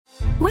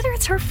Whether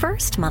it's her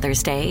first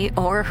Mother's Day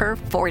or her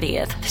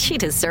 40th, she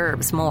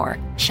deserves more.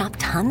 Shop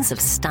tons of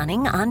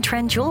stunning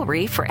on-trend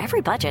jewelry for every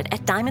budget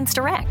at Diamonds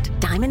Direct.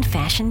 Diamond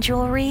fashion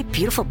jewelry,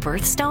 beautiful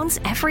birthstones,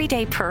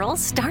 everyday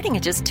pearls starting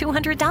at just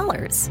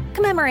 $200.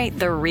 Commemorate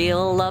the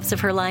real loves of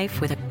her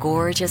life with a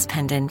gorgeous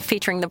pendant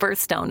featuring the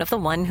birthstone of the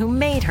one who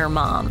made her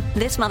mom.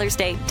 This Mother's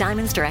Day,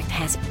 Diamonds Direct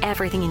has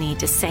everything you need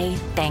to say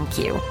thank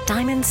you.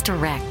 Diamonds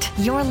Direct.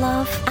 Your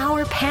love,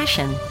 our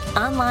passion.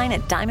 Online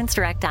at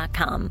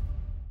diamondsdirect.com.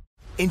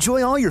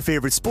 Enjoy all your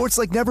favorite sports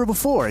like never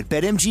before at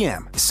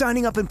BetMGM.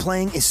 Signing up and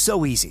playing is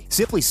so easy.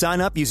 Simply sign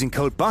up using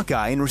code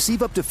Buckeye and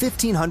receive up to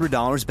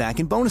 $1,500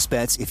 back in bonus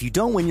bets if you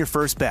don't win your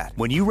first bet.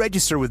 When you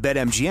register with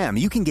BetMGM,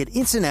 you can get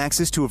instant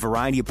access to a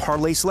variety of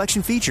parlay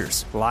selection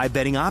features, live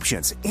betting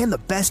options, and the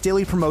best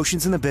daily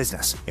promotions in the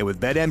business. And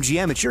with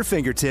BetMGM at your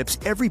fingertips,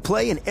 every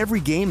play and every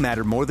game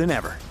matter more than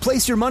ever.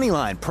 Place your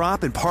moneyline,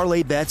 prop, and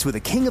parlay bets with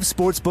the king of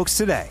sportsbooks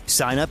today.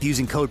 Sign up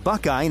using code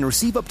Buckeye and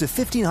receive up to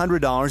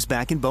 $1,500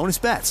 back in bonus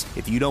bets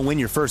if you don't win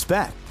your first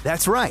bet.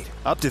 That's right,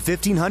 up to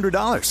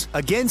 $1,500.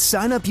 Again,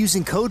 sign up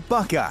using code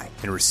Buckeye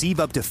and receive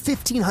up to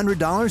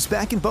 $1,500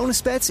 back in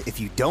bonus bets if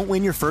you don't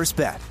win your first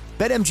bet.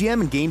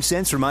 BetMGM and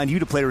GameSense remind you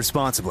to play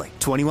responsibly.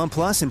 21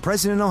 plus and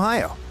present in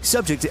Ohio.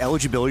 Subject to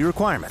eligibility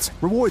requirements.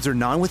 Rewards are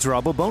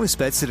non-withdrawable bonus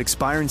bets that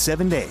expire in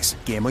 7 days.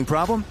 Gambling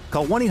problem?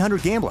 Call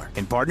 1-800-GAMBLER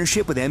in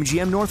partnership with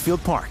MGM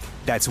Northfield Park.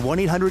 That's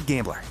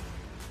 1-800-GAMBLER.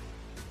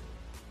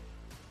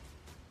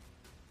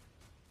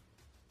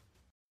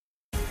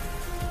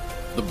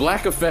 The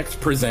Black Effect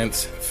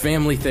presents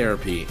Family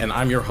Therapy, and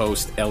I'm your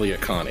host,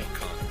 Elliot Connie.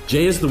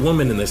 Jay is the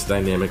woman in this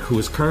dynamic who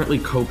is currently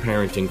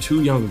co-parenting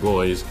 2 young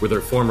boys with her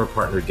former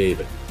partner,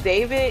 David.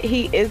 David,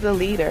 he is a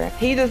leader.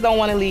 He just don't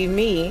want to leave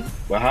me.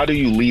 Well, how do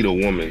you lead a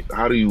woman?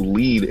 How do you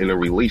lead in a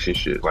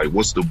relationship? Like,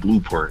 what's the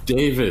blueprint?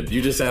 David,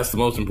 you just asked the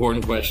most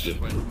important question.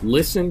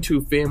 Listen to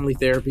Family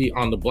Therapy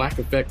on the Black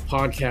Effect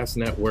Podcast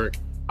Network,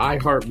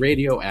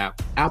 iHeartRadio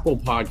app, Apple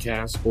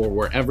Podcasts, or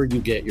wherever you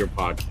get your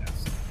podcasts.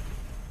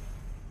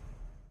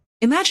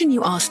 Imagine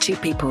you ask 2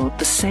 people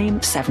the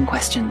same 7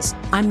 questions.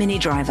 I'm Minnie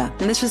Driver,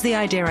 and this was the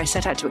idea I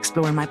set out to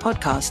explore in my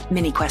podcast,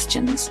 Mini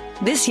Questions.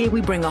 This year,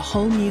 we bring a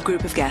whole new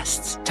group of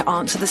guests to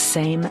answer the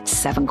same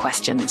 7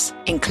 questions,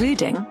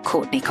 including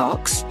Courtney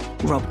Cox,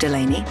 Rob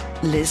Delaney,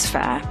 Liz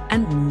Phair,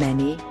 and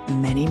many,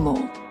 many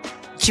more.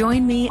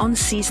 Join me on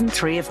Season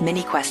 3 of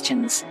Mini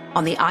Questions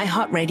on the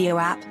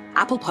iHeartRadio app,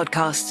 Apple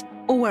Podcasts,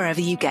 or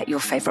wherever you get your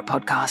favorite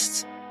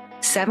podcasts.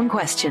 7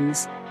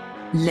 questions,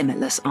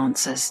 limitless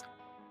answers.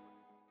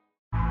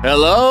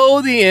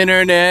 Hello, the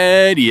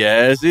internet.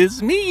 Yes,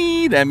 it's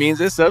me. That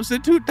means it's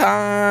substitute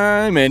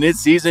time. And it's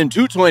season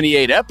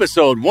 228,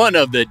 episode 1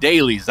 of the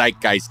Daily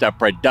Zeitgeist, a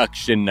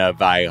production of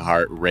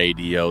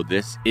iHeartRadio.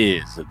 This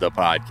is the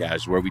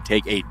podcast where we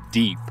take a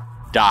deep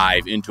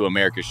dive into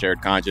America's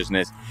shared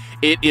consciousness.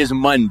 It is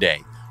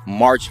Monday,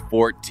 March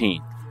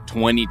 14th.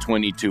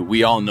 2022.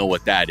 We all know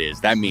what that is.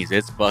 That means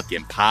it's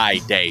fucking Pi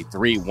Day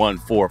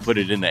 314. Put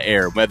it in the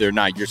air. Whether or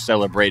not you're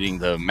celebrating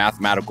the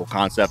mathematical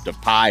concept of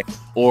pie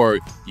or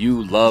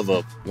you love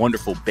a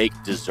wonderful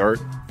baked dessert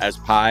as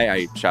pie.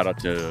 I shout out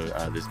to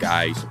this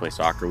guy I used to play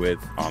soccer with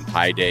on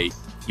Pi Day.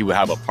 He would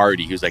have a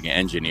party. He was like an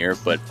engineer,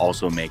 but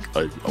also make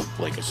a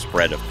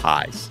spread of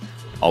pies.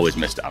 Always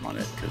missed out on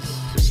it because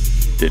it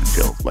just didn't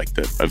feel like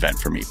the event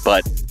for me,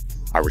 but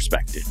I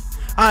respect it.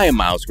 I am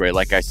Miles Gray,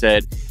 like I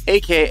said,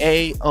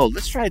 a.k.a. Oh,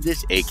 let's try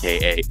this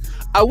a.k.a.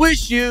 I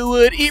wish you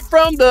would eat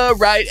from the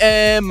right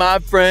end, my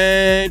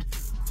friend.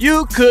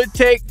 You could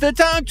take the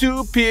time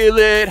to peel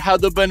it, how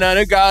the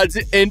banana gods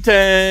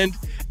intend.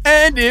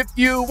 And if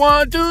you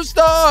want to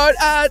start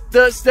at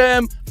the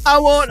stem, I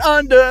won't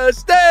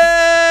understand.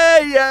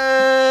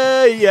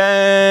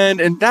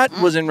 And that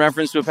was in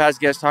reference to a past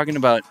guest talking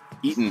about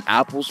eating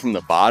apples from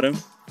the bottom,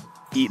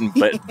 eating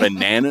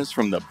bananas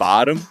from the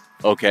bottom.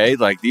 Okay,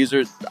 like these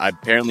are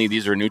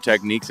new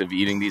techniques of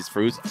eating these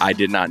fruits. I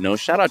did not know.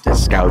 Shout out to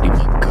Scouty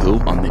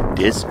Magoo on the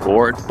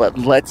Discord, but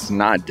let's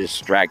not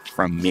distract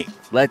from me.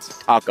 Let's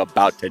talk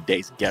about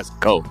today's guest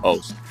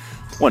co-host,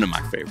 one of my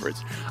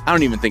favorites. I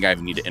don't even think I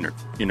even need to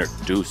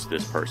introduce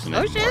this person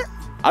anymore. Shit.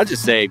 I'll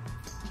just say,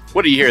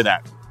 what do you hear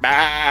that?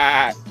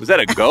 Bah! Was that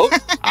a goat?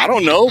 I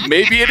don't know.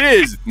 Maybe it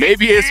is.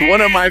 Maybe it's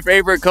one of my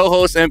favorite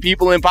co-hosts and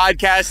people in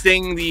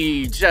podcasting,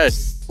 the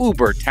just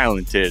uber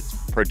talented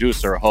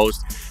producer,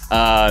 host,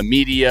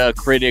 media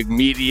critic,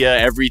 media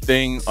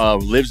everything,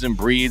 lives and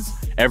breathes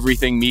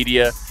everything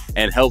media,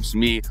 and helps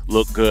me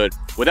look good.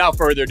 Without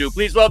further ado,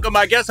 please welcome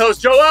my guest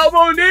host, Joelle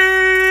Monique.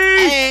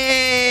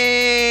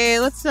 Hey,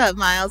 what's up,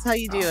 Miles? How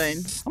you doing?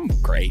 I'm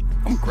great.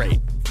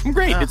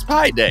 It's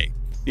Pi Day,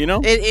 you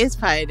know? It is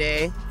Pi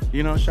Day.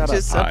 You know, shout out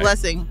Just Pi. a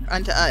blessing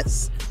unto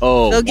us.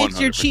 Oh, go get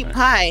 100%. your cheap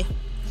pie,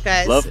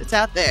 guys. It's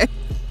out there.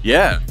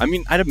 Yeah, I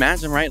mean, I'd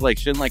imagine, right? Like,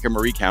 shouldn't like a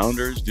Marie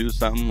Callender's do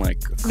something like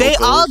Coco's? They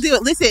all do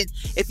it. Listen,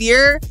 if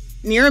you're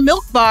near a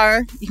milk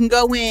bar, you can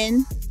go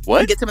in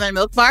and get some of their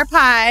milk bar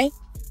pie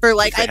for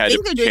like, I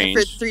think they're doing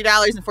it for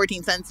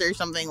 $3.14 or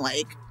something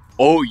like.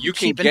 Oh, you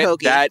can get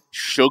that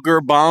sugar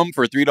bomb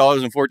for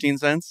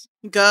 $3.14?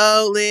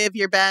 Go live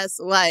your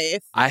best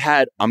life.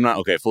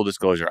 Full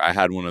disclosure, I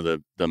had one of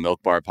the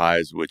milk bar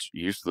pies, which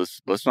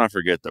let's not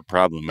forget the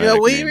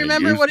problematic we name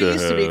remember what it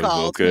used to be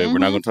called. Okay, we're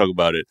not going to talk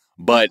about it.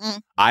 But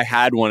I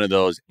had one of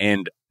those,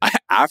 and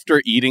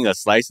after eating a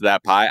slice of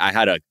that pie, I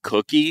had a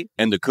cookie,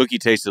 and the cookie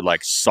tasted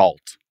like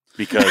salt.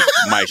 Because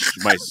my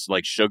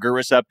like sugar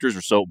receptors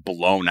were so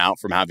blown out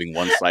from having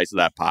one slice of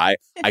that pie,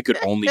 I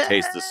could only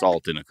taste the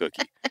salt in a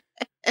cookie.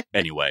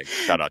 Anyway,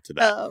 shout out to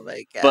that. Oh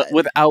my God. But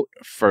without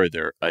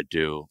further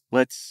ado,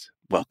 let's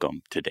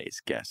welcome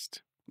today's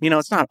guest.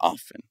 It's not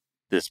often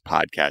this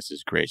podcast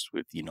is graced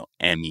with,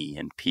 Emmy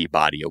and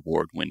Peabody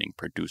award-winning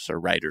producer,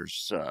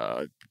 writers,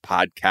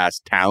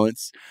 podcast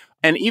talents,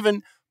 and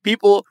even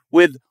people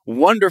with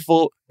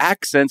wonderful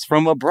accents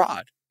from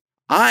abroad.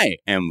 I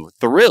am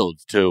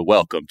thrilled to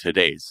welcome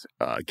today's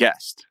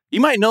guest.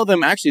 You might know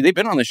them. Actually, they've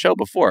been on the show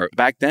before.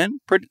 Back then,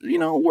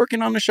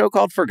 working on a show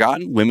called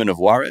Forgotten, Women of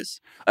Juárez.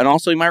 And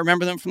also, you might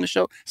remember them from the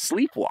show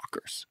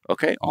Sleepwalkers.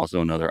 Okay, also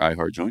another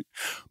iHeart joint.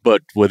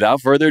 But without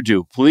further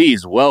ado,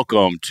 please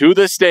welcome to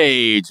the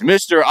stage,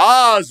 Mr.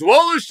 Oz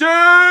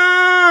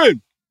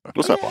Woloshyn!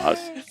 What's up, Oz?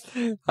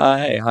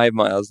 Hi,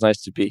 Miles.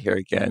 Nice to be here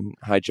again.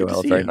 Hi,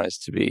 Joelle. Very nice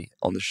to be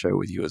on the show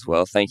with you as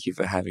well. Thank you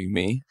for having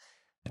me.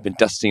 I've been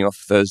dusting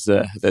off those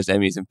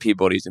Emmys and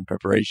Peabodys in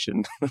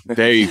preparation.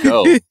 There you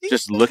go.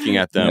 Just looking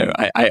at them. No,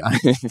 I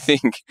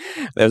think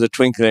there was a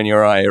twinkle in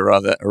your eye, a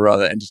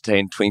rather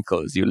entertained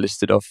twinkle as you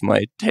listed off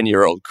my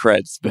 10-year-old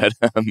creds. But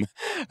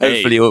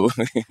hopefully,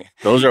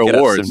 those are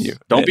awards.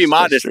 Don't be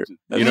modest.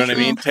 You know what I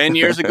mean? 10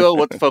 years ago,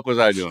 what the fuck was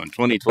I doing?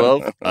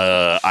 2012.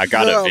 I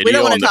got a video. We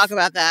don't want to talk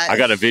about that. I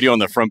got a video on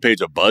the front page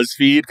of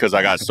BuzzFeed because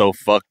I got so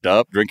fucked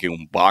up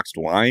drinking boxed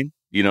wine.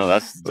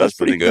 That's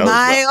pretty good.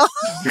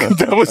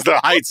 That was the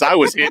heights I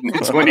was hitting in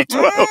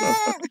 2012.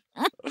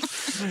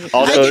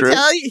 Also,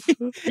 tell you.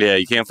 Yeah,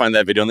 you can't find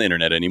that video on the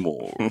internet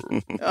anymore.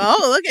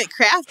 Oh, look at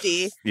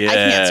Crafty. Yeah. I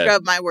can't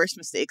scrub my worst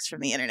mistakes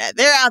from the internet.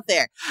 They're out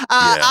there. Oz,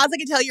 I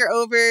can tell you're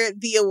over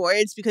the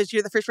awards because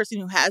you're the first person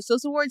who has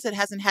those awards that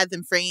hasn't had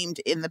them framed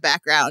in the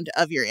background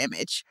of your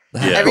image.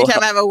 Yeah. Every time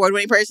I have an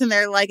award-winning person,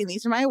 they're like, and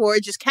these are my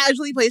awards, just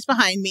casually placed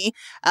behind me.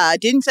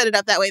 Didn't set it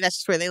up that way. That's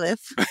just where they live.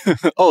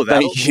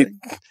 Thank you.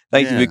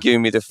 Thank you for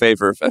giving me the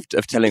favor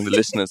of telling the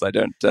listeners I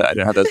don't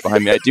have those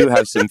behind me. I do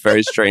have some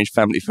very strange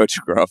family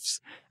photographs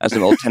and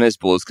some old tennis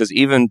balls because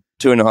even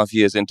 2.5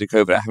 years into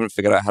COVID, I haven't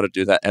figured out how to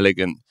do that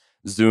elegant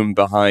zoom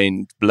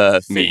behind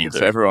blur thing.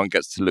 So everyone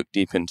gets to look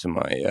deep into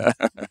my...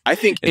 I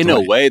think in a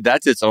way,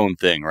 that's its own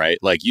thing, right?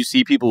 Like you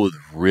see people with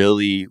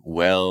really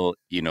well,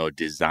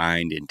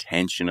 designed,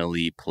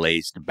 intentionally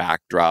placed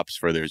backdrops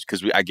for theirs.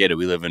 Because I get it.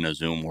 We live in a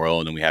Zoom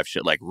world and we have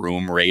shit like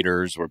room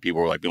raiders where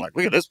people are like, being like,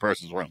 look at this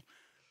person's room.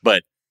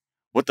 But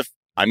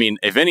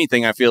if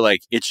anything, I feel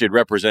like it should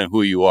represent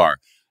who you are.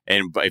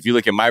 And if you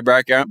look at my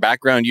background,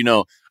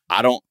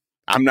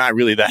 I'm not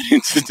really that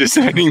into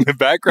designing the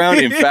background.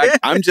 In fact,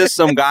 I'm just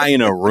some guy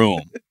in a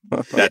room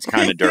that's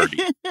kind of dirty.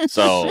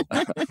 So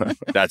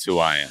that's who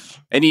I am.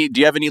 Do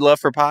you have any love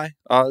for pie,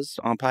 Oz,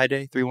 on Pie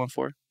Day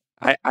 314?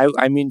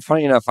 I mean,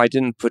 funny enough, I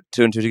didn't put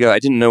two and two together. I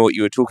didn't know what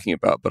you were talking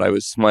about, but I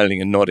was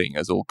smiling and nodding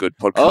as all good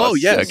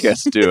podcasts, I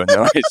guess, do. And then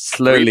I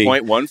slowly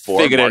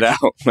figured it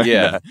out.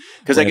 Yeah,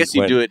 because I guess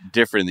you do it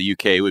different in the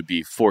UK. It would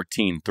be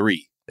 14-3.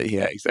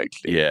 Yeah,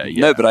 exactly. Yeah.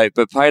 No,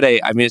 but Pi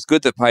Day, I mean, it's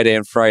good that Pi Day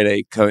and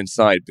Friday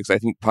coincide because I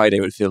think Pi Day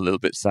would feel a little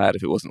bit sad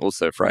if it wasn't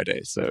also Friday.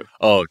 So.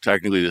 Oh,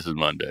 technically this is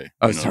Monday.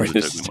 Oh, sorry,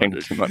 this is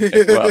technically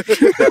Monday. Well,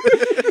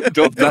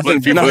 don't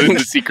let people in the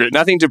secret.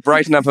 Nothing to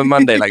brighten up a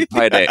Monday like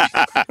Pi Day.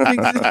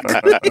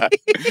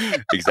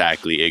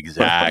 Exactly.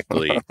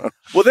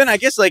 Well, then I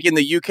guess like in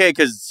the UK,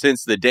 because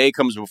since the day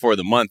comes before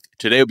the month,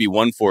 today would be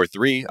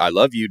 143. I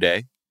love you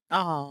day.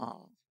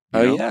 Oh.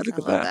 Yeah, look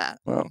at that.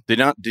 Wow. Did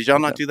y'all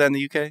not do that in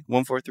the UK?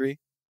 143?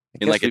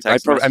 In like a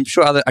text I'm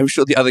sure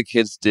the other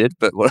kids did,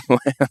 but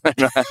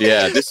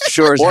yeah, this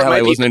sure as hell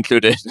I wasn't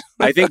included.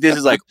 I think this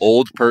is like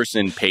old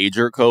person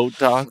pager code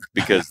talk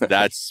because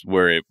that's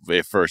where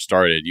it first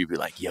started. You'd be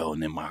like, yo,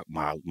 and then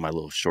my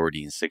little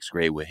shorty in 6th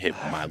grade would hit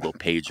my little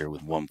pager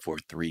with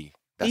 143.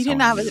 You did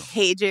not have a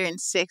pager in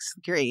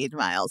 6th grade,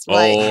 Miles.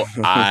 Oh,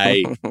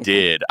 I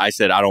did. I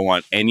said, I don't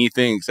want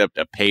anything except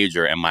a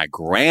pager. And my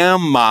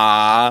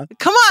grandma,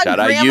 come on, shout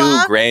Grandma.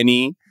 out you,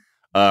 Granny.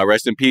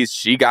 Rest in peace.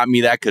 She got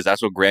me that because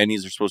that's what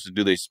grannies are supposed to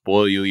do. They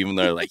spoil you, even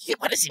though they're like, yeah,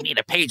 what does he need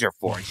a pager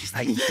for? And she's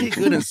like, he did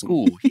good in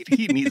school.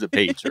 He needs a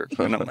pager.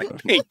 And I'm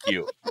like, thank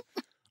you.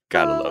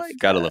 Gotta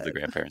love the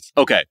grandparents.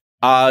 Okay,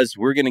 Oz,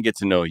 we're going to get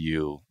to know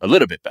you a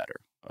little bit better.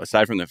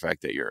 Aside from the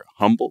fact that you're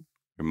humble,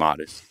 you're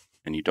modest,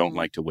 and you don't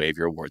like to wave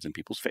your awards in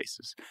people's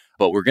faces.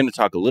 But we're going to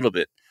talk a little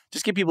bit,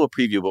 just give people a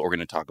preview of what we're going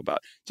to talk about.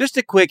 Just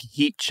a quick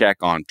heat check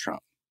on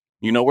Trump.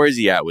 Where is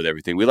he at with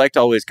everything? We like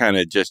to always kind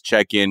of just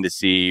check in to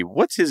see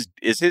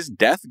is his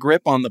death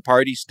grip on the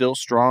party still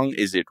strong?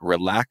 Is it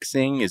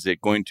relaxing? Is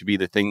it going to be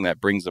the thing that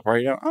brings the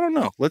party down? I don't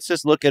know. Let's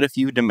just look at a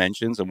few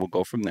dimensions and we'll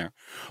go from there.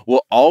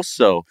 We'll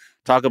also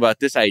talk about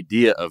this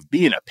idea of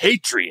being a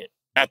patriot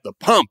at the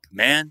pump,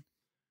 man.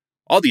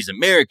 All these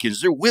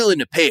Americans, they're willing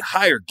to pay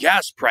higher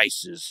gas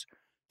prices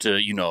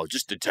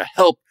to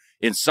help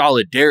in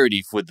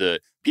solidarity for the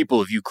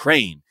people of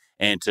Ukraine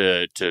and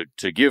to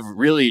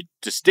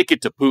stick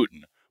it to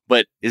Putin.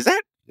 But is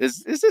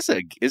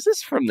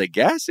this from the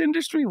gas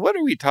industry? What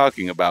are we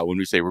talking about when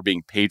we say we're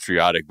being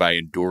patriotic by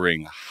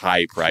enduring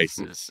high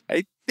prices?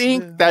 I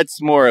think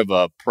that's more of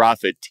a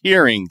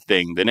profiteering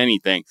thing than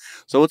anything.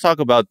 So we'll talk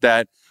about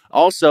that.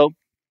 Also,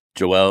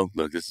 Joelle,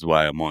 look, this is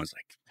why I'm always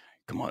like,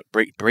 come on,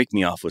 break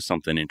me off with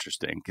something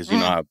interesting. Because,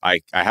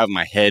 I have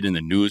my head in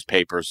the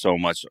newspaper so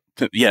much.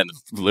 Yeah,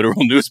 the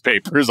literal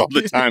newspapers all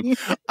the time.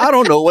 I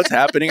don't know what's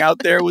happening out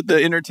there with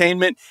the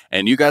entertainment.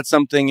 And you got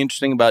something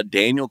interesting about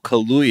Daniel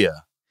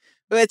Kaluuya.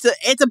 It's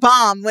a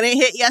bomb. When it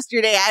hit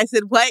yesterday, I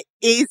said, what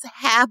is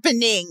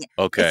happening?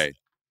 Okay.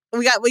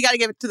 We got to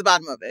get to the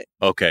bottom of it.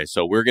 Okay,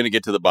 so we're going to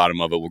get to the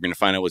bottom of it. We're going to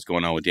find out what's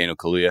going on with Daniel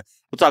Kaluuya.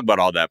 We'll talk about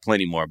all that,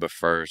 plenty more. But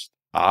first,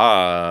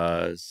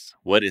 Oz,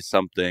 what is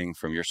something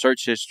from your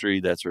search history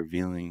that's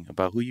revealing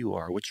about who you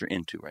are, what you're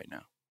into right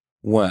now?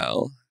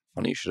 Well,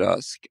 funny you should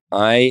ask.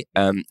 I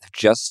have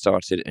just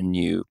started a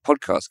new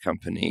podcast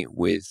company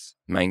with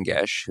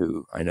Mangesh,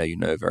 who I know you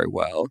know very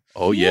well.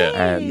 Oh,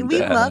 yeah. And we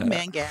love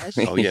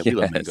Mangesh. Oh, yeah, we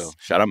love Mango.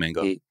 Shout out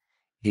Mango.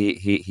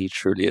 He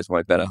truly is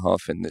my better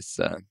half in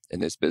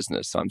this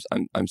business. So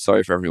I'm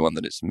sorry for everyone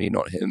that it's me,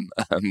 not him,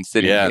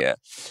 sitting here.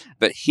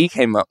 But he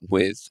came up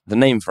with the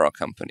name for our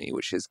company,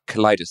 which is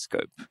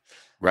Kaleidoscope.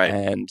 Right.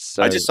 And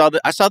so I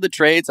saw the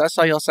trades. I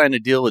saw y'all sign a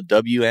deal with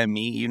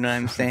WME. You know what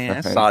I'm saying?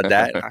 I saw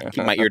that. I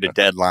keep my ear to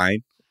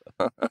deadline.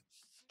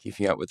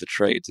 Keeping up with the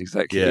trades,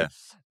 exactly. Yeah.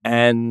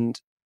 And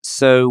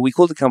so we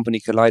called the company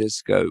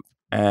Kaleidoscope,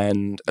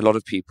 and a lot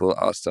of people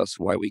asked us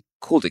why we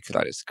called it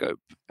Kaleidoscope.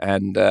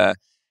 And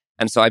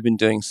so I've been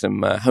doing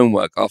some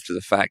homework after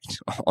the fact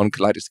on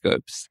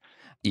kaleidoscopes.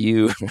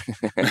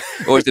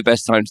 Always the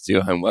best time to do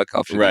your homework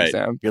after the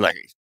exam. You're like,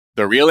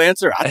 the real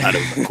answer? I thought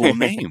it was a cool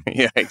name.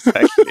 Yeah,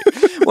 exactly.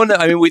 Well, no,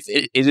 I mean, we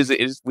thought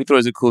it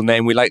was a cool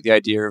name. We like the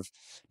idea of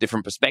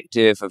different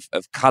perspective,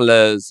 of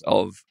colors,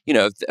 of,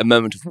 a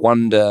moment of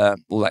wonder,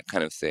 all that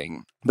kind of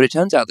thing. But it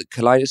turns out that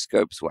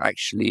kaleidoscopes were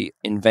actually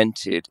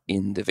invented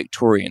in the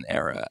Victorian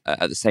era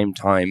at the same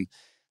time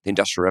the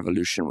Industrial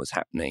Revolution was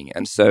happening.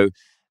 And so,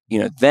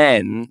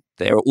 then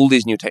there are all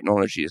these new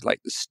technologies like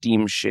the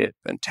steamship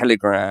and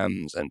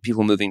telegrams and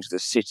people moving to the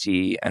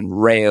city and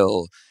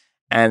rail.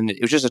 And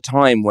it was just a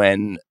time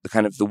when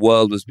the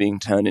world was being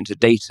turned into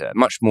data,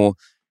 much more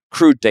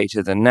crude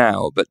data than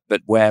now, but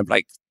where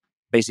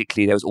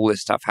basically there was all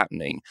this stuff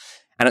happening.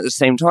 And at the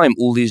same time,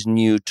 all these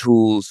new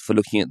tools for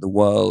looking at the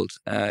world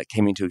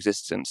came into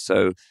existence.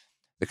 So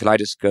the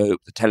kaleidoscope,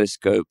 the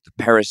telescope, the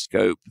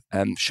periscope,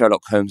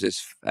 Sherlock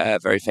Holmes's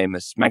very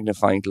famous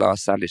magnifying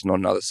glass, sadly it's not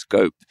another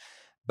scope.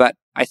 But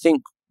I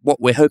think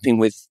what we're hoping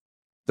with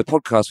the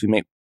podcast we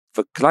make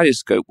for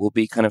Kaleidoscope will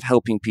be kind of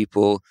helping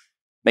people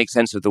make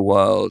sense of the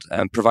world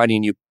and providing a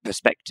new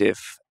perspective.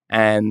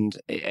 And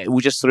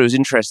we just thought it was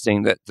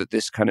interesting that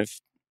this kind of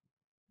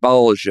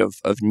bulge of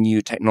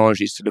new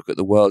technologies to look at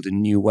the world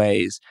in new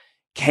ways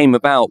came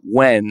about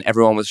when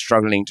everyone was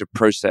struggling to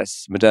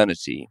process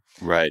modernity.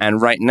 Right.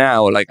 And right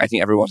now, I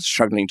think everyone's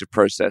struggling to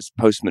process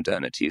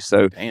post-modernity.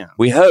 So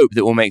we hope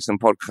that we'll make some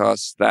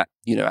podcasts that,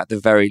 at the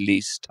very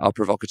least are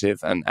provocative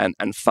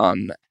and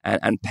fun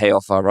and pay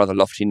off our rather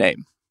lofty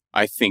name.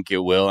 I think it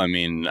will. I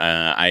mean,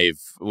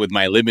 with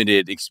my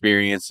limited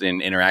experience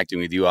in interacting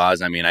with you,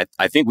 Oz, I mean,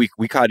 I think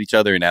we caught each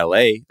other in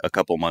LA a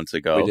couple months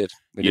ago.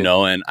 We did.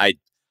 And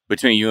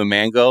between you and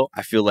Mango,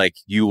 I feel like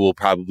you will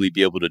probably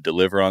be able to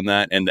deliver on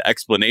that. And the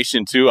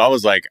explanation too, I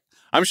was like,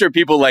 I'm sure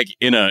people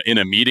in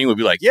a meeting would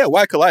be like, yeah,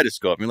 why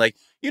kaleidoscope? I mean,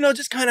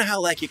 just kind of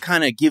how it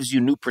kind of gives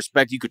you new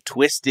perspective. You could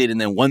twist it and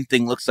then one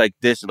thing looks like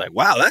this. You're like,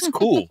 wow, that's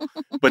cool.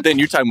 But then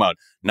you're talking about,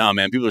 nah,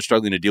 man, people are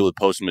struggling to deal with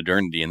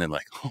post-modernity. And then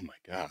oh my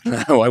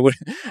God. No, I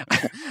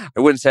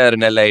wouldn't say that in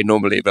LA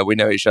normally, but we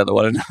know each other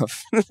well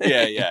enough.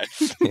 Yeah.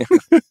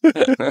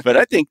 But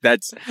I think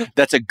that's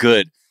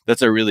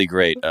a really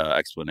great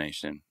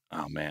explanation.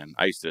 Oh man,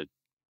 I used to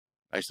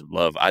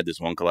love. I had this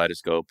one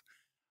kaleidoscope.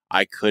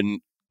 I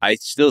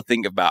still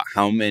think about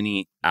how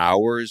many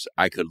hours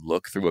I could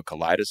look through a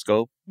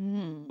kaleidoscope,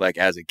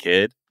 as a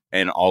kid,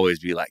 and always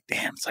be like,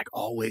 "Damn, it's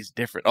always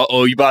different."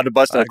 Oh, you about to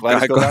bust that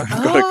kaleidoscope?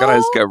 I've got a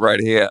kaleidoscope right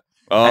here,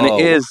 and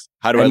it is.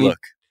 How do I look?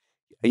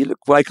 You look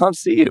well. I can't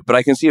see you, but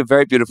I can see a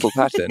very beautiful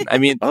pattern. I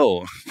mean,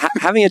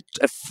 having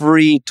a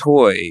free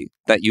toy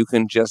that you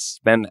can just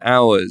spend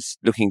hours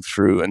looking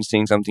through and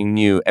seeing something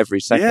new every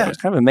second. Yeah.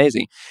 It's kind of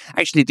amazing.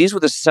 Actually, these were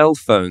the cell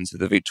phones of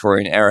the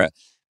Victorian era.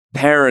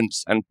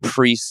 Parents and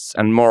priests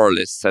and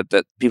moralists said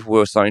that people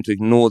were starting to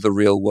ignore the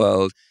real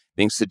world,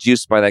 being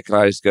seduced by their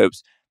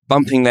kaleidoscopes,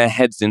 bumping their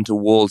heads into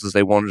walls as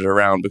they wandered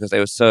around because they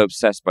were so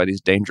obsessed by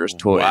these dangerous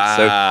toys. Wow.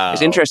 So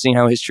it's interesting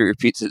how history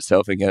repeats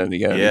itself again and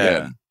again and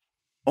again.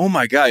 Oh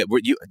my God.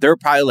 There were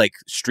probably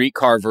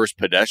streetcar versus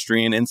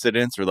pedestrian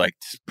incidents where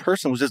this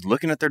person was just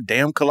looking at their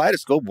damn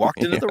kaleidoscope,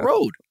 walked into the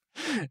road.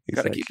 You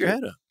got to keep your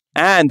head up.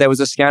 And there was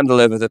a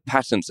scandal over the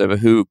patents, over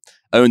who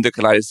owned the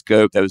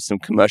kaleidoscope. There was some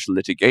commercial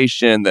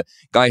litigation. The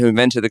guy who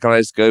invented the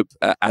kaleidoscope,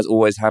 as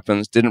always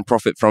happens, didn't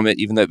profit from it,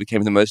 even though it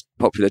became the most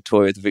popular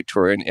toy of the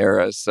Victorian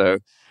era. So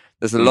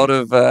there's a lot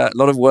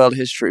of world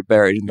history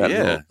buried in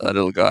that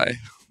little guy.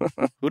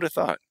 Who'd have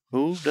thought?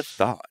 Who'd have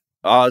thought?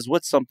 Oz,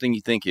 what's something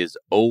you think is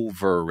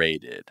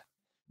overrated?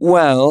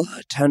 Well,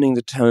 turning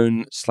the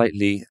tone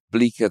slightly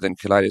bleaker than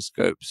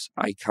kaleidoscopes,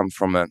 I come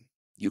from a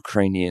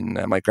Ukrainian,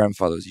 my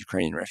grandfather was a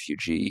Ukrainian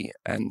refugee,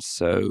 and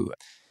so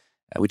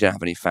we don't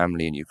have any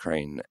family in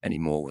Ukraine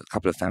anymore. A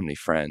couple of family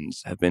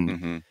friends have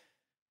been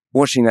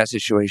watching that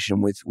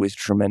situation with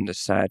tremendous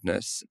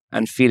sadness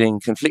and feeling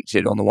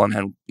conflicted. On the one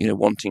hand,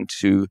 wanting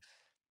to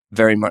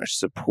very much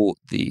support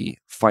the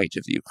fight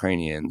of the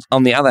Ukrainians.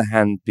 On the other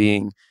hand,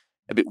 being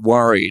a bit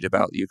worried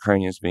about the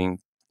Ukrainians being,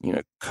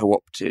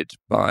 co-opted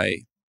by,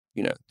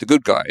 the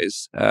good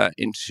guys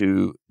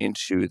into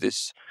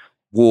this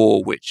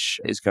war, which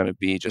is going to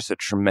be just a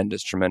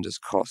tremendous, tremendous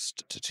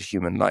cost to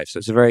human life. So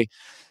it's a very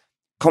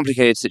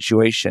complicated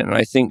situation. And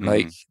I think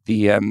I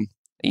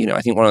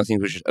think one of the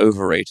things which is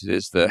overrated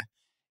is the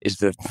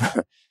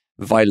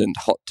violent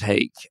hot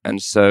take.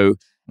 And so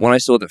when I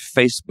saw that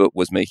Facebook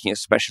was making a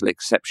special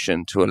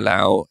exception to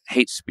allow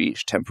hate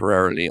speech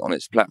temporarily on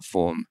its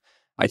platform,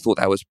 I thought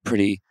that was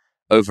pretty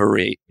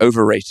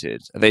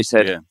overrated. They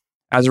said,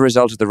 as a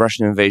result of the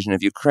Russian invasion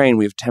of Ukraine,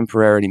 we have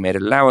temporarily made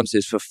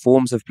allowances for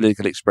forms of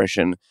political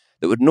expression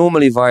that would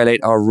normally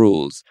violate our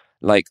rules,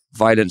 like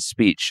violent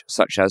speech,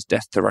 such as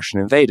death to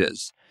Russian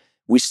invaders.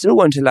 We still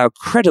won't allow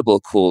credible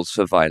calls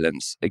for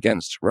violence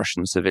against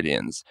Russian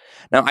civilians.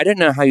 Now, I don't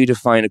know how you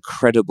define a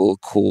credible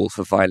call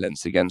for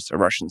violence against a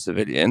Russian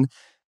civilian,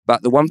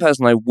 but the one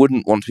person I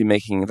wouldn't want to be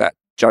making that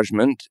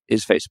judgment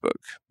is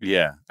Facebook.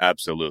 Yeah,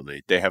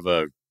 absolutely. They have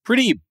a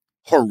pretty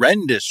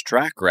horrendous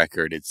track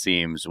record, it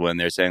seems, when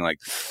they're saying like,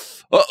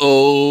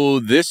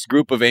 this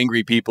group of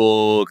angry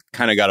people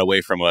kind of got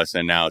away from us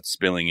and now it's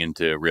spilling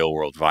into real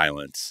world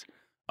violence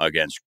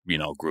against,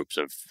 groups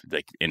of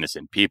like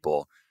innocent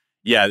people.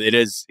 Yeah, it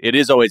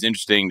is always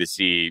interesting to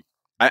see.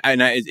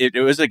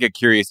 It was like a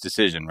curious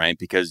decision, right?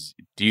 Because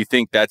do you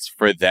think that's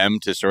for them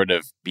to sort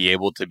of be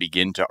able to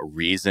begin to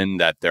reason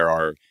that there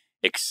are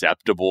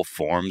acceptable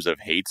forms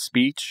of hate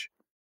speech?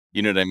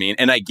 You know what I mean?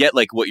 And I get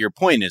like what your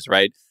point is,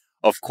 right?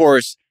 Of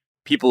course,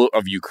 people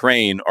of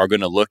Ukraine are going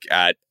to look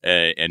at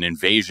an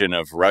invasion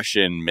of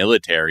Russian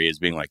military as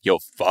being like, yo,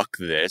 fuck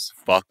this,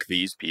 fuck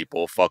these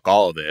people, fuck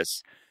all of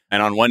this.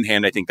 And on one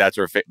hand, I think that's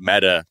where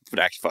Meta, but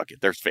actually, fuck it,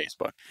 there's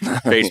Facebook.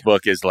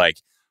 Facebook is like,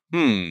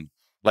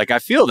 like I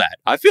feel that.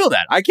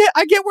 I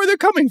get where they're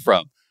coming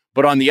from.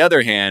 But on the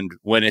other hand,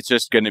 when it's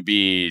just going to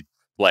be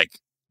like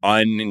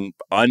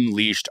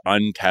unleashed,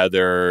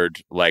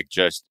 untethered, like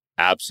just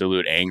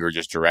absolute anger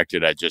just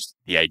directed at just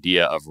the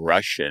idea of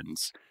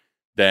Russians,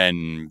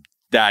 then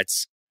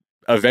that's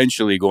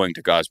eventually going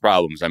to cause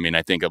problems. I mean,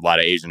 I think a lot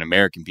of Asian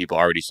American people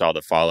already saw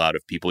the fallout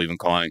of people even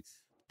calling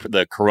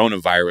the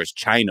coronavirus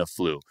China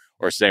flu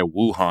or say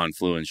Wuhan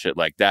flu and shit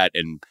like that.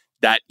 And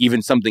that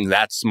even something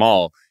that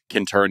small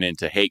can turn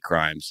into hate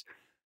crimes.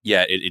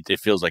 Yeah, it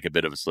feels like a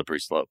bit of a slippery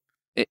slope.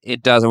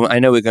 It does. I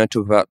know we're going to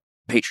talk about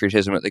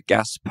patriotism at the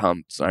gas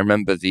pumps. I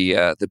remember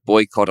the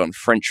boycott on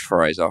French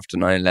fries after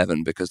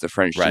 9/11 because the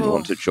French didn't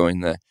want to join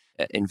the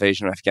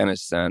invasion of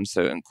Afghanistan.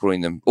 So, and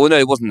calling them, no,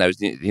 it wasn't that. It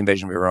was the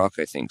invasion of Iraq,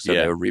 I think. So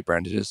they were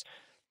rebranded as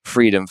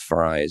freedom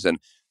fries. And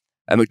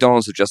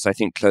McDonald's have just, I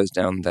think, closed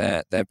down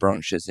their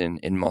branches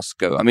in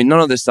Moscow. I mean,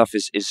 none of this stuff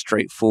is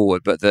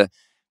straightforward, but the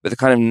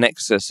kind of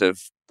nexus of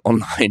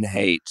online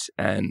hate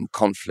and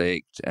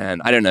conflict,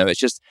 and I don't know. It's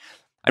just,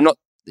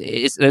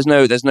 there's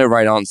no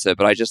right answer,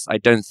 but I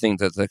don't think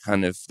that the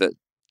kind of the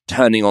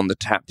turning on the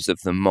taps of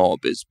the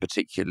mob is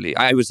particularly,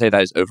 I would say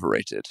that is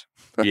overrated.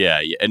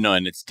 Yeah, no,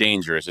 and it's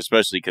dangerous,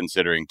 especially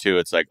considering too.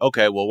 It's like,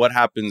 okay, well, what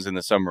happens in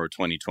the summer of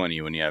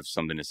 2020 when you have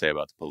something to say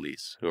about the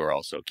police who are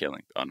also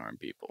killing unarmed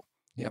people?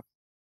 Yeah.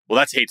 Well,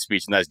 that's hate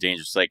speech, and that's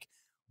dangerous. Like,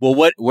 well,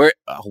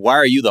 why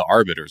are you the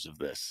arbiters of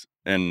this?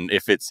 And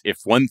if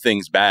one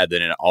thing's bad,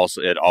 then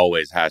it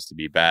always has to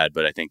be bad.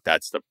 But I think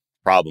that's the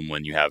problem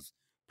when you have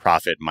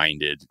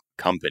profit-minded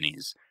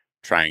companies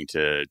trying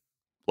to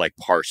like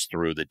parse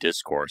through the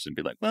discourse and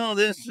be like, well,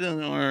 this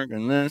doesn't work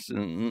and this.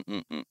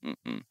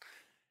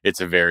 It's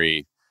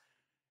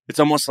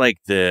almost like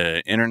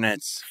the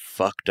internet's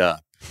fucked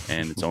up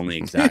and it's only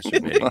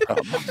exacerbating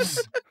problems.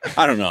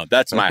 I don't know.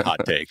 That's my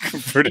hot take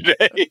for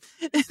today.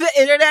 The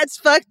internet's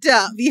fucked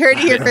up. You heard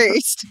it here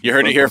first. You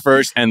heard it here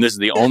first. And this is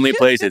the only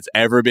place it's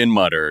ever been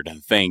muttered.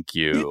 Thank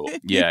you.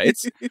 Yeah,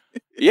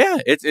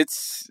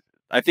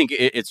 I think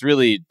it's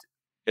really,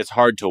 it's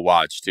hard to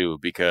watch too,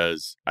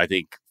 because I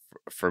think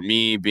for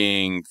me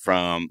being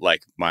from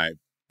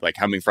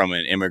coming from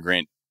an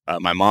immigrant,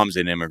 my mom's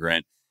an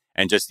immigrant,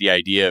 and just the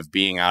idea of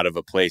being out of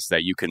a place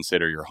that you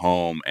consider your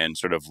home and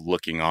sort of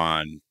looking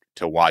on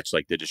to watch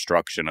like the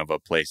destruction of a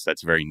place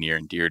that's very near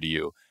and dear to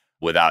you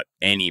without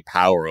any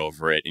power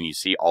over it. And you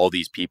see all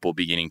these people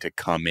beginning to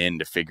come in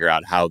to figure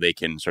out how they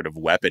can sort of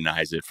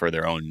weaponize it for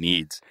their own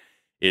needs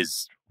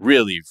is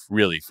really,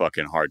 really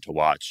fucking hard to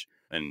watch.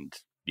 And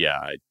yeah,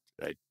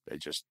 I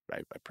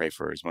pray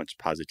for as much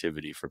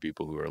positivity for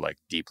people who are like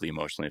deeply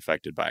emotionally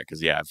affected by it.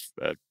 Because yeah,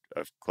 I have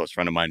a close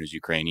friend of mine who's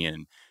Ukrainian,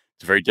 and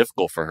it's very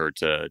difficult for her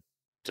to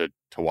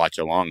watch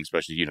along,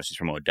 especially, you know, she's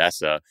from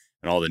Odessa,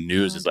 and all the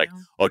news is like,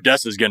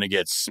 Odessa's going to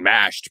get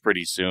smashed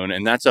pretty soon.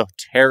 And that's a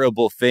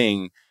terrible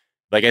thing.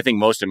 Like, I think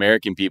most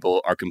American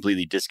people are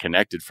completely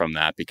disconnected from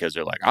that because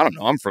they're like, I don't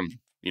know, I'm from,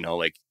 you know,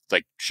 like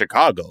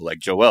Chicago, like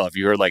Joelle. If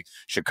you were like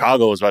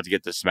Chicago was about to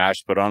get the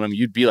smash put on them,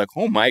 you'd be like,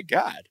 oh my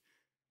God,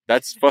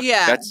 that's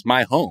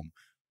my home.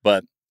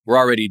 But we're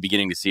already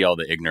beginning to see all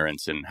the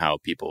ignorance in how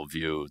people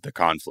view the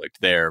conflict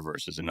there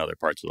versus in other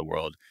parts of the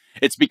world.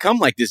 It's become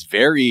like this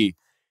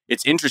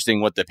it's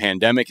interesting what the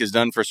pandemic has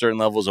done for certain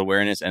levels of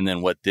awareness, and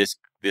then what this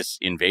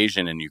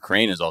invasion in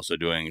Ukraine is also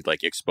doing,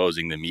 like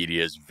exposing the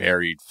media's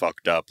very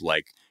fucked up,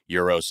 like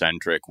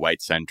Eurocentric,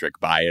 white-centric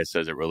bias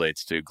as it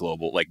relates to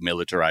global, like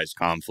militarized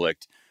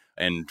conflict.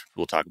 And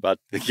we'll talk about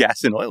the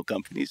gas and oil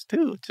companies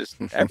too. Just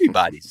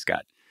everybody's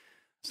got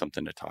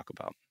something to talk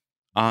about.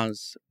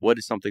 Oz, what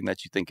is something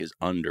that you think is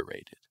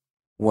underrated?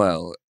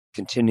 Well,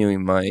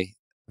 continuing my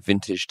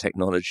vintage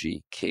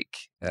technology kick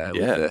with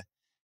the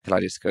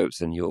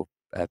kaleidoscopes and your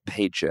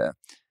pager,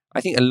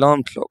 I think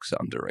alarm clocks are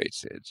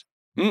underrated.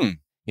 You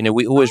know,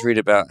 we always read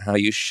about how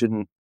you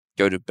shouldn't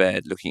go to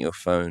bed looking at your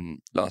phone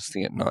last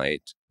thing at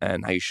night,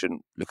 and how you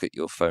shouldn't look at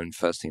your phone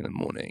first thing in the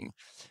morning.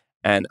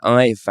 And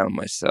I found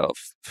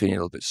myself feeling a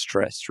little bit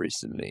stressed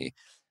recently.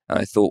 And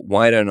I thought,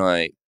 why don't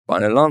I buy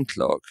an alarm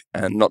clock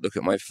and not look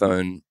at my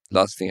phone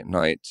last thing at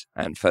night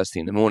and first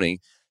thing in the morning,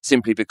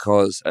 simply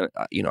because,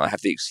 you know, I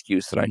have the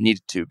excuse that I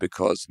needed to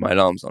because my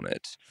alarm's on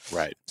it.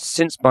 Right.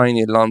 Since buying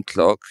the alarm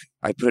clock,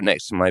 I put it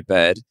next to my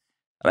bed,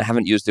 and I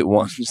haven't used it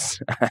once.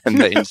 And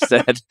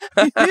instead,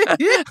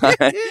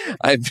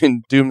 I've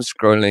been doom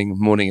scrolling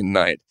morning and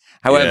night.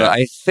 However,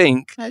 I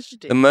think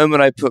the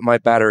moment I put my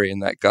battery in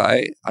that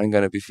guy, I'm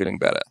going to be feeling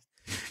better.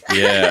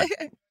 Yeah.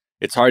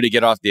 It's hard to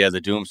get off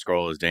the doom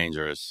scroll is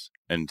dangerous.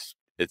 And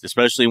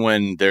especially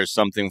when there's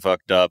something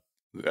fucked up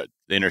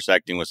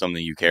intersecting with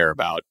something you care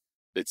about.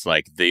 It's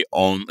like the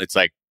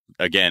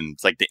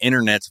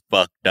internet's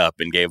fucked up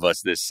and gave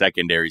us this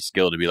secondary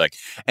skill to be like,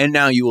 and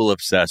now you will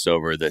obsess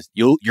over this.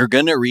 You're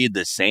going to read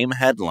the same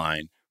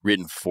headline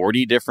written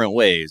 40 different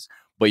ways,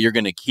 but you're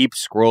going to keep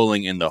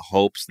scrolling in the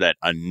hopes that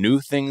a new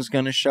thing's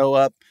going to show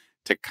up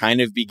to kind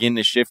of begin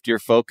to shift your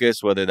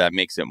focus, whether that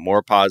makes it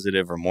more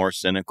positive or more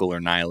cynical or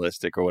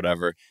nihilistic or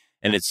whatever.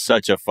 And it's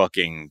such a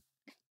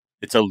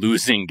it's a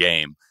losing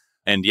game.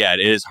 And yeah, it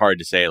is hard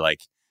to say,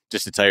 like,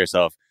 just to tell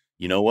yourself,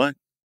 you know what?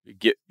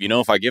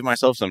 If I give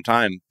myself some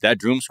time, that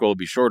doom scroll will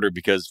be shorter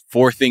because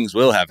 4 things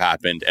will have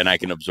happened and I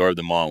can absorb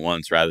them all at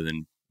once rather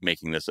than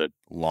making this a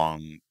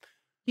long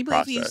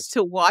process. We used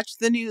to watch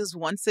the news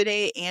once a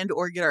day and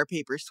or get our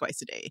papers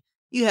twice a day.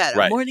 You had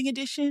a morning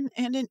edition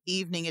and an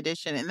evening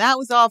edition. And that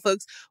was all,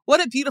 folks.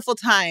 What a beautiful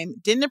time.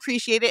 Didn't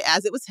appreciate it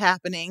as it was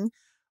happening.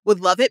 Would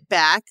love it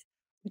back.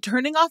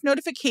 Turning off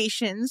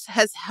notifications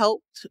has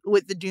helped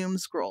with the doom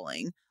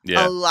scrolling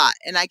a lot.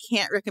 And I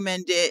can't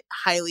recommend it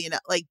highly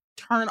enough. Like,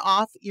 turn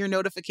off your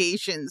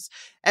notifications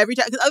every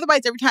time. Because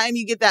otherwise, every time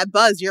you get that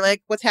buzz, you're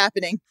like, what's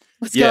happening?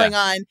 What's going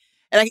on?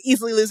 And I can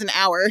easily lose an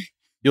hour.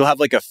 You'll have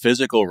like a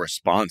physical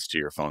response to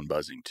your phone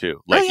buzzing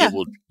too. Like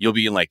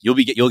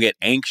you'll get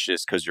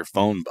anxious because your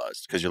phone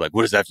buzzed. Because you're like,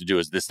 what does that have to do?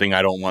 Is this thing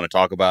I don't want to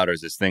talk about, or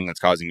is this thing that's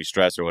causing me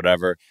stress or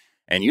whatever?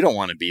 And you don't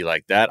want to be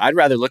like that. I'd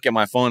rather look at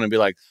my phone and be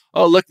like,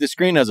 oh, look, the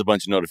screen has a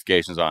bunch of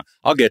notifications on.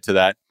 I'll get to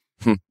that.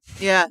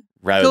 Yeah,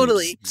 rather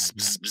totally.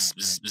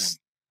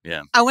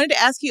 Yeah. I wanted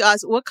to ask you,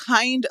 Oz, what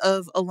kind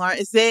of alarm?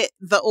 Is it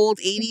the old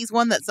 80s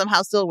one that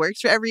somehow still works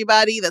for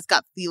everybody? That's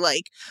got the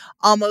like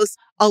almost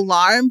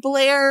alarm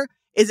blare?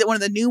 Is it one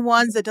of the new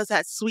ones that does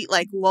that sweet,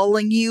 like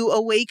lulling you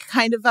awake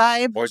kind of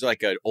vibe? Or is it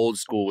like an old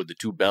school with the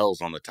 2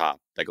 bells on the top?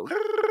 Like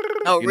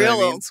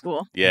real old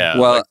school. Yeah.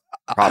 Well,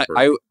 like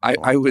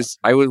I was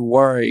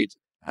worried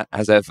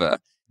as ever.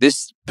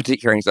 This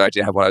particular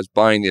anxiety I had when I was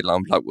buying the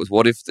alarm clock was,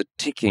 what if the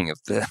ticking of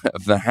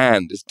the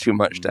hand is too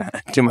much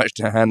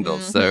to handle?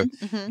 So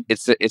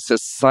it's a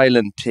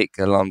silent tick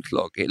alarm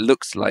clock. It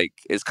looks like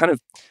it's kind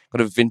of got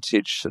a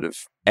vintage sort of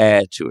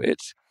air to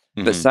it.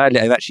 But sadly,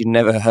 I've actually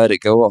never heard it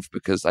go off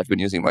because I've been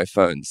using my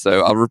phone.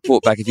 So I'll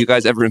report back. If you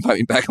guys ever invite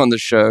me back on the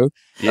show,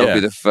 that'll be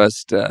the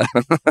first. I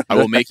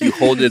will make you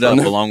hold it up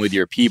along with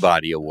your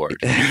Peabody Award.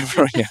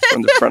 From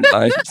the front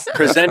lines.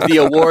 Present the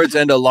awards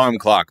and alarm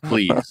clock,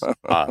 please.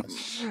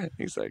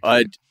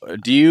 Exactly.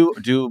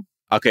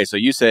 Okay, so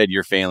you said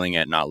you're failing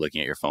at not looking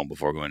at your phone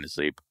before going to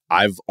sleep.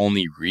 I've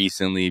only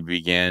recently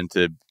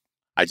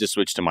I just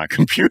switched to my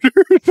computer.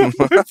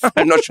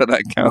 I'm not sure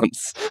that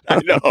counts.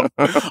 I know.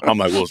 I'm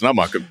like, well, it's not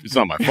my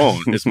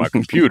phone. It's my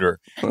computer,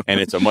 and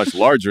it's a much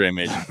larger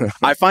image.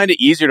 I find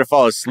it easier to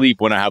fall asleep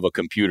when I have a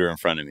computer in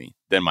front of me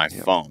than my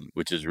phone,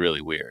 which is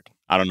really weird.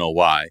 I don't know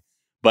why,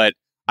 but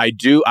I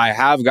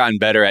have gotten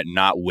better at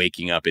not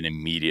waking up and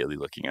immediately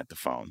looking at the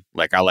phone.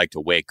 Like, I like to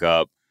wake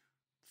up,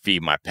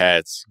 feed my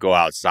pets, go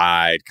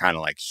outside, kind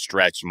of like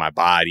stretch my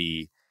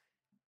body,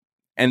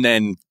 And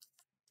then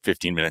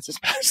 15 minutes has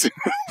passed.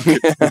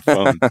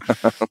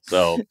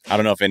 So I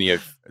don't know if any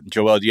of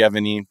Joelle, do you have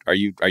any? Are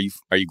you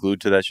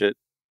glued to that shit?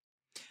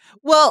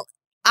 Well,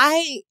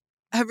 I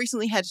have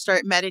recently had to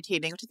start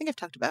meditating, which I think I've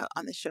talked about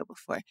on this show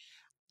before.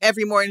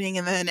 Every morning,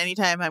 and then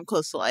anytime I'm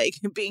close to like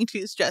being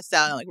too stressed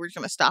out, I'm like, we're just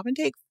gonna stop and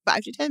take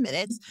 5 to 10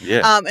 minutes.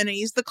 Yeah. And I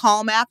use the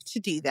Calm app to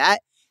do that.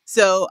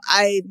 So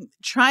I'm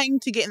trying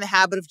to get in the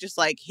habit of just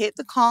like hit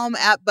the Calm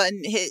app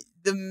button, hit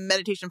the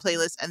meditation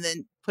playlist, and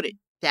then put it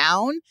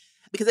down,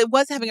 because I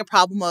was having a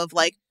problem of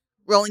like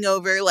rolling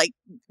over, like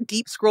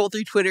deep scroll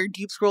through Twitter,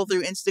 deep scroll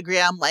through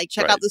Instagram, like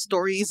check out the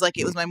stories like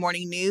it was my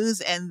morning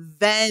news, and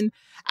then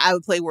I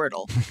would play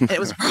Wordle. And it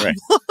was a problem.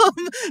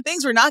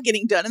 Things were not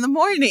getting done in the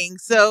morning.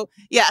 So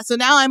yeah, so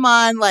now I'm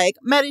on like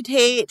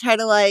meditate, try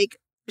to like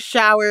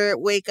shower,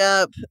 wake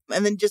up,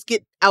 and then just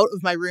get out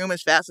of my room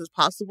as fast as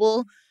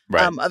possible.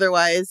 Right.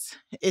 Otherwise,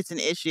 it's an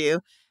issue.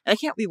 And I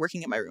can't be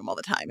working in my room all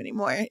the time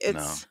anymore.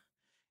 It's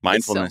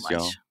mindfulness, so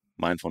y'all.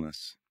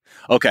 Mindfulness.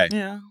 Okay.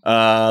 Yeah.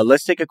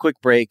 Let's take a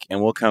quick break,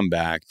 and we'll come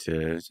back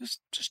to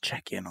just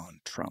check in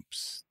on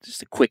Trump's.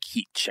 Just a quick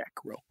heat check,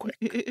 real quick.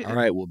 All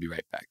right, we'll be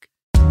right back.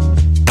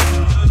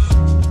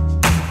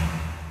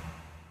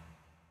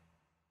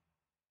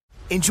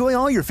 Enjoy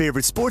all your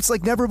favorite sports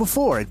like never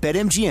before at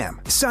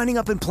BetMGM. Signing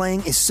up and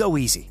playing is so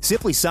easy.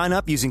 Simply sign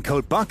up using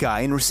code Buckeye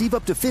and receive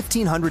up to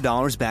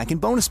 $1,500 back in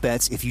bonus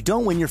bets if you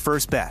don't win your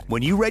first bet.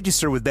 When you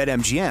register with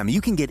BetMGM,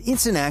 you can get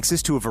instant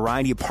access to a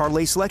variety of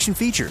parlay selection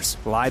features,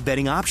 live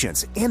betting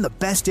options, and the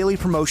best daily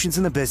promotions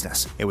in the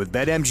business. And with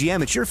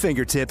BetMGM at your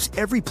fingertips,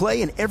 every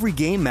play and every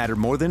game matter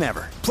more than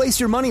ever. Place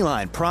your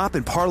moneyline, prop,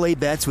 and parlay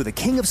bets with the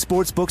king of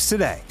sportsbooks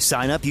today.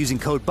 Sign up using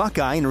code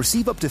Buckeye and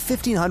receive up to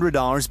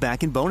 $1,500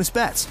 back in bonus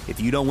bets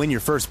if you don't win your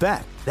first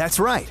bet. That's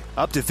right,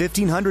 up to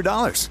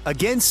 $1,500.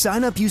 Again,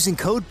 sign up using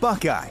code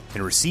Buckeye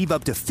and receive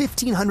up to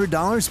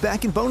 $1,500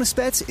 back in bonus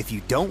bets if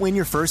you don't win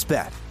your first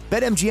bet.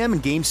 BetMGM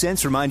and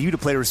GameSense remind you to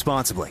play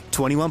responsibly.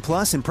 21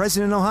 plus and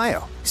present in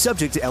Ohio.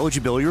 Subject to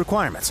eligibility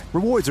requirements.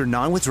 Rewards are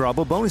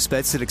non-withdrawable bonus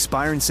bets that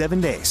expire in 7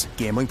 days.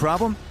 Gambling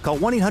problem? Call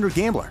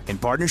 1-800-GAMBLER in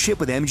partnership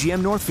with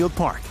MGM Northfield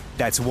Park.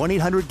 That's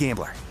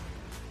 1-800-GAMBLER.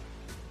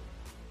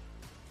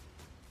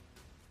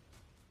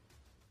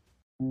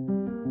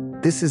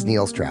 This is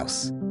Neil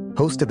Strauss,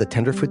 host of the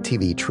Tenderfoot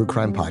TV true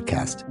crime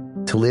podcast,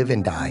 To Live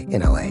and Die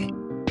in LA.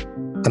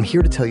 I'm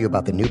here to tell you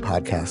about the new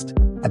podcast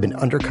I've been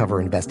undercover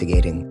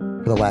investigating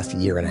for the last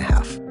year and a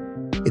half.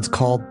 It's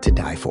called To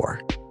Die For.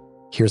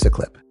 Here's a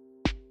clip.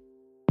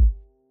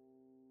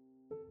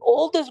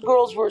 All these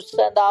girls were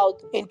sent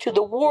out into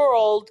the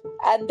world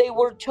and they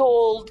were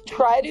told,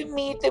 try to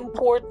meet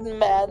important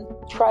men,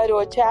 try to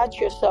attach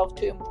yourself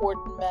to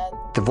important men.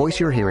 The voice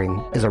you're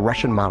hearing is a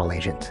Russian model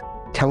agent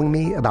telling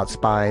me about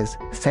spies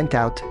sent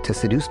out to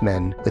seduce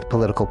men with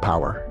political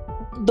power.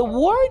 The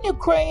war in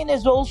Ukraine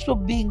is also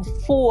being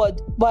fought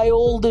by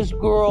all these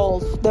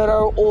girls that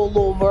are all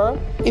over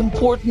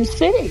important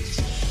cities.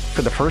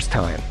 For the first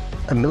time,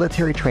 a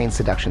military-trained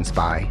seduction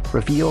spy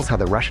reveals how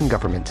the Russian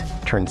government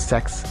turned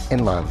sex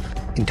and love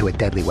into a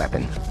deadly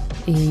weapon.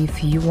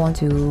 If you want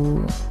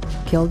to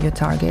kill your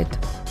target,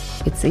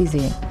 it's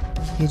easy.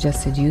 You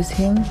just seduce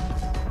him,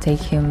 take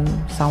him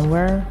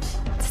somewhere,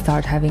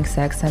 start having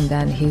sex, and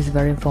then he's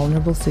very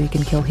vulnerable, so you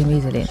can kill him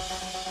easily.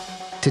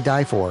 To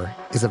Die For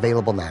is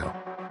available now.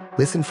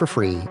 Listen for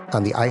free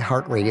on the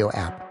iHeartRadio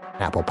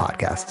app, Apple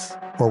Podcasts,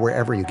 or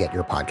wherever you get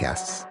your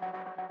podcasts.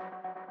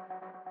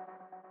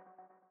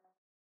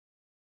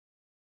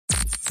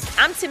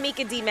 I'm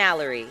Tamika D.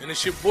 Mallory. And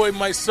it's your boy,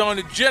 my son,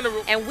 the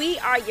General. And we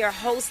are your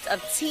hosts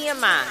of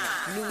TMI.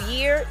 New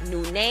year,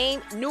 new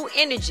name, new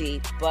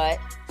energy, but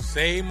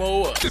same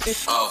old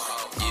us.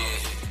 Oh, yeah.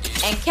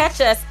 And catch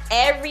us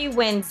every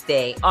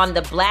Wednesday on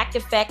the Black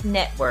Effect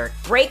Network,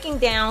 breaking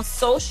down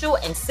social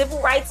and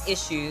civil rights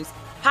issues,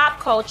 pop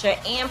culture,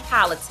 and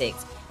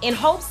politics in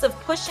hopes of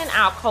pushing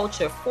our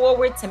culture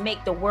forward to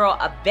make the world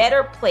a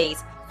better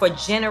place for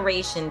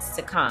generations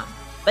to come.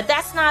 But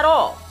that's not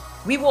all.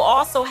 We will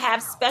also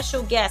have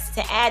special guests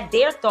to add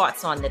their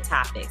thoughts on the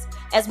topics,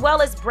 as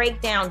well as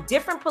break down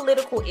different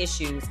political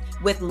issues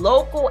with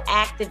local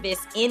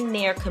activists in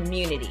their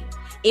community.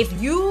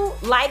 If you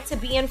like to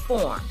be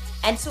informed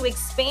and to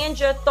expand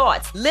your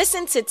thoughts,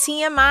 listen to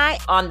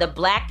TMI on the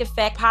Black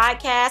Effect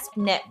Podcast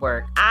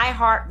Network,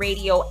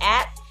 iHeartRadio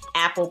app,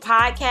 Apple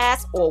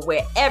Podcasts, or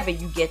wherever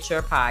you get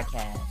your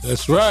podcasts.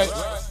 That's right.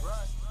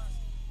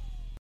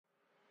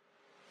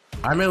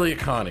 I'm Elliot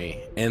Connie,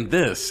 and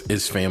this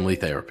is Family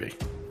Therapy.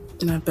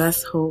 My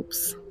best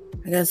hopes,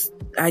 I guess,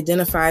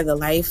 identify the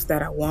life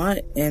that I want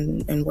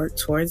and work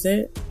towards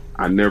it.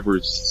 I never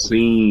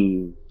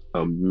seen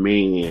a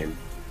man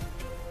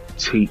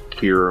take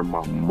care of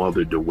my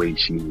mother the way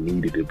she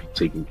needed to be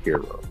taken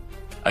care of.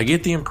 I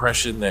get the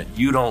impression that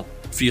you don't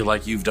feel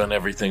like you've done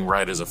everything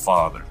right as a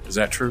father. Is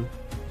that true?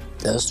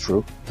 That's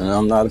true, and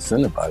I'm not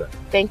offended by that.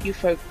 Thank you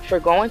for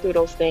going through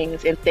those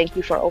things, and thank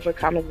you for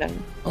overcoming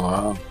them.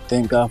 Wow,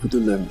 thank God for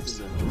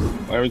deliverance.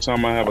 Every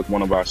time I have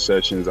one of our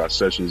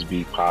sessions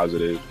be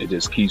positive. It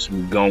just keeps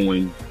me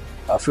going.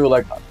 I feel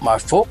like my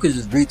focus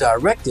is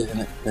redirected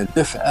in a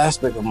different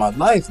aspect of my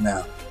life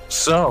now.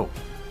 So,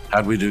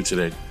 how'd we do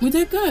today? We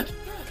did good.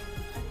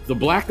 The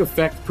Black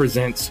Effect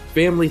presents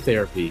Family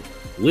Therapy.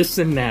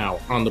 Listen now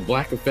on the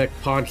Black Effect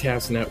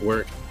Podcast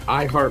Network,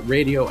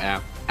 iHeartRadio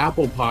app,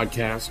 Apple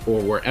Podcasts,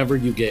 or wherever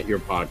you get your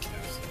podcasts.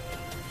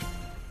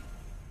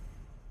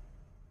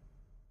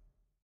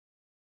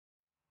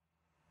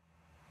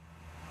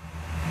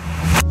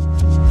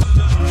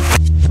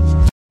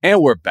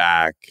 And we're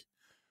back.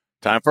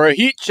 Time for a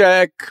heat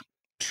check.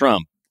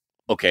 Trump.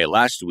 Okay,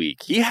 last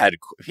week he had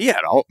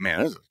all,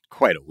 man, this was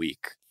quite a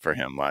week for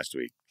him last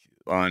week.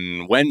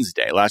 On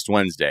last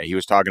Wednesday, he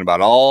was talking about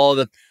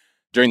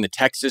during the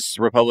Texas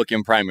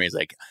Republican primaries,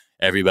 like,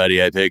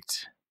 everybody I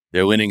picked,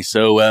 they're winning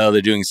so well,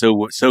 they're doing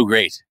so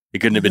great. They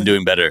couldn't have been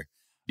doing better.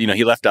 You know,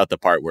 he left out the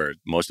part where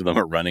most of them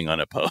are running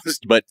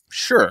unopposed, but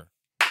sure.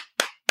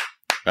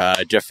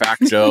 De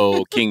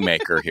facto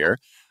kingmaker here.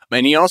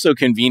 And he also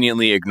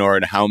conveniently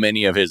ignored how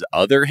many of his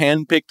other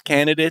handpicked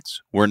candidates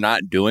were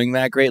not doing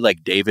that great,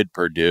 like David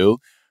Perdue,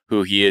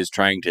 who he is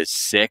trying to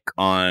sick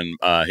on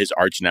his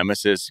arch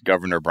nemesis,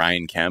 Governor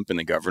Brian Kemp, in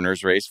the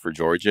governor's race for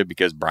Georgia,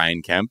 because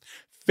Brian Kemp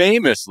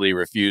famously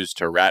refused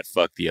to rat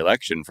fuck the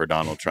election for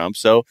Donald Trump.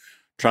 So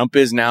Trump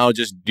is now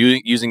just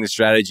using the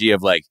strategy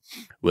of like,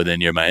 well,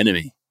 then you're my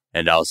enemy,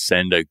 and I'll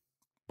send a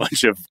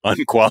bunch of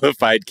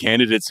unqualified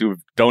candidates who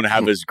don't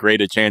have as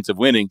great a chance of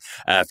winning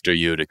after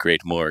you to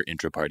create more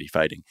intra-party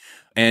fighting.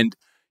 And,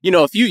 you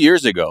know, a few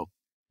years ago,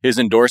 his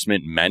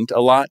endorsement meant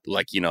a lot.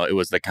 Like, you know, it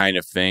was the kind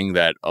of thing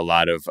that a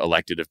lot of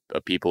elected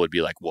people would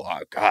be like,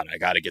 well, God, I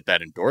got to get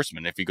that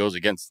endorsement. If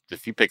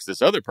he picks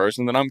this other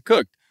person, then I'm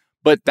cooked.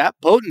 But that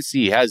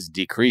potency has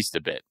decreased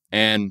a bit.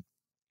 And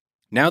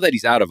now that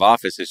he's out of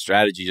office, his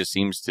strategy just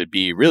seems to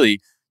be really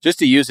just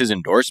to use his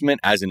endorsement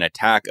as an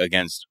attack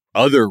against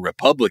other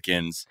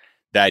Republicans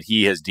that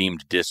he has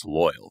deemed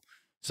disloyal.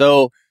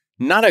 So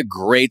not a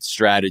great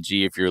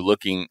strategy if you're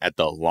looking at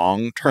the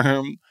long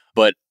term,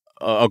 but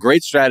a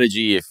great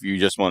strategy if you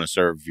just want to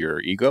serve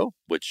your ego,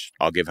 which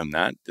I'll give him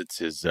that. It's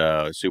his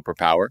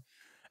superpower.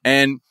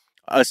 And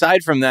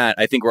aside from that,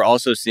 I think we're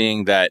also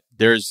seeing that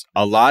there's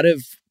a lot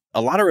of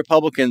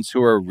Republicans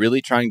who are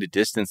really trying to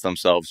distance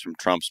themselves from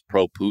Trump's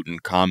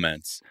pro-Putin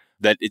comments,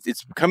 that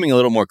it's becoming a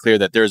little more clear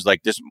that there's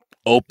like this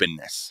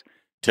openness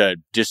to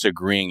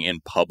disagreeing in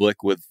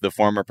public with the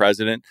former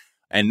president.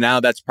 And now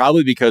that's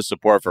probably because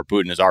support for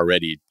Putin is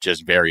already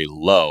just very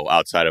low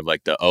outside of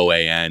like the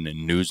OAN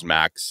and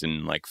Newsmax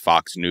and like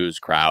Fox News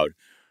crowd.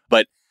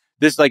 But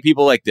this, like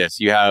people like this,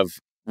 you have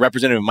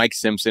Representative Mike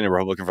Simpson, a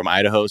Republican from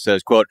Idaho,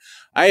 says, quote,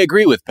 I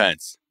agree with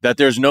Pence that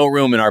there's no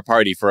room in our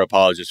party for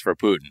apologists for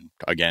Putin.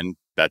 Again,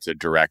 that's a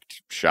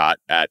direct shot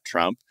at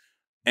Trump.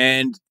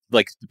 And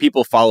like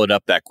people followed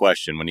up that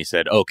question when he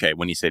said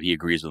he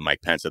agrees with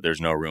Mike Pence that there's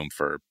no room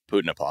for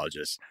Putin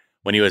apologists.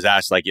 When he was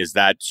asked, like, is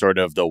that sort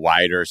of the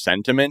wider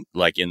sentiment,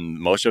 like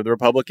in most of the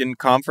Republican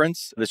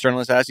conference, this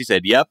journalist asked, he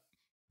said, yep.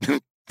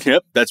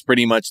 Yep, that's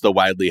pretty much the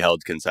widely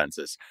held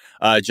consensus.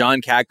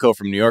 John Katko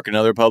from New York,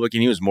 another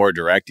Republican, he was more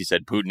direct. He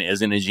said Putin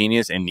isn't a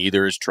genius and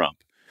neither is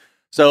Trump.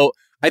 So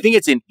I think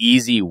it's an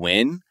easy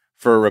win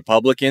for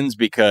Republicans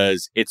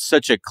because it's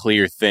such a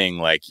clear thing.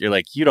 Like, you're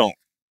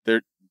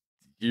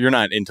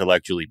not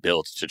intellectually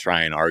built to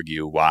try and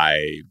argue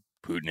why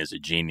Putin is a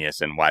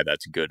genius and why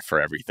that's good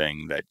for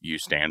everything that you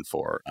stand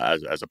for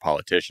as a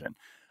politician.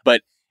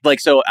 But like,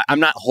 so I'm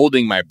not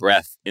holding my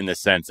breath in the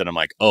sense that I'm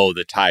like, oh,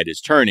 the tide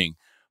is turning.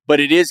 But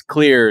it is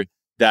clear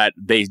that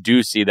they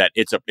do see that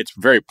it's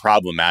very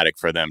problematic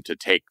for them to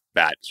take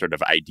that sort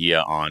of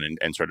idea on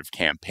and sort of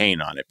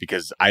campaign on it.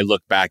 Because I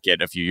look back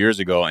at a few years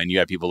ago and you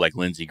had people like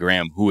Lindsey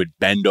Graham who would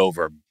bend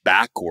over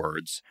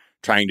backwards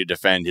trying to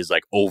defend his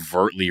like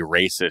overtly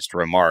racist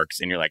remarks.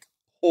 And you're like,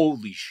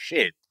 holy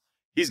shit,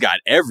 he's got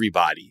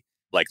everybody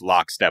like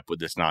lockstep with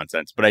this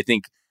nonsense. But I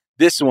think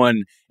this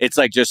one, it's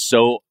like just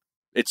so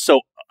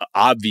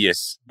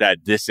obvious that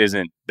this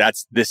ain't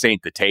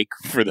the take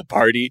for the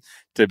party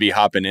to be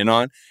hopping in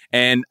on.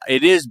 And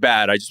it is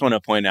bad. I just want to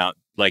point out,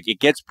 like, it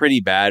gets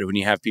pretty bad when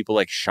you have people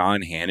like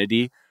Sean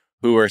Hannity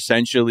who are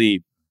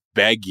essentially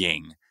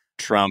begging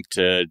Trump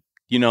to,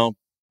 you know,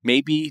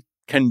 maybe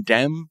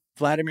condemn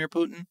Vladimir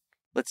Putin.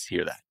 Let's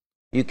hear that.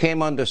 You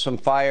came under some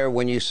fire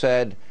when you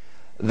said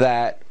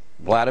that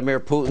Vladimir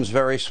Putin's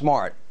very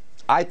smart.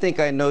 I think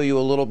I know you a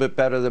little bit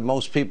better than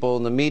most people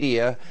in the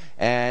media,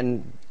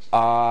 and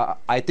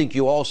I think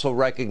you also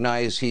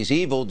recognize he's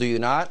evil, do you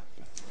not?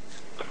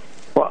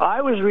 Well,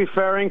 I was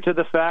referring to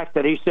the fact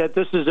that he said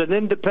this is an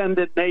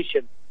independent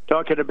nation,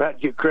 talking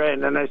about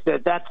Ukraine, and I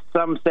said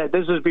some said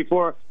this is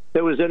before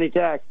there was any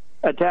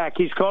attack.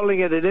 He's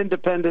calling it an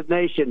independent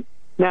nation.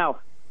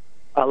 Now,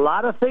 a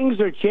lot of things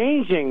are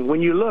changing.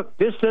 When you look,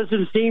 this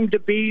doesn't seem to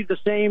be the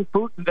same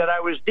Putin that I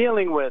was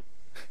dealing with.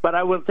 But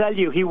I will tell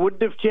you, he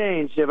wouldn't have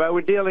changed. If I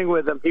were dealing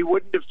with him, he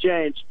wouldn't have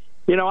changed.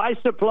 You know, I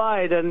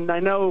supplied, and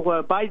I know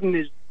Biden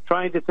is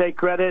trying to take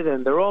credit,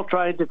 and they're all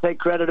trying to take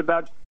credit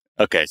about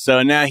Okay,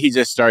 so now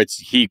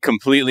he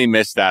completely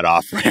missed that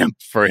off-ramp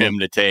for him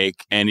to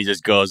take, and he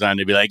just goes on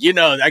to be like,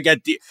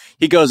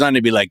 he goes on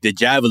to be like, the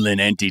Javelin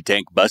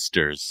anti-tank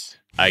busters,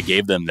 I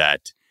gave them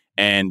that.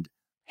 And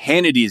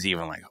Hannity's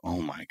even like,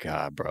 oh my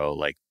God, bro,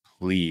 like,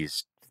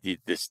 please,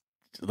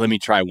 let me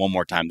try one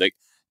more time. Like,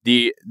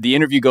 the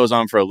interview goes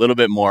on for a little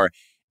bit more,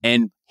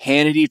 and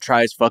Hannity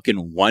tries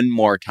fucking one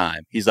more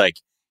time. He's like,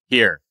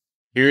 here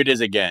it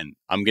is again.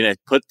 I'm going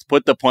to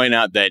put the point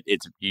out that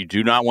you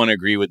do not want to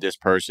agree with this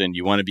person.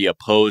 You want to be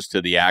opposed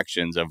to the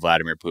actions of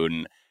Vladimir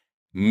Putin.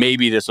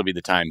 Maybe this will be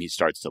the time he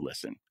starts to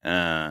listen.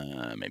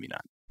 Maybe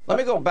not. Let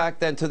me go back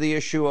then to the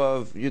issue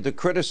of the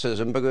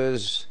criticism,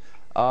 because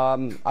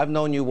I've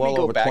known you well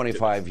over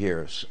 25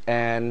 years.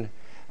 And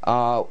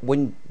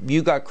when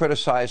you got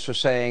criticized for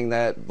saying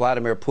that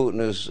Vladimir Putin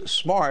is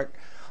smart,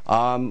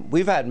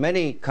 we've had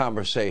many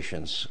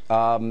conversations,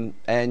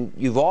 and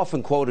you've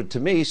often quoted to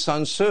me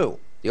Sun Tzu,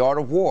 The Art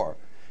of War.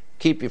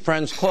 Keep your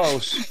friends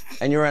close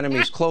and your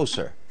enemies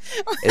closer.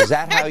 Is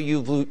that how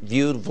you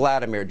viewed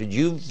Vladimir? Did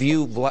you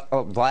view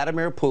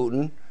Vladimir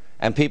Putin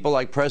and people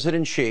like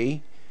President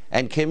Xi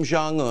and Kim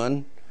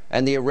Jong-un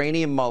and the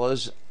Iranian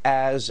mullahs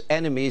as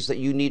enemies that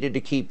you needed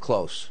to keep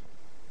close?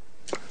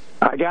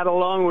 I got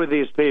along with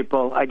these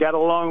people. I got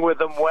along with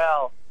them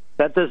well.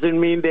 That doesn't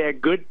mean they're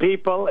good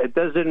people. It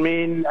doesn't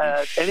mean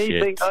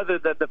anything other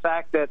than the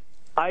fact that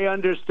I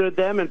understood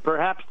them, and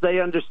perhaps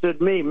they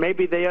understood me.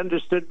 Maybe they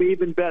understood me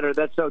even better.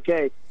 That's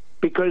okay,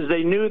 because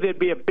they knew there'd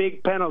be a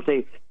big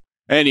penalty.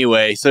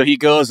 Anyway, so he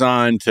goes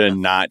on to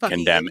not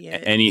condemn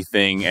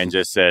anything and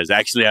just says,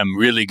 actually, I'm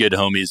really good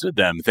homies with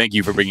them. Thank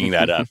you for bringing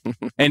that up.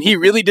 And he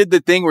really did the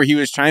thing where he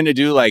was trying to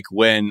do, like,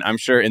 when I'm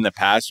sure in the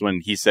past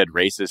when he said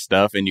racist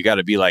stuff, and you got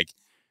to be like,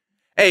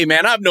 hey,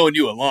 man, I've known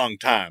you a long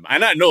time,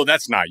 and I know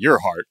that's not your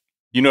heart.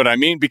 You know what I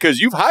mean? Because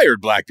you've hired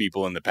black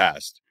people in the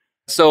past.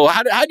 So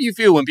how do you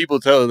feel when people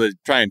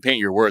try and paint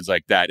your words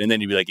like that? And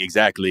then you'd be like,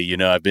 exactly,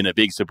 I've been a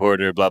big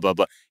supporter, blah, blah,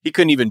 blah. He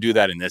couldn't even do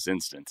that in this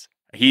instance.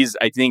 He's,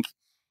 I think,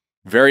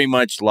 very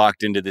much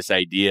locked into this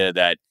idea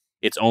that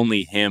it's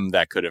only him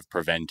that could have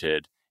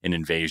prevented an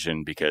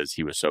invasion because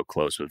he was so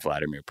close with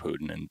Vladimir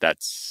Putin. And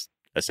that's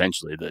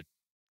essentially the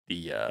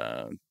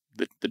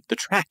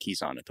track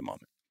he's on at the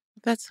moment.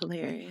 That's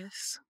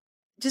hilarious.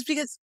 Just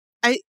because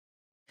I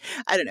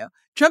don't know.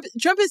 Trump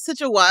is such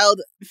a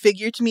wild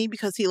figure to me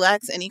because he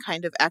lacks any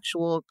kind of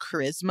actual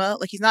charisma.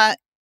 Like, he's not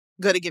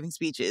good at giving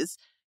speeches,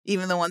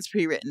 even the ones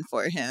pre-written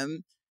for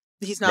him.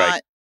 He's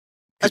not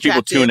Because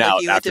people tune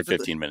out after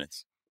 15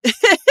 minutes. He's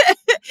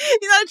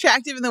not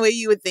attractive in the way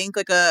you would think,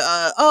 like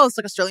it's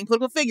like a sterling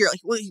political figure.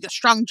 Like, well, he's got a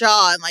strong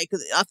jaw and like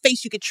a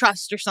face you could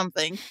trust or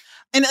something.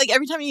 And like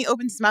every time he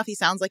opens his mouth, he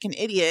sounds like an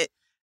idiot.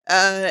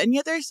 And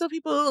yet there are still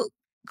people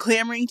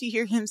clamoring to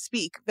hear him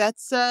speak.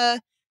 That's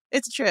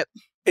it's a trip.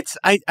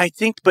 I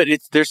think, but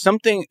there's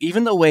something,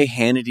 even the way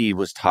Hannity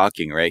was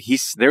talking, right?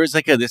 There was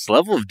like this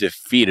level of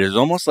defeat. It was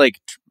almost like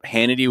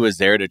Hannity was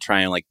there to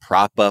try and like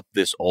prop up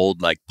this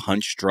old like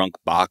punch drunk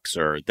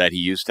boxer that he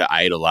used to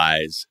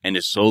idolize, and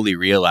is slowly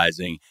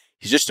realizing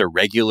he's just a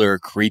regular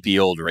creepy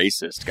old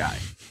racist guy,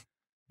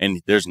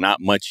 and there's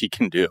not much he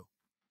can do.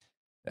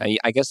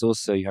 I guess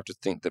also you have to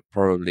think that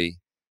probably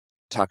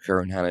Tucker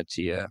and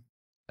Hannity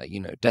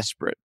are,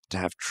 desperate to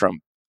have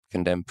Trump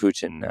condemn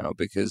Putin now,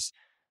 because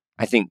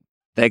I think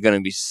they're going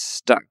to be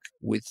stuck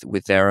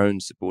with their own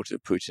support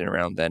of Putin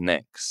around their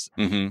necks,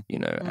 and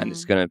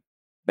it's going to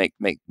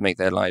make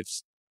their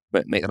lives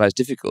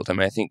difficult. I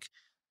mean, I think,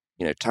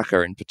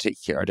 Tucker in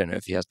particular, I don't know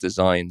if he has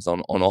designs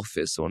on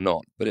office or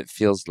not, but it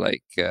feels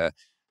like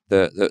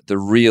the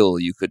reel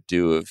you could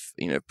do of,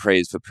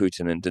 praise for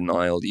Putin and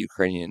denial the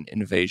Ukrainian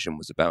invasion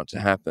was about to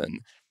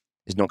happen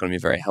is not going to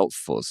be very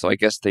helpful. So I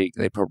guess they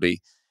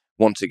probably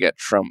want to get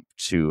Trump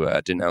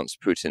to denounce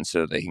Putin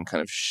so they can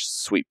kind of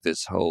sweep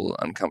this whole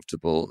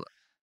uncomfortable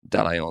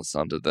dalliance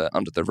under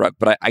the rug.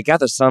 But I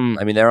gather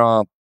there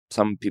are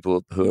some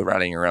people who are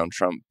rallying around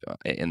Trump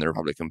in the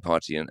Republican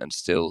Party and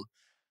still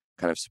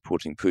kind of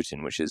supporting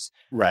Putin, which is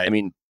right. I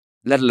mean,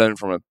 let alone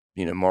from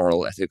a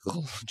moral,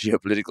 ethical,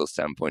 geopolitical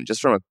standpoint,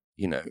 just from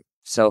a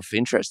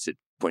self-interested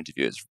point of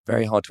view, it's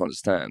very hard to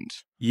understand.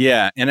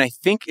 Yeah, and I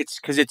think it's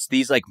because it's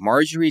these like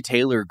Marjorie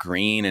Taylor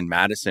Greene and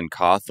Madison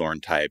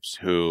Cawthorn types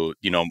who,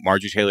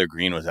 Marjorie Taylor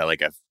Greene was at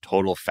like a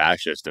total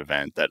fascist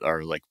event that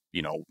are like,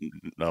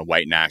 a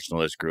white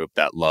nationalist group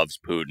that loves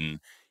Putin.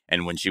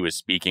 And when she was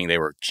speaking, they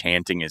were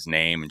chanting his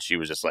name, and she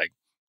was just like,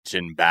 she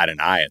didn't bat an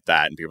eye at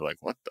that. And people were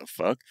like, what the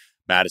fuck?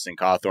 Madison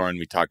Cawthorn,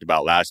 we talked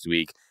about last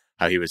week,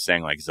 how he was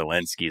saying like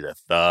Zelensky's a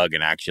thug,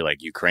 and actually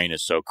like Ukraine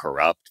is so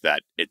corrupt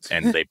that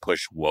and they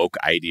push woke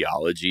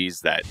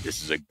ideologies that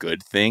this is a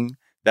good thing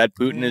that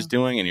Putin is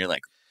doing. And you're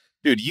like,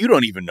 dude, you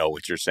don't even know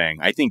what you're saying.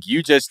 I think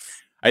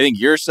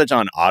you're such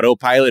on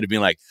autopilot of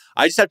being like,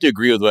 I just have to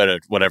agree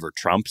with whatever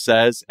Trump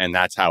says, and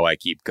that's how I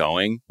keep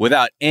going,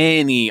 without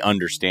any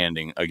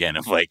understanding, again,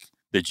 of like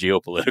the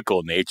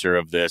geopolitical nature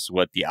of this,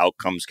 what the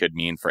outcomes could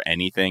mean for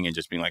anything, and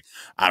just being like,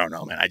 I don't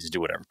know, man, I just do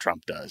whatever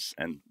Trump does.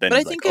 And then, but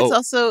I think it's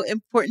also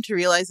important to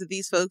realize that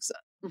these folks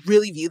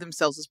really view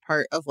themselves as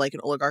part of like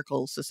an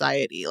oligarchical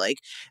society. Like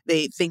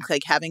they think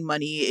like having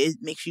money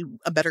makes you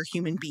a better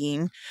human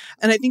being.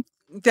 And I think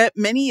that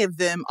many of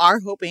them are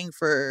hoping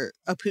for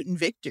a Putin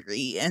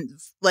victory, and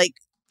like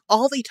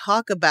all they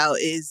talk about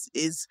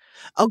is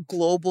a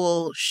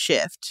global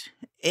shift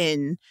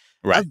in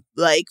a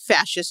like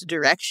fascist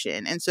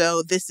direction. And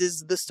so this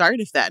is the start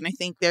of that. And I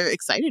think they're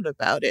excited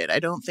about it. I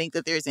don't think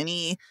that there's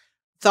any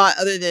thought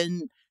other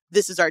than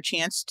this is our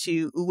chance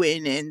to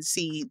win and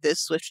see this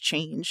swift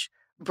change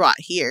brought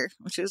here,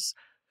 which is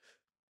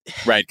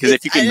right. Because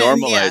if you can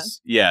normalize,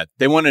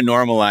 they want to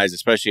normalize,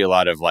 especially a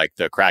lot of like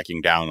the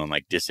cracking down on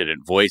like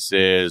dissident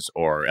voices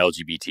or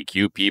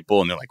LGBTQ people.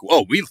 And they're like,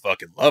 whoa, we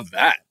fucking love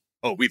that.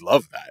 Oh, we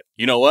love that.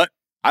 You know what?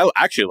 I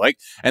actually like,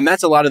 and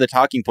that's a lot of the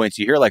talking points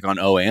you hear like on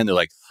OAN. They're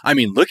like, I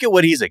mean, look at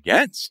what he's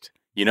against.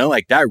 You know,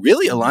 like that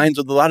really aligns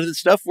with a lot of the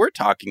stuff we're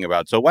talking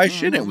about. So why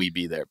shouldn't we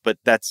be there? But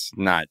that's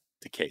not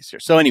the case here.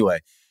 So anyway,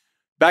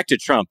 back to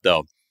Trump,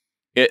 though.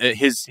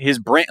 His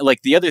brand,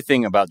 like the other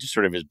thing about just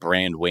sort of his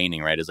brand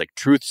waning, right, is like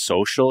Truth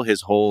Social,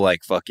 his whole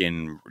like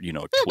fucking, you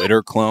know,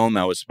 Twitter clone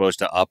that was supposed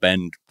to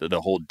upend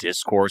the whole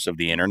discourse of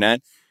the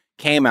internet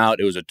came out.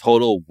 It was a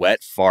total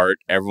wet fart.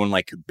 Everyone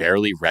like could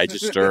barely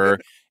register.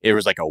 It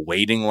was like a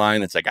waiting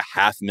line that's like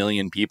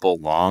 500,000 people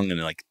long,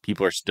 and like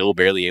people are still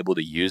barely able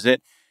to use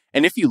it.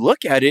 And if you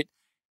look at it,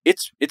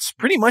 it's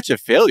pretty much a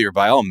failure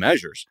by all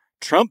measures.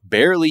 Trump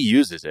barely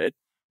uses it.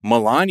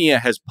 Melania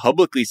has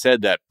publicly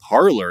said that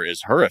Parler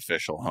is her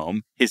official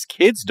home. His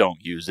kids don't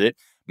use it.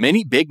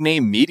 Many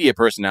big-name media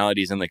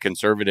personalities in the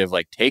conservative,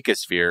 like,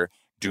 takeosphere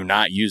do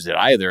not use it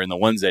either. And the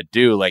ones that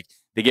do, like,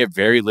 they get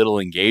very little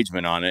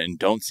engagement on it and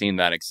don't seem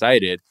that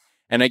excited.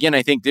 And again,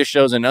 I think this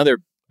shows another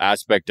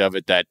aspect of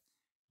it, that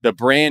the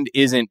brand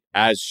isn't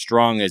as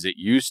strong as it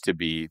used to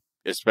be,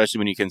 especially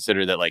when you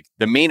consider that, like,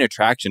 the main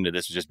attraction to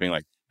this is just being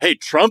like, hey,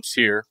 Trump's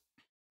here.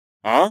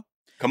 Huh?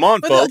 Come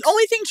on, folks. The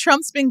only thing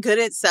Trump's been good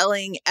at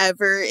selling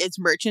ever is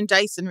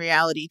merchandise and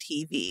reality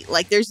TV.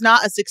 Like, there's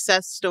not a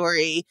success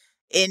story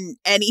in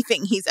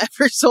anything he's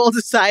ever sold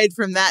aside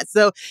from that.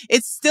 So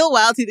it's still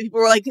wild to see that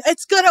people were like,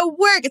 it's going to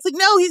work. It's like,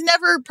 no, he's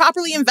never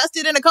properly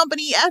invested in a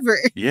company ever.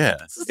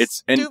 Yeah.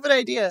 It's a stupid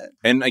idea.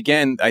 And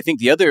again, I think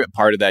the other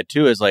part of that,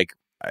 too, is like,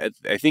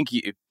 I think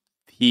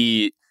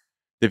he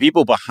the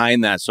people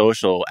behind that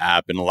social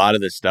app and a lot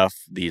of the stuff,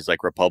 these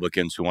like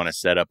Republicans who want to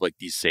set up like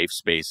these safe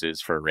spaces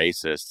for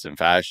racists and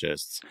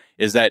fascists,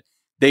 is that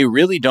they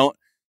really don't,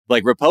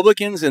 like,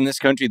 Republicans in this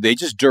country, they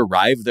just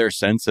derive their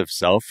sense of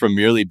self from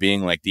merely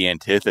being like the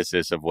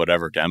antithesis of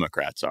whatever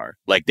Democrats are.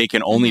 Like, they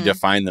can only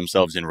define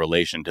themselves in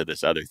relation to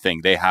this other thing.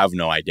 They have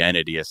no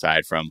identity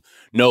aside from,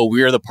 no,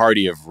 we're the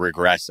party of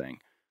regressing.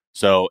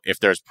 So if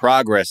there's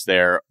progress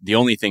there, the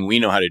only thing we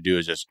know how to do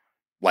is just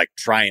like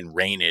try and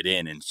rein it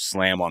in and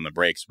slam on the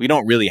brakes. We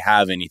don't really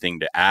have anything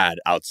to add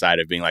outside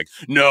of being like,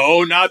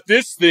 no, not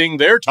this thing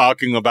they're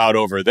talking about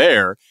over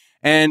there.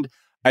 And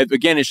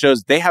again, it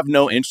shows they have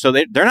no interest. So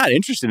they're not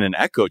interested in an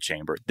echo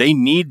chamber. They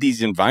need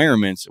these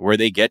environments where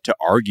they get to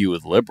argue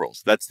with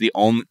liberals. That's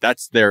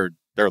their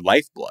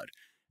lifeblood.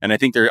 And I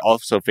think they're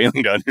also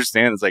failing to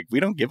understand it's like, we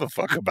don't give a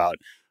fuck about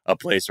a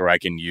place where I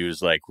can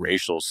use like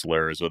racial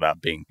slurs without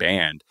being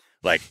banned.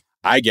 Like,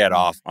 I get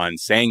off on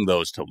saying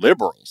those to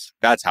liberals.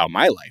 That's how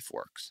my life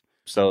works.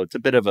 So it's a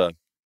bit of a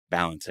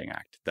balancing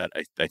act that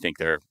I think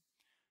they're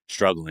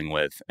struggling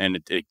with. And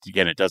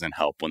again, it doesn't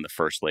help when the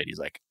first lady's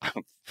like,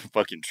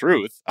 fucking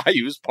truth, I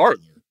use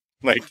Parler.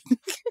 Like,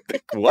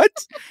 what?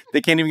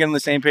 They can't even get on the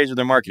same page with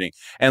their marketing.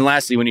 And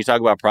lastly, when you talk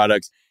about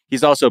products,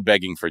 he's also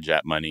begging for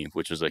jet money,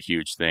 which was a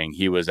huge thing.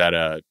 He was at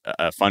a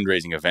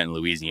fundraising event in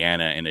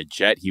Louisiana, and a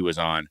jet he was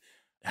on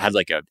had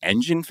like an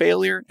engine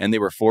failure, and they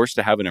were forced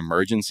to have an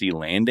emergency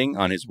landing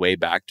on his way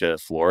back to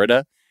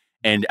Florida.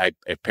 And I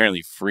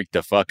apparently freaked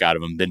the fuck out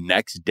of him. The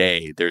next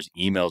day, there's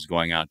emails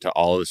going out to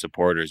all of the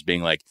supporters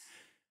being like,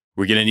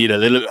 we're going to need a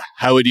little,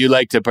 how would you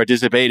like to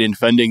participate in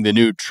funding the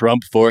new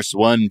Trump Force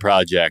One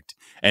project?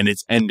 And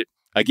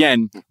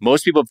again,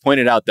 most people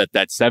pointed out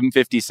that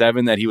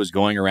 757 that he was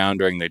going around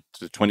during the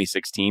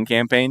 2016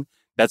 campaign,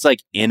 that's like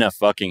in a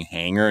fucking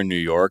hangar in New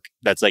York.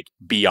 That's like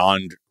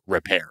beyond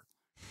repair.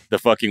 The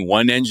fucking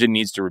one engine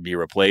needs to be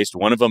replaced.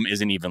 One of them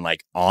isn't even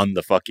like on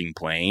the fucking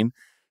plane.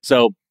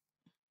 So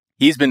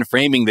he's been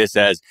framing this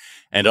as,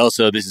 and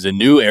also this is a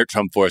new Air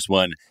Trump Force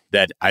One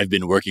that I've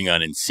been working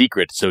on in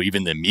secret, so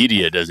even the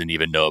media doesn't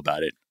even know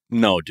about it.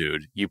 No,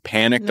 dude, you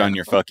panicked on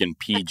your fucking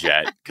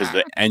P-jet because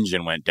the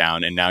engine went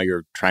down, and now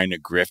you're trying to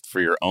grift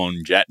for your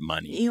own jet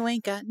money. You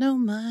ain't got no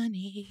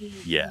money.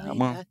 Yeah, you ain't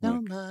got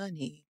no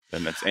money.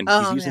 And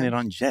he's using it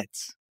on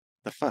jets.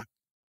 The fuck?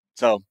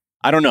 So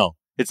I don't know.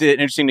 It's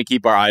interesting to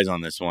keep our eyes on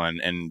this one.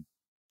 And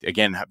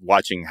again,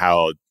 watching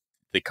how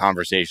the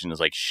conversation is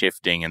like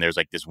shifting, and there's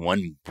like this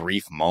one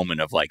brief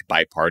moment of like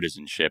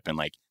bipartisanship, and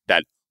like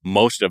that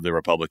most of the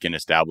Republican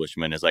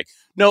establishment is like,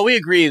 no, we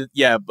agree.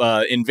 Yeah.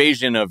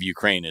 Invasion of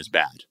Ukraine is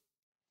bad.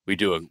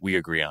 We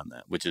agree on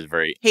that, which is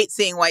very. Hate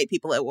seeing white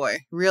people at war.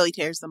 Really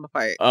tears them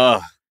apart.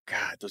 Oh,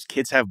 God, those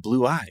kids have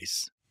blue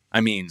eyes. I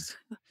mean,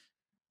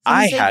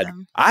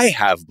 I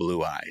have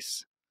blue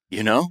eyes.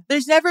 You know,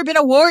 there's never been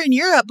a war in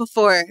Europe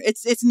before.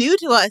 It's new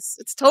to us.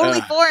 It's totally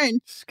foreign.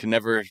 Couldn't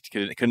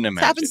imagine. It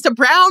happens to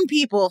brown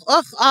people.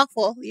 Ugh,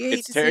 awful. You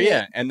hate to see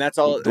it. And that's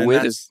all.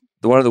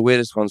 One of the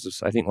weirdest ones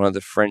was, I think, one of the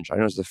French. I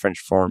don't know, it was the French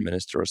foreign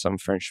minister or some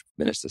French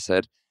minister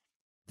said,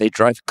 "They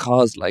drive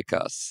cars like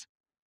us."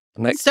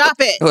 I'm like, stop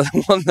it!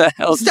 What the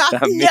hell does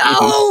that mean?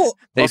 No!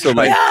 They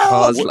drive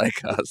cars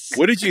like us.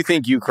 What did you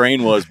think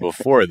Ukraine was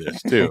before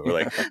this, too?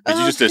 Like, did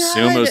you just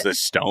assume it was the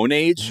Stone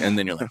Age? And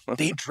then you're like,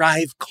 they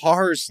drive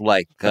cars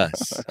like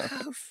us.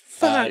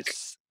 Fuck.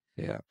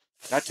 Yeah.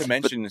 Not to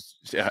mention,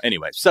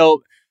 anyway,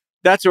 so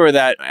that's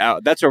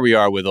where we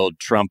are with old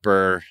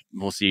Trumper.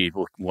 We'll see.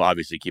 We'll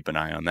obviously keep an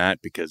eye on that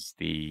because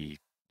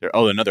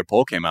another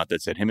poll came out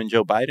that said him and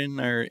Joe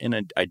Biden are in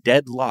a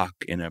deadlock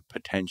in a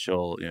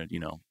potential,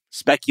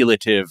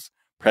 speculative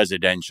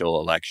presidential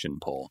election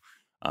poll.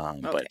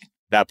 But at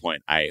that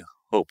point, I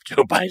hope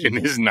Joe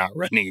Biden is not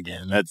running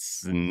again.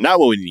 That's not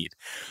what we need.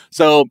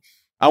 So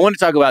I want to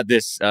talk about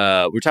this.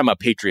 We're talking about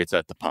Patriots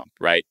at the Pump,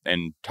 right?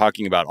 And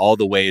talking about all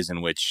the ways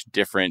in which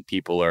different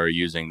people are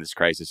using this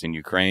crisis in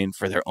Ukraine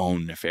for their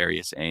own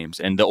nefarious aims.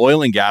 And the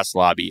oil and gas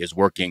lobby is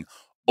working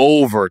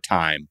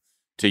overtime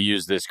to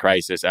use this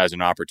crisis as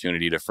an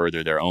opportunity to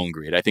further their own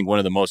greed. I think one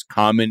of the most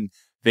common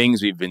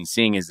things we've been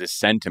seeing is this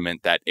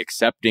sentiment that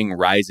accepting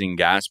rising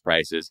gas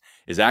prices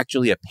is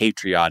actually a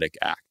patriotic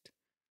act,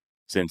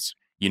 since,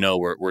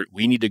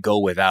 we need to go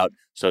without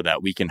so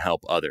that we can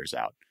help others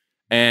out.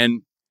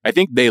 And I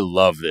think they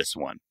love this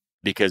one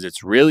because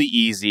it's really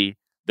easy.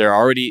 They're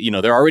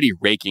already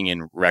raking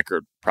in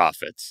record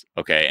profits.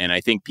 Okay. And I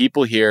think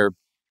people hear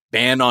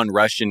ban on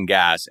Russian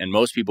gas, and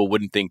most people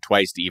wouldn't think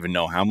twice to even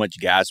know how much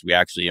gas we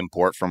actually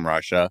import from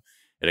Russia.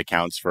 It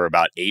accounts for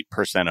about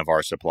 8% of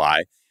our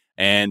supply.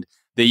 And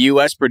the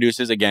U.S.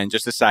 produces, again,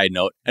 just a side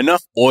note,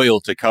 enough oil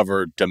to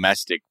cover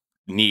domestic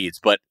needs,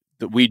 but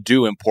we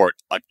do import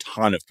a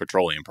ton of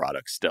petroleum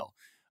products still.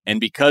 And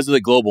because the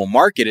global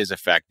market is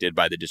affected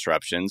by the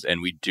disruptions,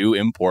 and we do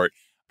import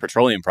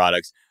petroleum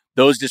products,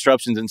 those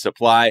disruptions in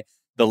supply,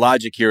 the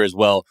logic here is,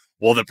 well,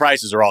 the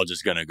prices are all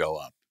just going to go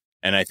up.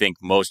 And I think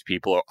most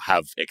people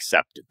have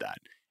accepted that.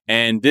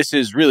 And this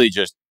is really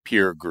just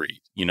pure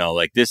greed.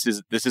 This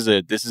is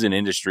an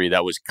industry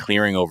that was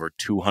clearing over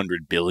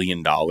 $200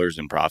 billion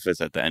in profits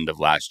at the end of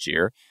last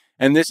year.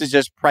 And this is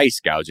just price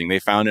gouging. They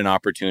found an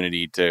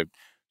opportunity to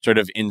sort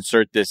of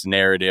insert this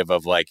narrative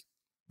of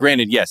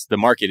granted, yes, the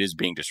market is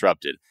being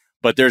disrupted,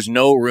 but there's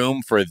no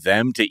room for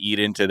them to eat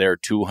into their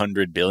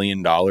 $200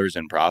 billion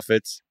in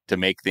profits to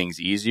make things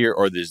easier,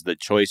 or there's the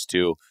choice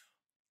to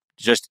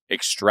just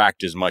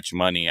extract as much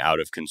money out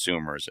of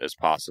consumers as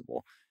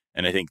possible.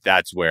 And I think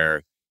that's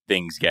where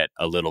things get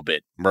a little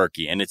bit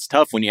murky. And it's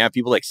tough when you have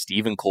people like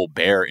Stephen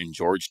Colbert and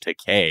George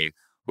Takei,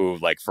 who,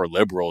 for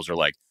liberals are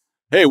like,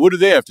 hey, what do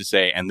they have to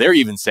say? And they're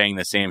even saying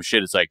the same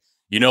shit. It's like,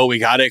 we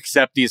got to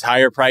accept these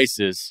higher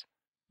prices.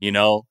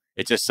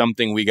 It's just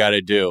something we got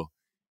to do.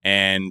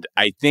 And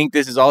I think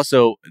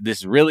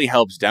this really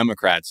helps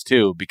Democrats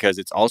too, because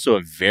it's also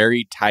a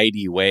very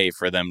tidy way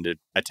for them to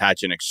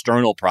attach an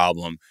external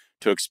problem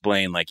to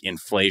explain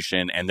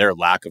inflation and their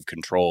lack of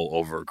control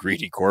over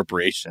greedy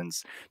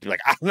corporations. They're like,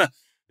 I don't know,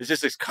 there's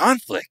just this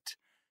conflict,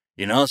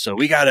 so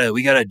we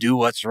gotta do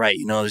what's right.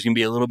 There's gonna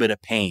be a little bit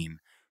of pain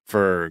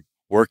for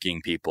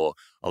working people,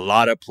 a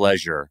lot of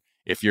pleasure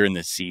if you're in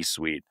the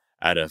C-suite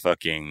at a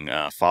fucking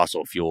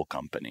fossil fuel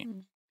company.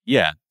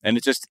 Yeah. And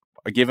it's just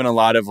given a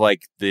lot of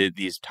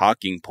these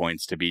talking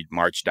points to be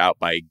marched out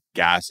by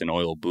gas and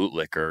oil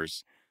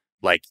bootlickers.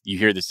 You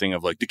hear this thing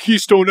of the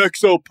Keystone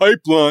XL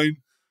pipeline.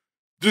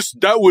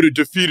 That would have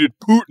defeated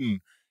Putin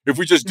if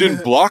we just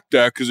didn't block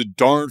that because of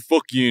darn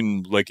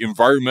fucking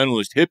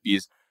environmentalist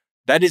hippies.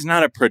 That is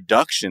not a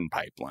production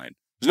pipeline.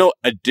 There's no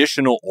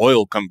additional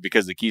oil coming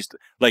because the Keystone,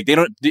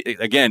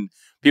 again,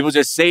 people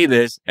just say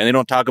this and they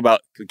don't talk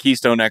about the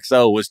Keystone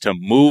XL was to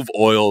move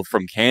oil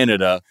from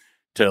Canada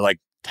to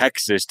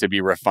Texas to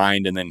be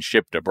refined and then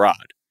shipped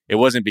abroad. It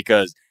wasn't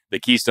because the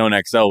Keystone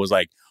XL was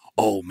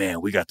oh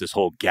man, we got this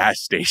whole gas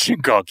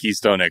station called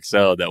Keystone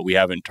XL that we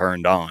haven't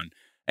turned on.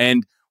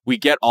 And we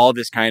get all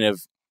this kind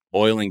of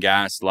oil and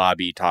gas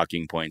lobby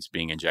talking points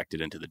being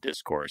injected into the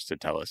discourse to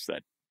tell us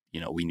that,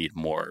 we need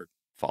more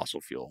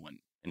fossil fuel when,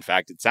 in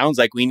fact, it sounds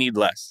like we need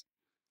less.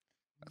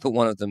 I thought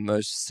one of the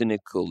most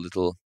cynical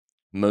little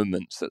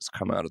moments that's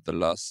come out of the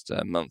last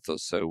month or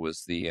so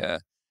was the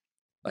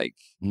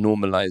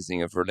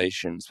normalizing of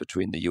relations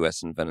between the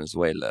US and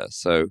Venezuela.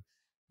 So,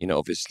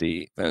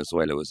 obviously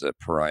Venezuela was a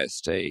pariah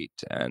state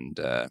and,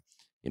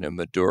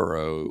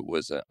 Maduro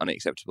was an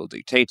unacceptable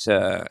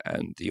dictator,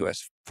 and the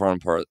US foreign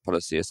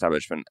policy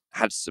establishment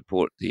had to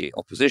support the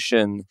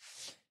opposition.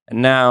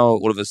 And now,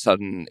 all of a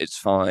sudden, it's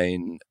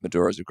fine.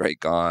 Maduro's a great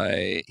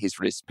guy. He's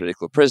released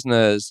political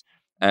prisoners,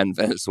 and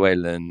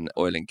Venezuelan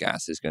oil and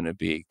gas is going to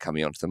be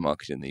coming onto the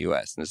market in the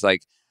US. And it's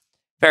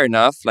fair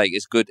enough.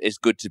 It's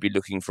good to be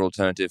looking for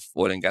alternative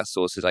oil and gas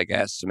sources, I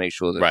guess, to make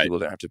sure that people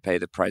don't have to pay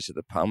the price of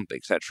the pump,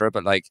 etc.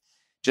 But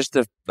just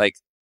the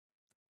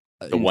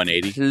The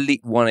 180?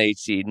 Complete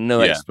 180,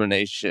 no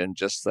explanation.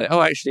 Just like,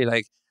 oh, actually,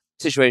 like,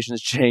 situation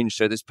has changed.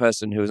 So this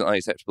person who was an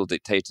unacceptable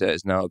dictator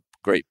is now a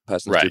great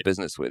person to do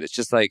business with. It's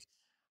just like,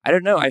 I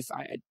don't know. I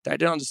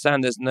don't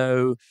understand. There's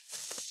no...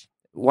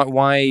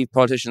 Why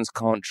politicians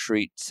can't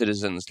treat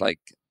citizens like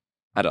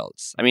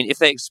adults. I mean, if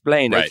they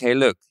explain, okay,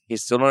 look,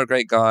 he's still not a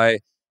great guy.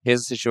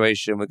 Here's the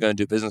situation. We're going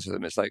to do business with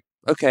him. It's like,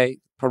 okay,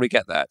 probably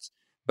get that.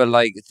 But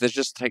like, there's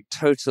just like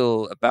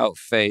total about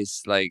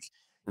face. Like,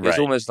 it's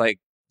almost like,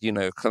 you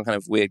know, some kind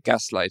of weird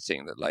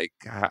gaslighting that like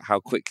how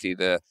quickly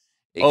it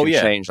can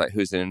change, like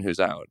who's in and who's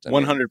out.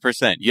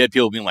 100%. You had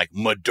people being like,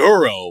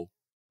 Maduro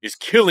is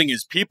killing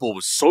his people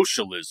with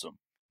socialism.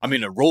 I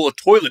mean, a roll of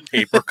toilet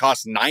paper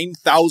costs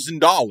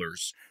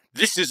 $9,000.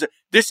 This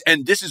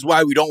is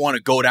why we don't want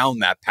to go down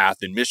that path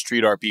and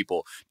mistreat our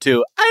people.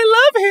 To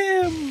I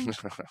love him,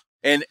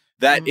 and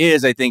that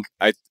is, I think,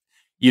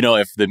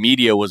 if the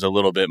media was a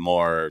little bit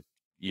more,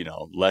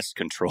 less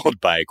controlled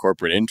by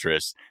corporate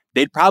interests,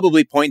 they'd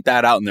probably point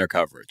that out in their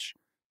coverage.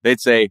 They'd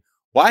say,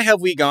 why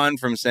have we gone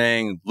from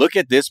saying, look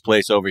at this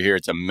place over here,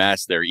 it's a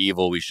mess, they're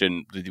evil, we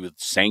shouldn't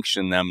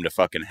sanction them to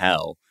fucking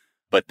hell,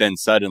 but then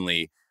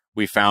suddenly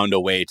we found a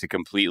way to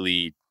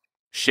completely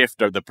shift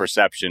the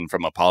perception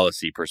from a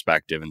policy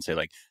perspective and say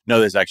like, no,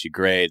 this is actually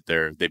great.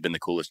 They've been the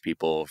coolest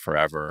people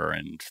forever.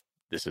 And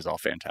this is all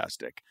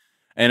fantastic.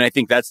 And I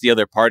think that's the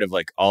other part of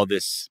like all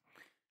this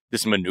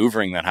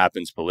maneuvering that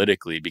happens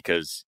politically,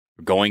 because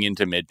going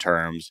into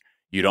midterms,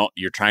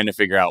 you're trying to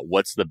figure out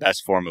what's the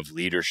best form of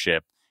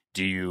leadership.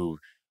 Do you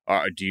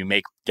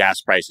make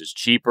gas prices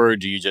cheaper?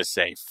 Do you just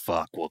say,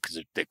 fuck, well,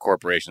 because the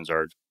corporations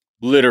are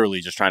literally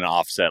just trying to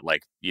offset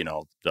like,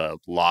 the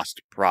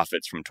lost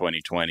profits from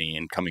 2020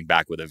 and coming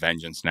back with a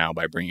vengeance now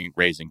by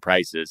raising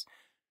prices.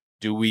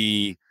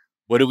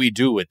 What do we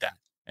do with that?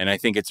 And I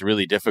think it's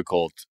really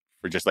difficult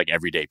for just like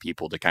everyday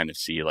people to kind of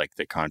see like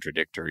the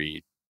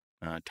contradictory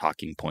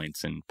talking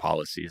points and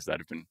policies that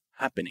have been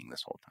happening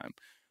this whole time.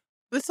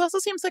 This also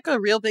seems like a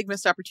real big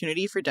missed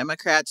opportunity for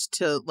Democrats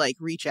to like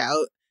reach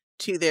out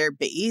to their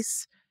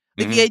base.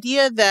 Like the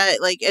idea that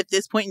like at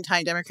this point in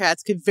time,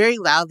 Democrats could very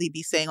loudly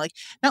be saying like,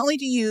 not only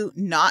do you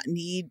not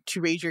need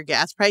to raise your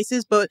gas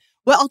prices, but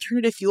what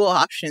alternative fuel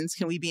options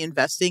can we be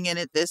investing in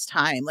at this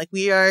time? Like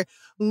we are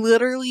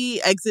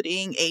literally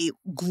exiting a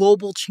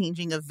global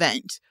changing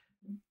event.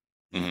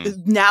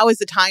 Now is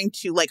the time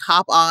to like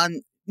hop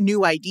on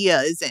new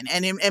ideas.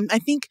 And I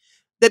think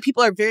that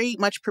people are very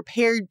much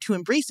prepared to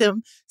embrace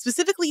them,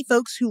 specifically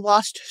folks who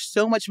lost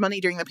so much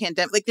money during the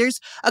pandemic. Like there's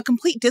a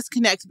complete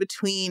disconnect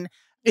between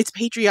it's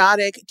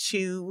patriotic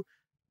to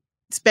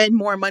spend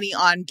more money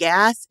on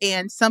gas,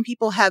 and some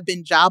people have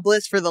been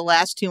jobless for the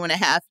last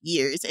 2.5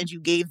 years, and you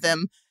gave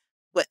them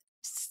what,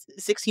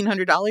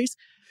 $1,600?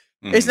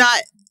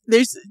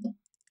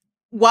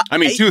 I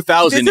mean,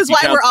 2,000. This is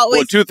why we're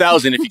always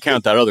 2,000 if you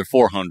count that other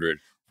 400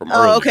 from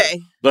earlier.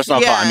 Okay, let's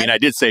not. I mean, I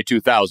did say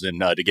 2,000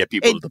 to get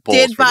people to the polls.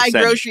 Did buy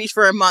groceries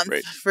for a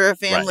month for a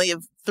family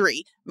of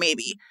 3,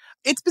 maybe.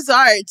 It's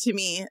bizarre to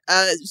me,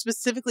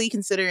 specifically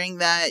considering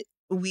that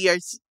we are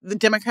the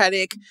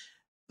Democratic.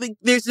 Like,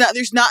 there's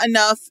not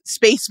enough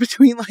space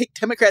between like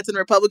Democrats and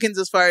Republicans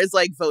as far as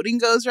like voting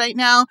goes right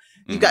now.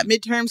 You've got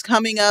midterms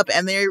coming up,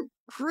 and they're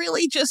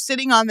really just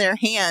sitting on their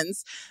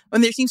hands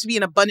when there seems to be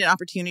an abundant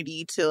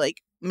opportunity to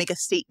like make a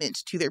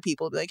statement to their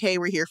people, be like, hey,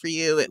 we're here for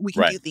you. We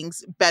can do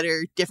things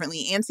better,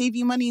 differently, and save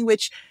you money,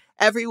 which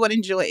everyone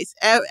enjoys.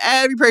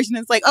 Every person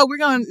is like, oh, we're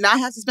going to not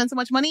have to spend so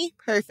much money.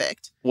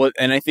 Perfect. Well,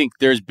 and I think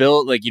there's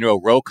bill like,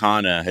 Ro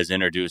Khanna has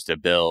introduced a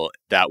bill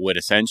that would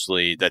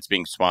essentially, that's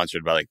being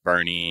sponsored by like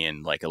Bernie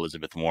and like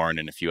Elizabeth Warren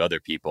and a few other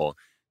people,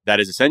 that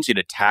is essentially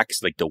to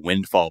tax like the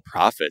windfall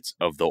profits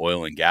of the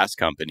oil and gas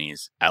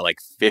companies at like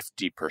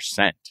 50%.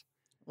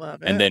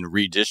 Love it. And then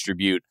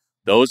redistribute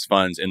those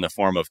funds in the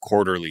form of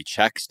quarterly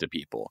checks to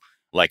people,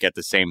 like at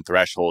the same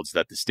thresholds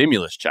that the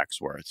stimulus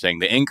checks were, saying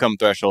the income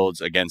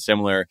thresholds, again,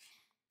 similar,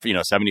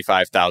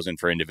 75,000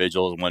 for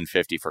individuals,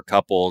 150 for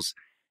couples.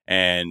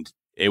 And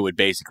it would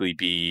basically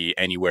be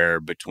anywhere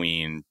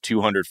between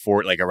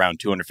around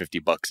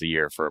 $250 a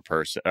year for a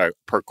person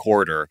per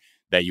quarter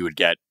that you would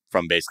get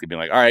from basically being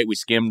like, all right, we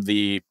skimmed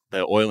the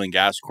oil and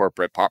gas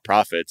corporate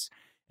profits,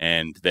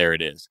 and there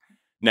it is.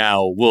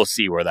 Now, we'll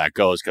see where that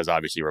goes, because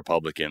obviously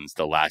Republicans,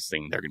 the last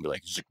thing they're going to be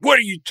like, what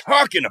are you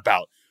talking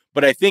about?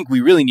 But I think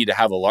we really need to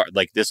have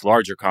this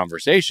larger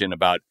conversation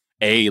about,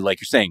 like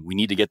you're saying, we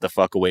need to get the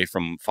fuck away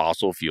from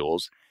fossil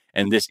fuels.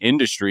 And this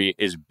industry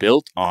is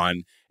built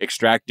on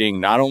extracting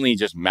not only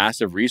just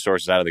massive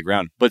resources out of the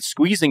ground, but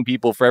squeezing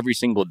people for every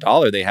single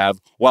dollar they have,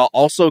 while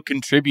also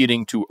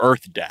contributing to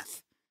Earth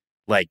death.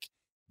 Like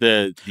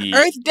the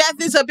Earth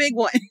death is a big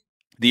one.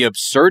 The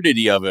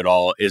absurdity of it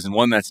all is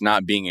one that's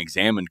not being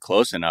examined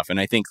close enough. And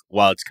I think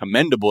while it's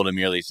commendable to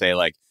merely say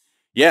like,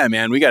 yeah,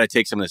 man, we got to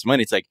take some of this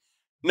money, it's like,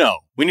 no,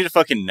 we need to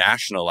fucking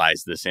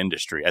nationalize this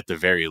industry at the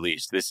very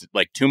least. This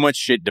like too much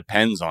shit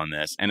depends on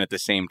this. And at the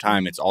same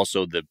time, it's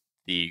also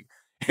the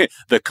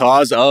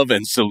cause of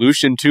and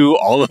solution to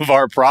all of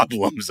our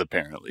problems,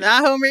 apparently.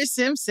 Not Homer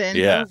Simpson.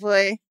 Yeah. Oh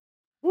boy.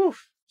 Whew.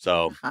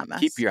 So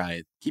keep your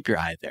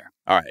eye there.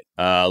 All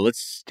right.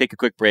 Let's take a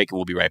quick break and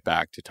we'll be right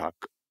back to talk,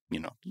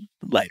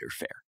 lighter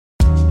fare.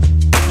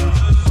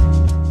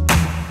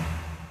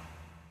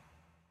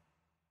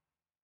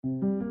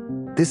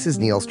 This is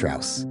Neil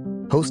Strauss,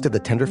 host of the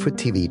Tenderfoot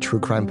TV true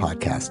crime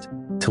podcast,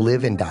 To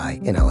Live and Die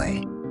in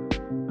LA.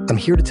 I'm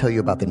here to tell you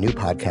about the new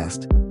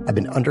podcast I've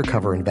been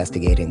undercover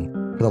investigating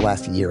for the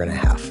last year and a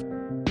half.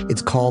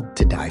 It's called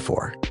To Die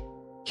For.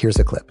 Here's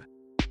a clip.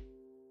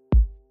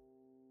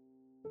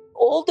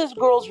 All these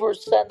girls were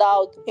sent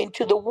out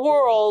into the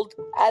world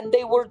and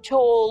they were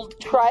told,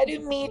 try to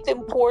meet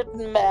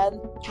important men,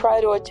 try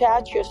to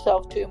attach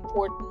yourself to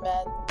important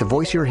men. The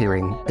voice you're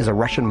hearing is a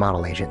Russian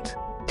model agent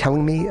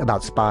telling me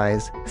about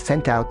spies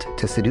sent out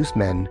to seduce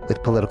men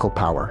with political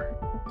power.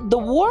 The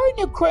war in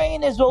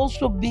Ukraine is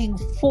also being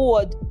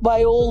fought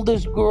by all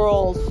these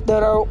girls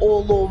that are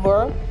all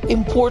over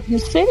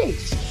important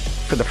cities.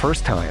 For the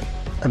first time,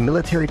 a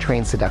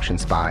military-trained seduction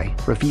spy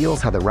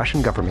reveals how the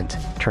Russian government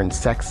turned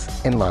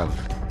sex and love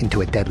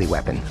into a deadly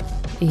weapon.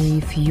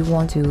 If you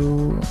want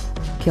to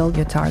kill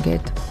your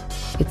target,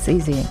 it's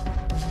easy.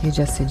 You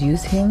just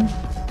seduce him,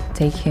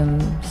 take him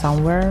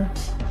somewhere,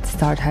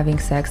 start having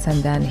sex,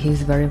 and then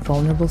he's very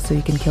vulnerable, so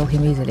you can kill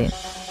him easily.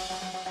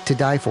 To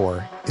Die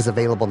For is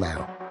available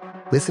now.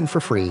 Listen for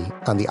free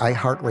on the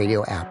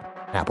iHeartRadio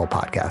app, Apple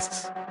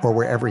Podcasts, or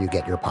wherever you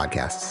get your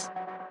podcasts.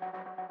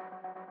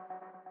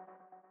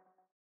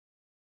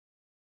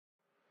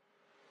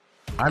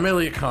 I'm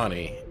Elliot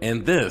Connie,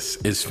 and this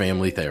is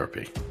Family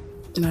Therapy.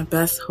 My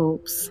best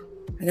hopes,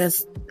 I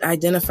guess,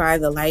 identify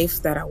the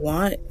life that I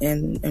want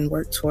and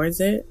work towards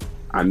it.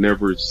 I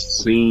never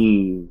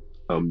seen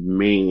a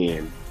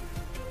man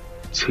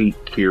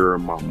take care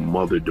of my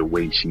mother the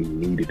way she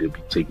needed to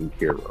be taken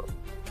care of.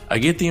 I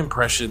get the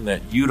impression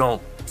that you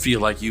don't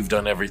feel like you've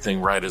done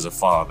everything right as a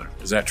father.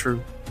 Is that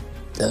true?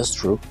 That's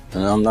true,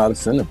 and I'm not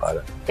offended by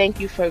that. Thank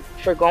you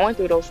for going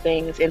through those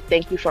things, and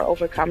thank you for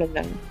overcoming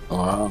them.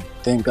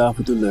 Thank God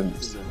for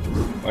deliverance.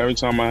 Every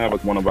time I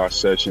have one of our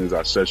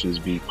sessions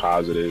be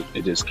positive.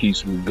 It just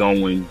keeps me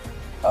going.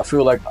 I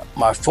feel like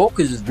my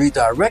focus is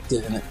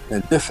redirected in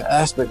a different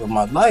aspect of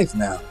my life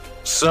now.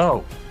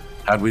 So,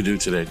 how'd we do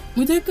today?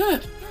 We did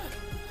good.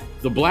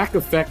 The Black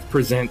Effect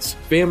presents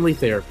Family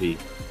Therapy.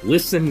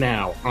 Listen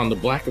now on the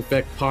Black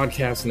Effect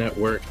Podcast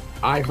Network,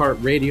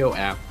 iHeartRadio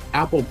app,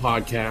 Apple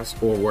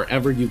Podcasts, or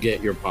wherever you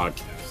get your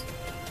podcasts.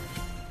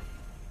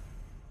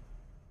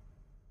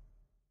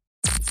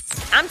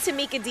 I'm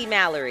Tamika D.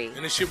 Mallory.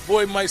 And it's your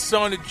boy, my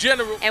son, the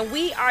General. And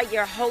we are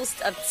your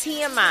hosts of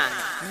TMI.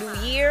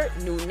 New year,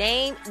 new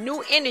name,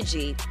 new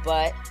energy,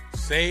 but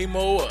same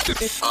old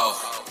us.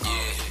 Oh,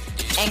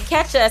 yeah. And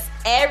catch us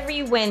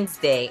every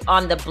Wednesday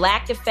on the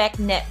Black Effect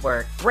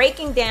Network,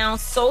 breaking down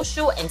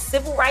social and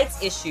civil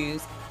rights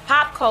issues,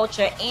 pop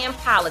culture, and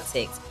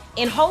politics,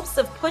 in hopes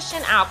of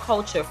pushing our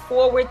culture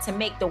forward to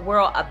make the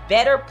world a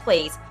better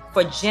place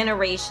for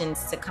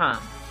generations to come.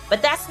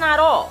 But that's not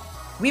all.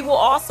 We will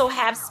also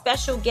have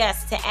special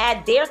guests to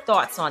add their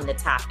thoughts on the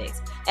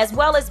topics, as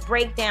well as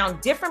break down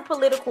different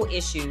political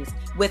issues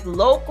with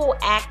local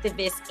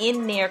activists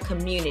in their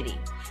community.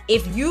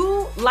 If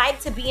you like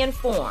to be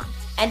informed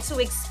and to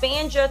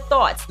expand your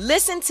thoughts,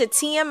 listen to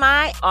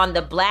TMI on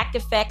the Black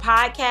Effect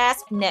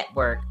Podcast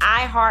Network,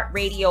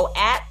 iHeartRadio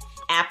app,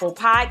 Apple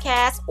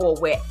Podcasts, or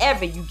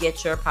wherever you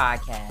get your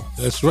podcasts.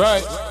 That's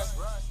right.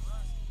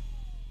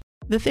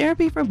 The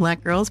Therapy for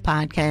Black Girls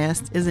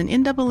podcast is an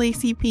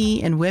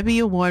NAACP and Webby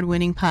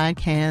Award-winning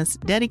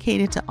podcast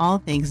dedicated to all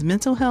things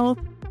mental health,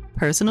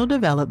 personal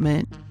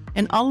development,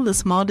 and all of the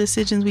small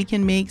decisions we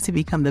can make to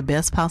become the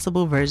best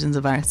possible versions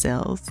of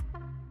ourselves.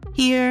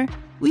 Here,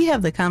 we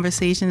have the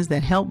conversations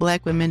that help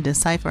Black women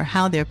decipher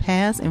how their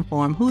past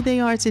inform who they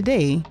are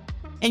today,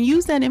 and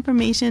use that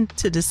information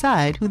to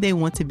decide who they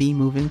want to be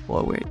moving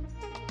forward.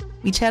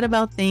 We chat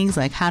about things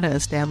like how to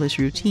establish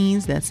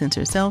routines that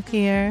center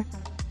self-care,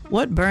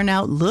 what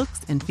burnout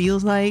looks and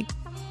feels like,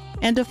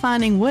 and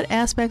defining what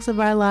aspects of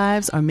our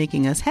lives are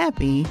making us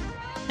happy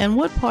and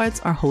what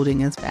parts are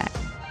holding us back.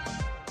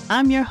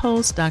 I'm your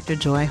host, Dr.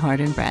 Joy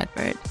Harden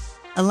Bradford,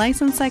 a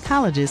licensed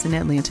psychologist in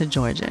Atlanta,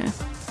 Georgia,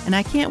 and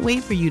I can't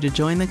wait for you to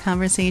join the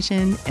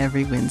conversation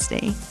every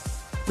Wednesday.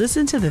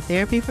 Listen to the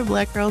Therapy for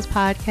Black Girls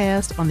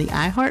podcast on the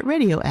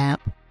iHeartRadio app,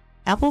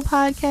 Apple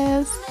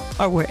Podcasts,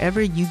 or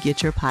wherever you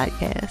get your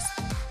podcasts.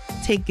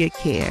 Take good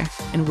care,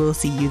 and we'll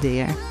see you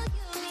there.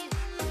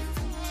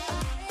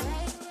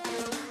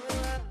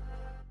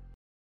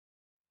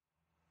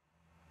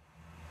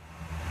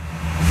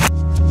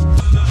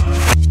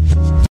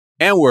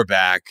 And we're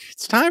back.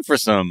 It's time for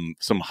some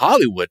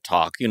Hollywood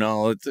talk.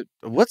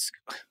 What's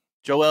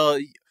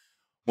Joelle?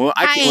 Well,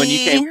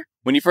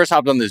 when you first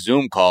hopped on the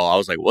Zoom call, I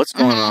was like, "What's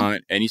going on?"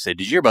 And you said,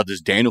 "Did you hear about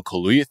this Daniel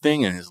Kaluuya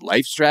thing and his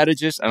life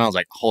strategist?" And I was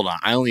like, "Hold on,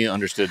 I only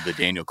understood the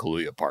Daniel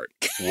Kaluuya part.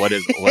 What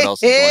else is going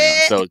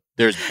on?" So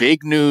there's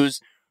big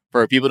news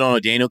for people who don't know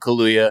Daniel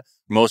Kaluuya.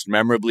 Most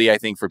memorably, I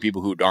think for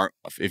people who aren't,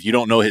 if you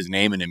don't know his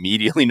name and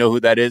immediately know who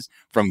that is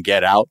from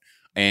Get Out.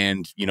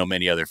 and,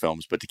 many other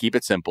films. But to keep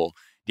it simple,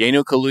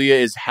 Daniel Kaluuya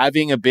is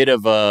having a bit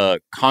of a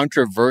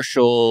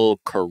controversial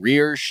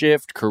career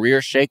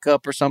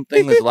shakeup or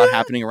something. There's a lot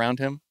happening around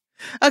him.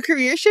 A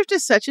career shift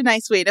is such a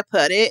nice way to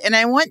put it. And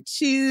I want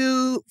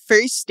to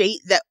first state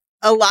that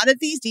a lot of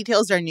these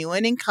details are new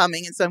and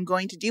incoming. And so I'm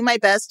going to do my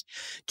best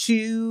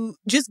to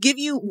just give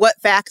you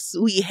what facts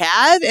we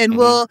have, and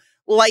we'll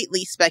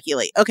lightly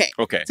speculate. Okay.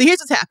 So here's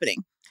what's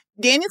happening.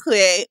 Daniel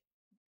Kaluuya,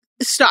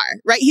 star,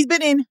 right? He's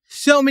been in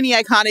so many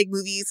iconic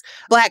movies.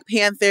 Black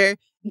Panther,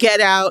 Get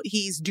Out.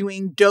 He's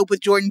doing Dope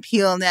with Jordan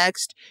Peele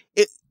next.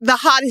 The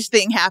hottest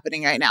thing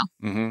happening right now.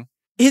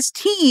 His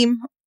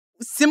team,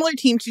 similar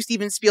team to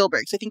Steven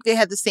Spielberg's. I think they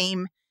had the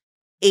same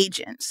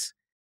agents.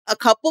 A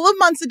couple of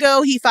months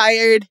ago, he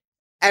fired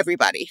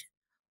everybody.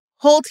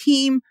 Whole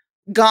team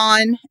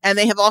gone, and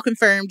they have all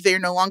confirmed they're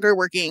no longer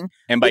working.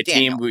 And by with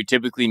Daniel. team, we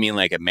typically mean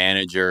like a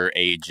manager,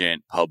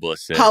 agent,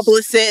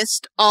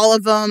 publicist. All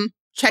of them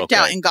checked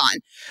out and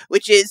gone,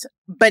 which is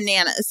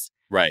bananas.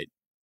 Right.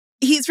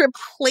 He's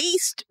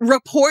replaced,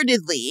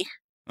 reportedly,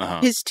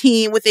 his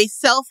team with a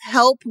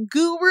self-help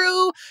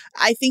guru.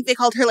 I think they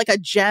called her like a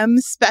gem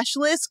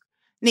specialist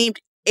named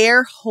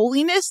Air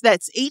Holiness.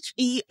 That's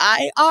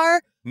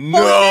H-E-I-R. No!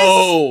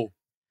 Holiness.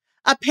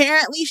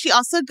 Apparently, she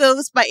also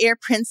goes by Air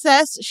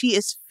Princess. She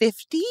is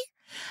 50.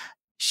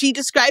 She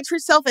describes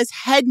herself as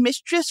head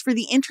mistress for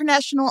the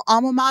International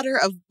Alma Mater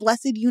of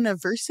Blessed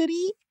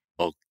University.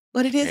 Okay.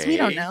 What it is, we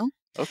don't know.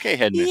 Okay,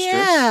 head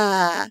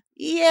mistress.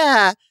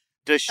 Yeah.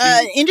 Does she...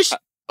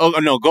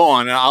 no, go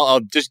on.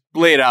 I'll just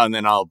lay it out, and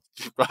then I'll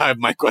have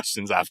my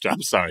questions after.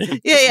 I'm sorry.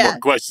 More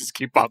questions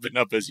keep popping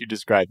up as you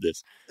describe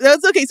this.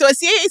 That's okay. So a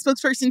CIA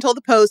spokesperson told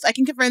the Post, I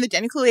can confirm that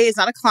Daniel Kaluuya is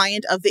not a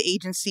client of the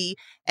agency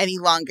any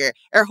longer.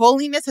 Her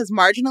Holiness has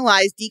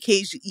marginalized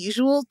DK's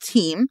usual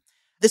team.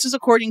 This is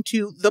according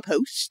to the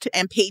Post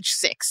and Page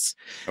 6.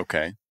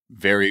 Okay.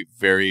 Very,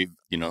 very,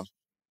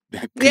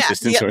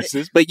 consistent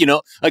sources. But,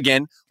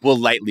 again, we'll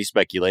lightly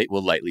speculate.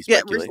 We're lightly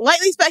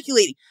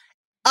speculating.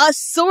 A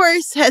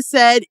source has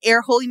said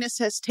Air Holiness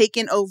has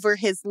taken over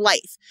his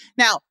life.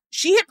 Now,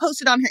 she had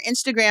posted on her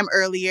Instagram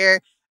earlier,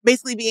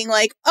 basically being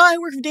like, I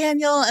work with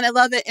Daniel and I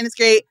love it and it's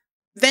great.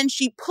 Then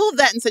she pulled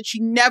that and said she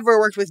never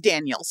worked with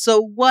Daniel.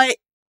 So what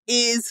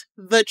is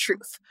the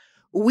truth?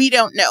 We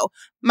don't know.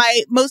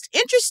 My most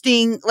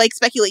interesting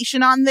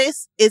speculation on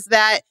this is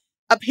that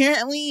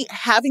apparently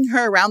having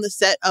her around the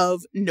set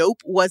of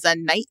Nope was a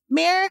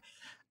nightmare.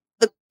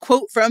 The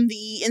quote from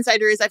the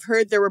insider is, I've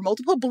heard there were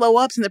multiple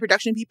blow-ups and the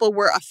production people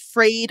were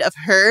afraid of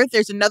her.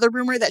 There's another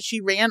rumor that she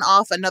ran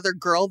off another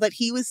girl that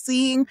he was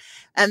seeing,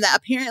 and that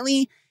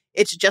apparently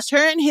it's just her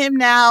and him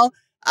now.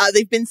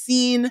 They've been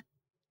seen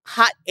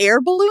hot air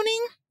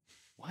ballooning.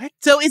 What?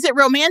 So is it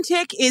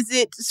romantic? Is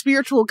it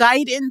spiritual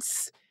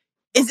guidance?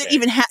 Is it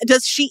even,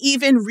 does she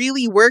even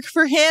really work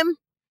for him?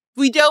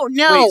 We don't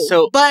know.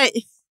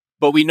 Wait,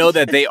 but we know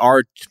that they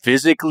are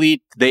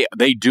physically,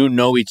 they do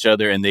know each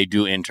other and they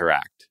do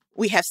interact.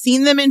 We have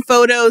seen them in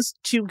photos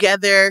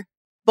together,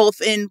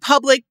 both in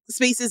public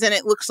spaces and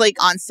it looks like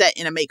on set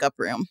in a makeup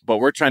room. But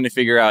we're trying to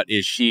figure out,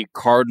 is she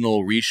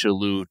Cardinal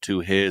Richelieu to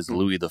his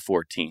Louis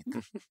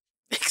XIV?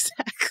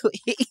 Exactly.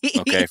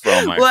 Okay, for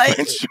all my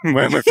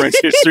French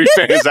history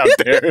fans out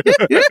there.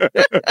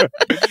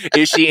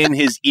 Is she in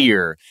his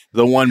ear,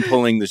 the one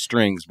pulling the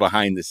strings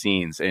behind the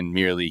scenes, and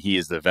merely he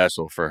is the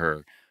vessel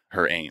for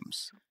her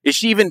aims? Is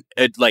she even,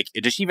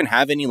 does she even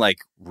have any,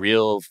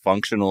 real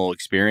functional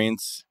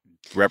experience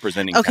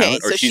representing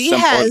talent? Or so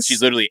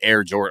she's literally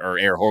Air Jordan or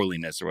Air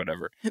Holiness or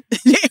whatever.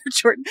 Air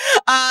Jordan.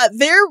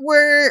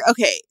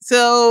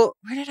 So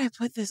where did I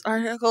put this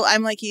article?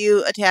 I'm like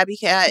you, a tabby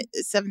cat,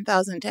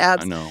 7,000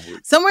 tabs. I know.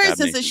 Somewhere it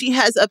says that she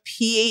has a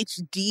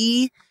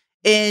PhD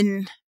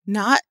in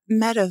not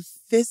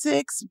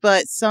metaphysics,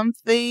 but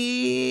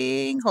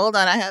something. Hold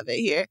on, I have it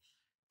here.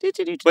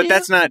 But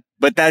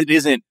that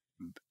isn't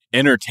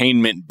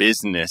entertainment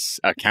business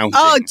accounting.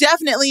 Oh,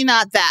 definitely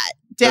not that.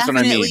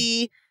 Definitely. That's what I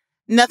mean.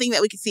 Nothing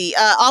that we can see.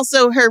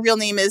 Also, her real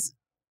name is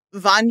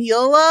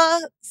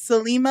Vanyola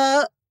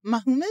Salima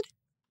Mahmoud.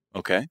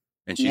 Okay.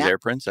 And she's Air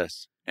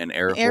Princess and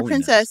Air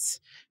Princess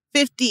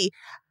 50.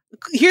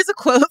 Here's a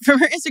quote from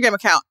her Instagram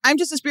account. I'm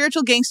just a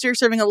spiritual gangster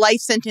serving a life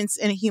sentence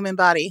in a human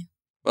body.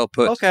 Well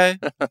put. Okay.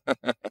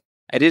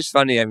 It is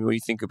funny. I mean, when you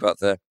think about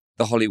the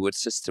Hollywood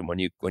system, when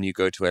you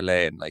go to LA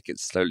and it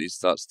slowly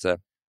starts to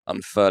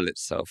unfurl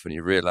itself and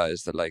you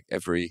realize that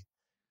every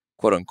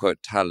quote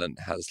unquote talent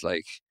has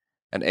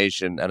an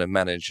agent and a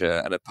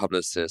manager and a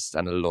publicist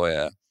and a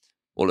lawyer,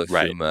 all of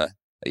whom are,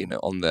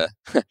 on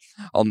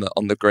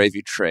the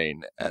gravy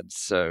train. And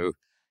so,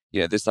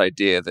 this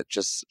idea that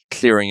just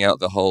clearing out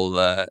the whole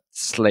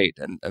slate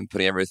and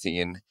putting everything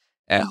in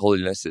Air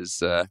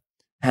Holiness's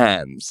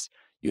hands,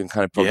 you can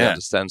kind of probably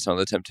understand some of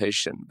the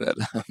temptation. But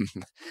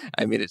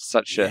I mean, it's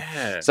such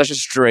a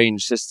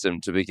strange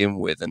system to begin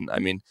with. And I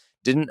mean,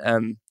 didn't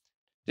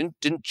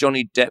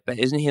Johnny Depp,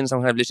 isn't he in some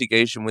kind of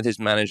litigation with his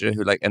manager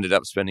who ended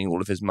up spending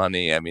all of his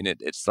money? I mean,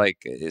 it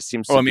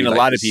seems to be a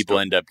lot of people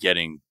end up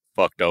getting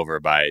fucked over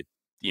by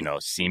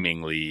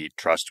seemingly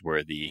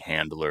trustworthy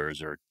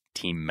handlers or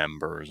team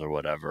members or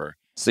whatever.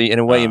 So in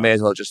a way, you may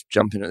as well just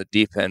jump in at the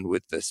deep end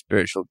with the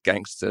spiritual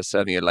gangster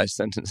serving a life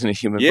sentence in a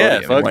human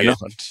body. Why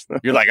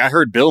not? You're like, I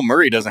heard Bill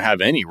Murray doesn't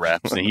have any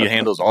reps and he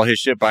handles all his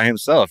shit by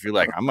himself. You're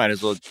like, I might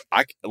as well.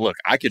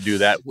 I could do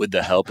that with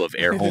the help of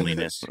Air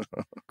Holiness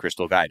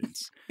Crystal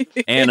Guidance.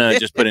 Anna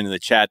just put into the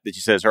chat that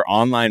she says her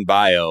online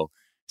bio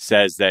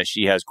says that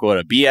she has, quote,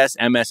 a BS,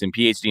 MS, and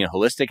PhD in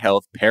holistic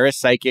health,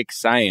 parapsychic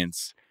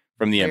science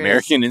from the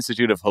American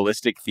Institute of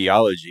Holistic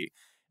Theology.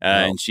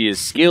 And she is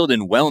skilled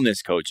in wellness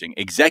coaching,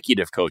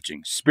 executive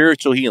coaching,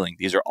 spiritual healing.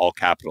 These are all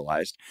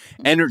capitalized.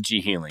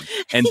 Energy healing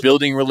and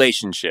building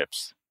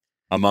relationships,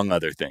 among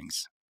other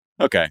things.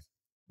 Okay.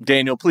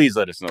 Daniel, please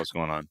let us know what's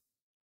going on.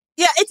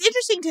 Yeah, it's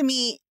interesting to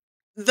me,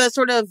 the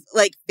sort of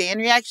like fan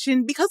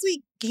reaction, because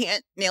we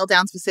can't nail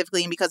down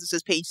specifically and because this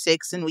is page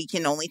 6 and we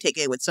can only take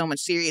it with so much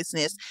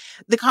seriousness.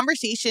 The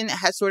conversation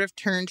has sort of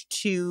turned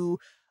to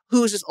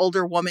who is this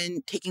older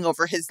woman taking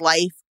over his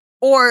life?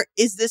 Or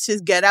is this his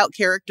Get Out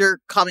character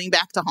coming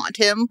back to haunt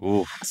him?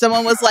 Ooh.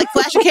 Someone was like,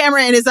 flash a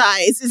camera in his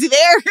eyes. Is he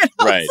there?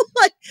 Right.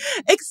 Like,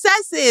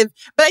 excessive.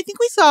 But I think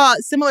we saw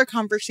similar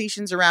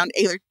conversations around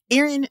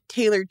Aaron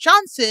Taylor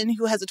Johnson,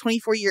 who has a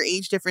 24-year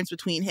age difference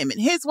between him and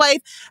his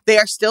wife. They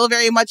are still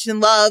very much in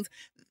love.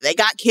 They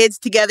got kids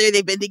together.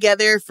 They've been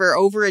together for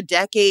over a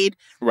decade.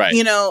 Right.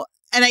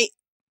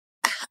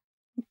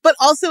 But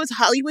also it's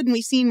Hollywood, and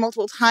we've seen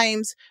multiple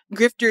times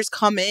grifters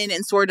come in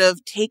and sort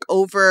of take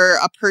over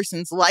a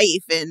person's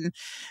life and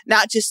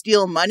not just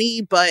steal money,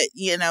 but,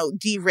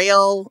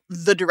 derail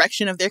the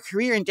direction of their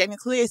career. And Daniel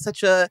Kaluuya is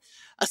such a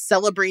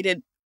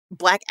celebrated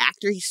Black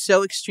actor. He's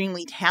so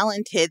extremely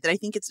talented that I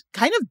think it's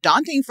kind of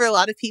daunting for a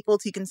lot of people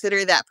to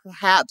consider that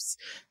perhaps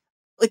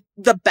like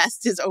the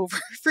best is over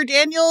for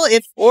Daniel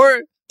if all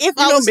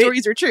the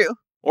stories are true.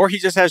 Or he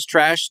just has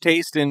trash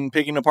taste in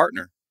picking a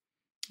partner.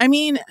 I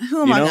mean,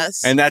 who among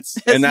us? And that's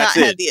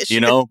it, the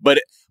issue.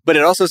 But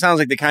it also sounds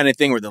like the kind of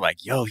thing where they're like,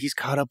 yo, he's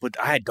caught up with,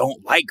 I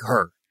don't like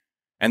her.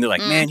 And they're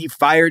like, man, he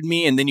fired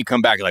me. And then you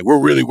come back, you're like, we're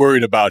really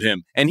worried about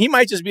him. And he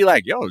might just be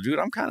like, yo, dude,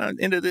 I'm kind of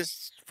into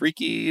this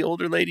freaky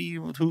older lady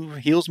who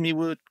heals me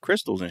with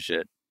crystals and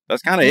shit.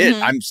 That's kind of it.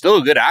 I'm still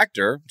a good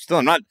actor.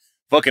 I'm not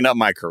fucking up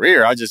my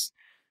career. This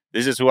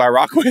is who I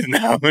rock with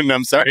now. And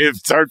I'm sorry if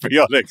it's hard for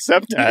y'all to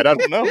accept that. I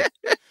don't know.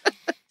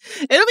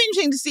 It'll be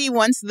interesting to see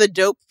once the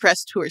Dope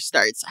press tour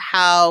starts,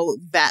 how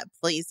that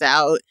plays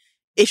out.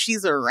 If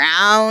she's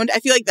around, I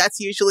feel like that's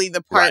usually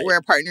the part where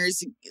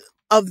partners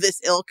of this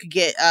ilk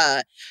get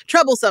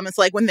troublesome. It's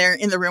like when they're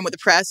in the room with the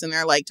press and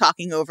they're like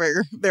talking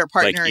over their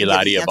partner and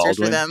getting answers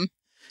for them.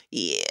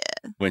 Yeah.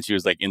 When she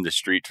was like in the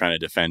street trying to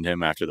defend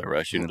him after the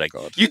rush, and like,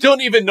 you don't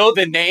even know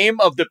the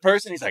name of the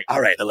person. He's like, all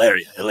right,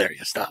 Hilaria,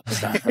 stop.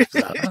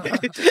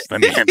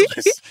 Let me handle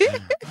this.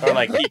 Or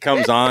like he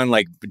comes on,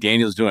 like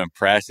Daniel's doing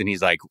press, and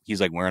he's like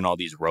wearing all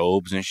these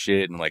robes and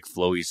shit and like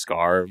flowy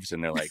scarves,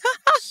 and they're like,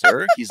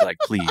 sir, he's like,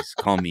 please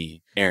call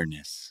me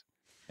Airness,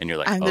 and you're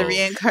like, I'm the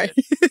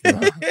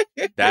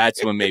reincarnate.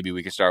 That's when maybe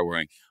we can start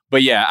worrying.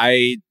 But yeah,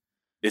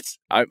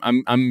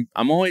 I'm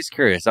always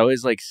curious. I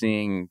always like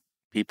seeing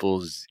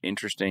people's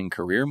interesting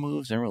career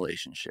moves and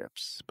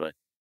relationships, but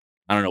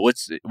I don't know.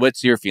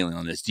 What's your feeling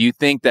on this? Do you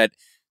think that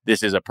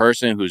this is a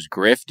person who's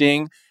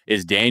grifting?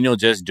 Is Daniel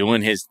just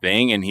doing his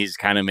thing and he's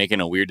kind of making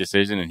a weird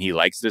decision and he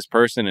likes this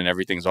person and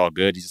everything's all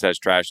good? He just has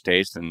trash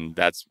taste and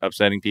that's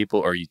upsetting people?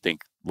 Or you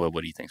think, what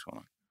do you think's going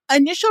on?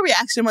 Initial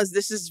reaction was,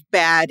 this is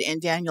bad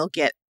and Daniel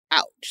get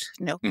out.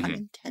 No pun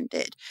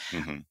intended.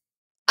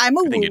 I'm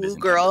a woo-woo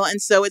girl,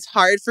 and so it's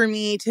hard for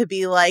me to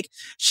be like,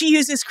 she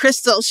uses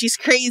crystals, she's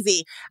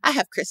crazy. I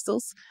have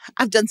crystals.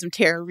 I've done some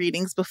tarot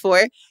readings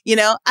before.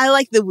 I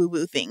like the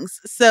woo-woo things.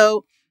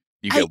 So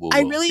you get woo-woo.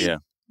 I really,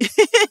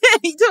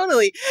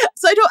 totally.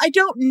 So I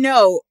don't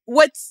know.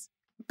 What's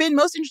been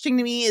most interesting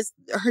to me is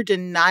her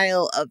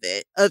denial of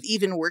it, of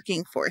even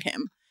working for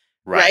him.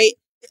 Right?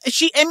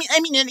 I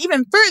mean, and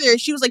even further,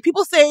 she was like,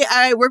 people say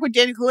I work with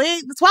Daniel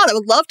Kaluuya. That's wild. I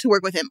would love to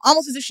work with him.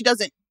 Almost as if she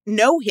doesn't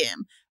know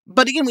him.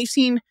 But again, we've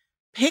seen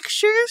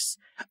pictures,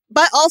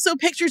 but also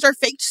pictures are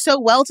faked so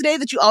well today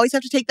that you always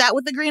have to take that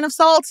with a grain of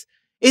salt.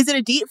 Is it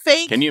a deep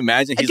fake? Can you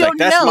imagine? He's like,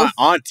 that's my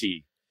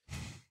auntie.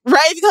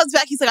 Right? If he comes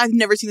back, he's like, I've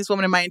never seen this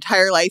woman in my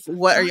entire life.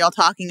 What are y'all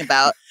talking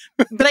about?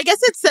 But I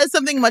guess it says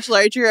something much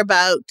larger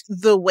about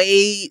the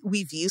way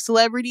we view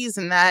celebrities,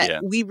 and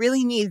that we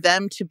really need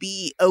them to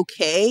be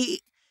okay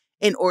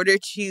in order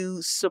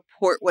to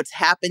support what's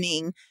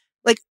happening.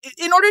 Like,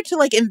 in order to,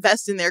 like,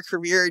 invest in their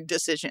career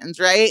decisions,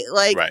 right?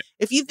 Like,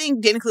 if you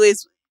think Daniel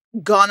Kaluuya's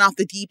gone off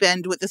the deep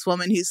end with this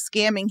woman who's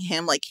scamming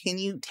him, like, can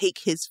you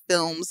take his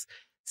films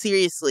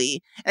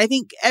seriously? And I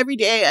think every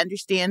day I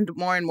understand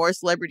more and more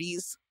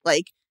celebrities,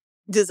 like,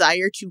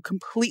 desire to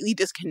completely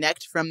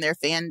disconnect from their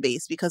fan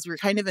base because we're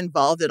kind of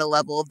involved at a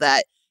level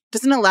that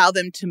doesn't allow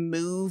them to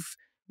move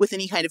with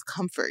any kind of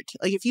comfort.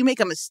 Like, if you make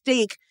a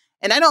mistake,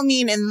 and I don't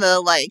mean in the,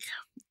 like,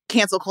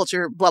 cancel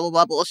culture, blah, blah,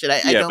 blah bullshit.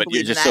 I don't but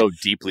believe you're just in that. so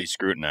deeply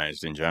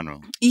scrutinized in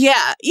general.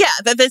 Yeah.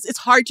 It's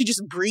hard to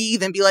just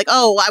breathe and be like,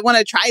 oh, I want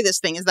to try this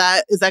thing. Is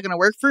that going to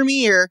work for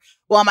me? Or,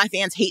 well, my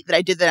fans hate that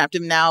I did that. I have to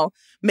now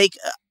make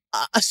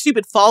a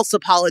stupid false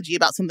apology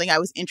about something I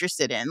was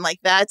interested in. Like,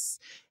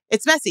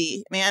 it's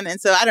messy, man.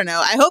 And so I don't know.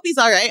 I hope he's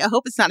all right. I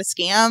hope it's not a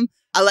scam.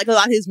 I like a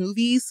lot of his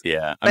movies.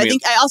 Yeah.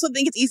 I also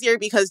think it's easier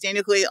because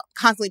Daniel Kaluuya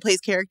constantly plays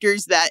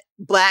characters that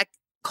Black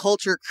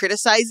culture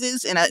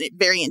criticizes in a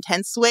very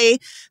intense way.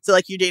 So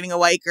like, you're dating a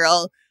white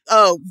girl.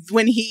 Oh,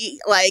 when he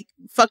like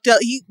fucked up,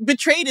 he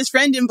betrayed his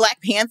friend in Black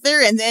Panther,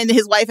 and then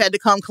his wife had to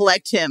come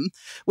collect him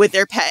with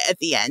their pet at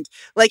the end.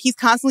 Like, he's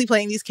constantly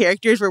playing these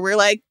characters where we're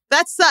like,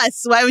 that's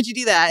sus. Why would you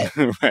do that?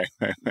 Right.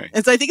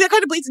 And so I think that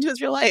kind of bleeds into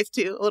his real life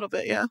too, a little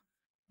bit. Yeah.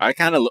 I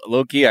kind of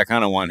low-key, I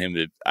kind of want him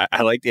to,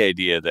 I like the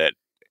idea that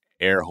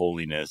Air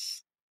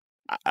Holiness,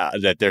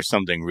 that there's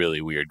something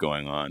really weird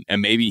going on.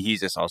 And maybe he's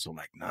just also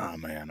like, nah,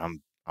 man,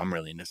 I'm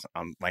really,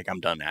 I'm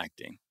done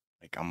acting.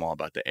 Like, I'm all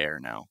about the air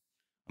now.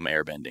 I'm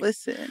airbending.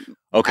 Listen,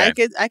 okay.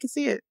 I could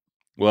see it.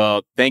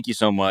 Well, thank you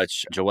so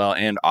much, Joelle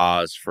and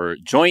Oz, for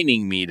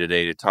joining me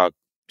today to talk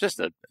just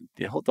the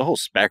whole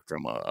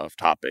spectrum of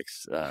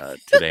topics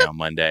today on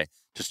Monday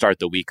to start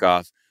the week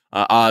off.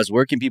 Oz,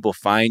 where can people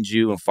find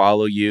you and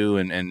follow you?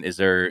 And is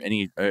there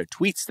any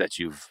tweets that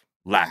you've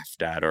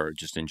laughed at or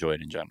just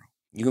enjoyed in general?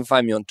 You can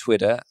find me on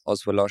Twitter,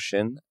 Oz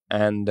Woloshyn,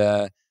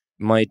 and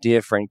my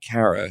dear friend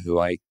Kara, who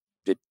I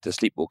did the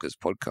Sleepwalkers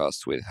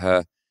podcast with.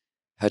 Her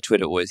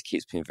Twitter always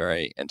keeps me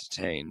very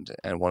entertained,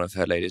 and one of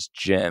her latest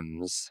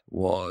gems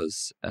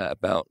was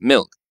about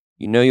milk.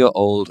 You know you're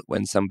old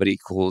when somebody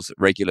calls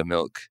regular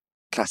milk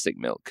classic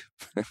milk.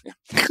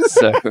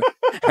 So,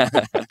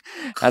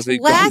 as we've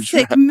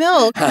classic gone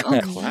milk.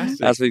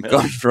 As we've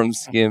gone from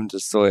skim to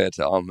soya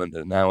to almond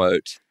and now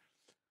oat.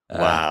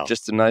 Wow.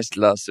 Just a nice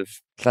glass of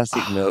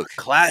classic milk.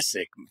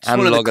 Classic.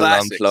 Analog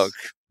alarm clock.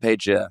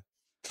 Pager.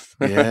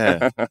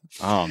 Yeah.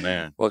 Oh,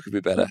 man. What could be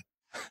better?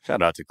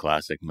 Shout out to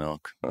classic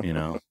milk,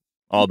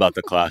 all about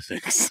the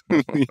classics.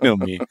 You know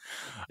me.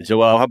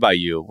 Joelle, how about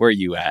you? Where are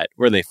you at?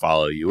 Where they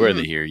follow you? Where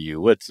they hear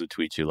you? What's the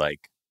tweet you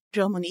like?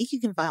 Joelle Monique. You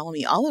can follow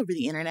me all over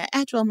the internet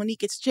at Joelle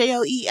Monique. It's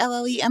JoelleMonique.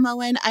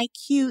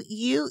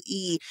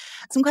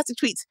 Some classic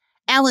tweets.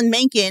 Alan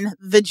Menken,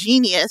 the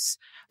genius,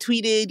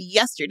 tweeted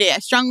yesterday, I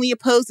strongly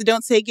oppose the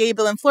Don't Say Gay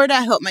bill in Florida.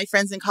 I hope my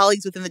friends and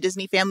colleagues within the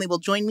Disney family will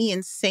join me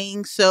in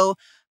saying so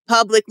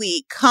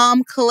publicly.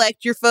 Come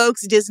collect your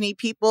folks, Disney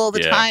people. The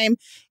time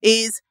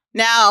is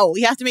now.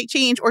 We have to make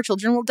change or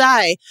children will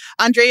die.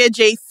 Andrea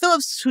J.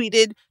 Phillips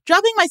tweeted,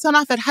 dropping my son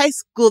off at high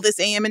school this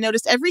AM and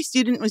noticed every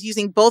student was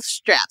using both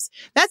straps.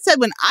 That said,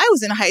 when I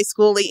was in high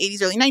school, late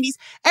 80s, early 90s,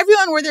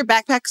 everyone wore their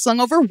backpack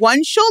slung over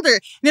one shoulder.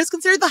 And it was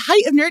considered the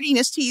height of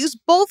nerdiness to use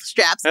both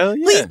straps. Hell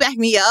yeah. Please back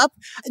me up.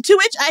 To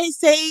which I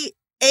say,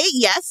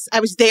 yes, I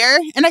was there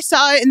and I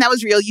saw it and that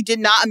was real. You did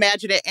not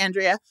imagine it,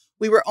 Andrea.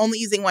 We were only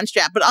using one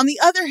strap. But on the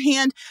other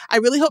hand, I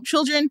really hope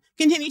children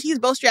continue to use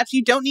both straps.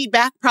 You don't need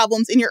back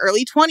problems in your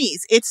early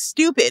 20s. It's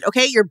stupid,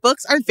 okay? Your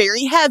books are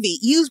very heavy.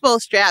 Use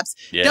both straps.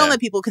 Yeah. Don't let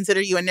people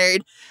consider you a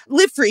nerd.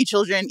 Live free,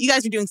 children. You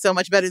guys are doing so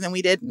much better than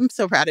we did. I'm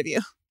so proud of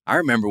you. I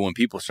remember when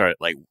people started,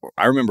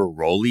 I remember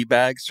rolly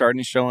bags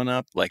starting showing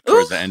up,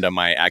 towards the end of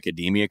my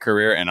academia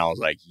career. And I was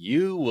like,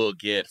 you will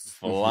get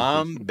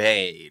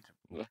flambéed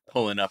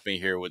pulling up in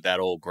here with that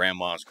old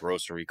grandma's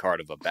grocery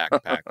cart of a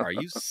backpack. Are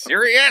you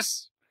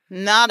serious?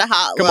 Not a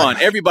hot Come look.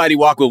 on, everybody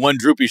walk with one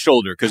droopy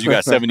shoulder because you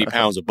got 70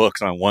 pounds of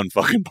books on one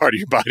fucking part of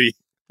your body.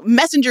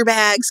 Messenger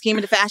bags came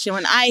into fashion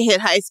when I hit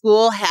high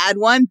school. Had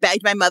one,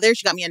 begged my mother.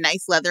 She got me a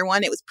nice leather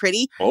one. It was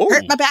pretty.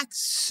 Hurt my back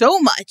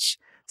so much.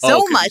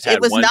 So much. It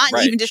was not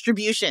even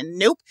distribution.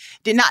 Nope.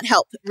 Did not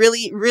help.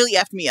 Really, really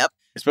effed me up.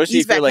 Especially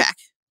if you're like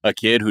a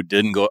kid who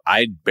didn't go.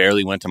 I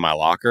barely went to my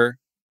locker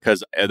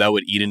because that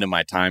would eat into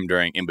my time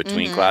in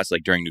between class,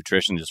 like during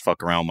nutrition, just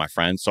fuck around with my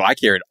friends. So I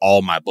carried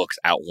all my books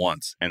out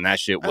once, and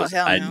that shit was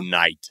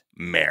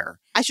nightmare.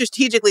 I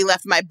strategically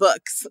left my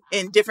books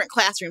in different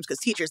classrooms because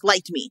teachers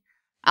liked me.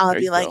 I'll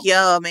be like,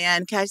 yo,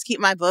 man, can I just keep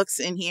my books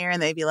in here?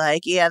 And they'd be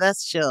like, yeah,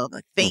 that's chill.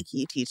 Like, thank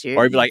you, teacher.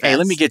 Or I'd be like, hey,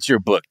 let me get your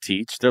book,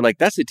 teach. They're like,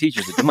 that's the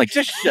teacher's. I'm like,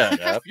 just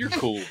shut up. You're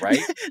cool, right?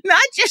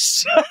 Not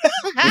just shut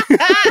up.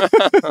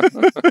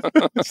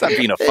 Stop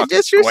being a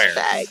fucking square.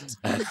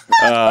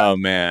 Oh,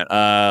 man.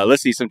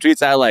 Let's see. Some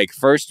tweets I like.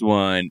 First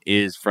one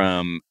is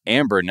from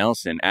Amber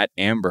Nelson at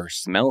Amber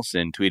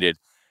Smelson tweeted,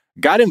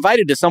 got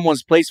invited to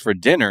someone's place for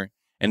dinner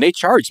and they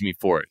charged me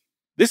for it.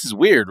 This is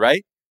weird,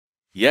 right?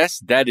 Yes,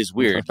 that is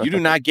weird. You do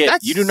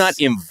not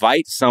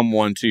invite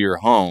someone to your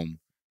home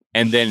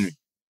and then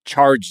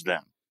charge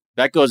them.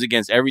 That goes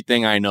against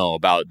everything I know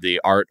about the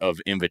art of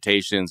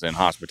invitations and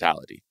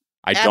hospitality.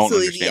 I don't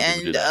understand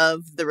people do that. The end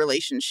of the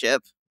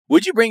relationship.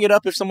 Would you bring it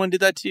up if someone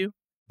did that to you?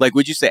 Like,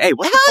 would you say, hey,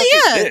 what the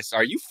fuck is this?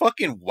 Are you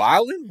fucking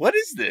wilding? What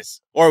is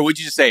this? Or would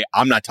you just say,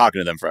 I'm not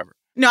talking to them forever?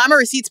 No, I'm a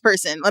receipts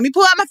person. Let me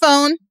pull out my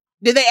phone.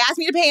 Did they ask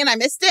me to pay and I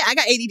missed it? I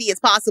got ADD. It's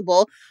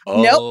possible.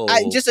 Oh.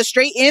 Nope. Just a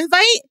straight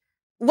invite?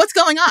 What's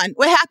going on?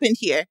 What happened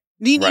here?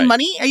 Do you need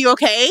money? Are you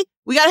okay?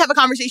 we got to have a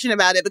conversation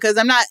about it because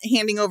I'm not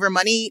handing over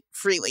money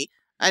freely.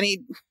 I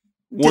need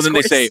discourse. Then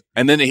they say,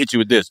 and then they hit you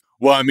with this.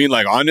 Well, I mean,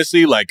 like,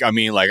 honestly, like, I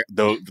mean, like,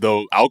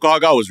 the alcohol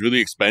got was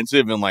really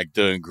expensive and, like,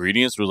 the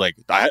ingredients were, like,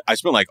 I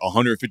spent, like,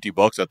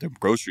 $150 at the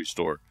grocery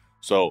store.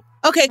 So.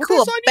 Okay,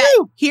 cool.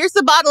 Here's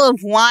the bottle of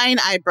wine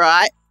I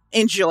brought.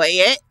 Enjoy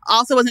it.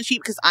 Also wasn't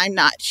cheap because I'm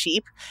not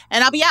cheap.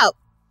 And I'll be out.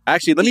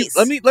 Actually,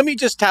 let me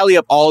just tally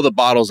up all the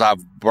bottles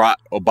I've brought,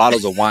 or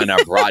bottles of wine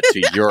I've brought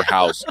to your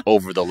house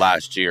over the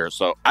last year.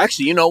 So,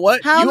 actually, you know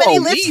what? How you many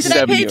owe me lifts did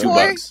I pay for?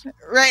 $72.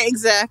 Right,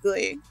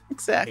 exactly.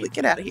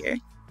 Get out of here.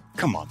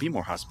 Come on, be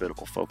more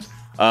hospitable, folks.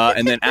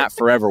 And then at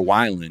Forever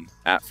Wyland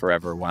 _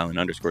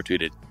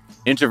 tweeted,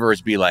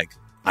 introverts be like,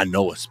 I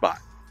know a spot,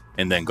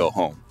 and then go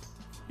home.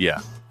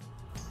 Yeah,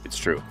 it's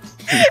true.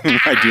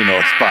 I do know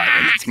a spot,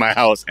 and it's my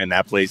house, and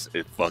that place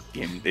is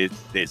fucking,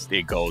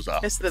 it goes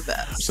up. It's the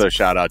best. So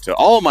shout out to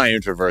all my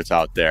introverts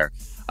out there.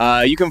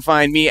 You can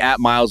find me at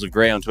Miles of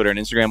Gray on Twitter and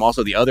Instagram.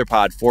 Also, the other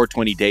pod,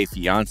 420 Day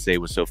Fiancé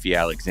with Sophia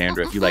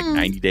Alexandra. If you like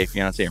 90 Day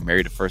Fiancé or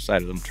Married at First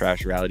Sight of them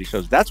trash reality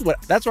shows, that's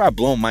where I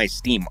blow my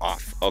steam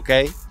off,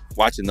 okay?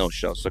 Watching those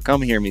shows. So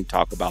come hear me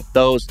talk about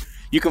those.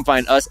 You can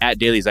find us at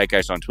Daily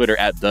Zeitgeist on Twitter,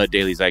 at The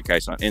Daily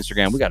Zeitgeist on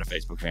Instagram. We got a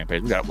Facebook fan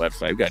page. We got a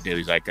website. We got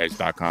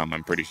dailyzeitgeist.com,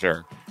 I'm pretty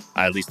sure.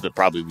 At least we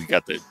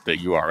got the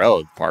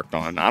URL parked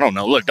on. I don't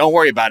know. Look, don't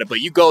worry about it. But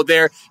you go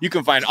there. You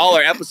can find all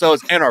our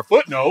episodes and our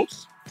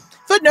footnotes.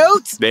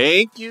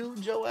 Thank you,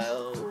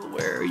 Joelle,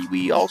 where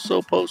we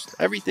also post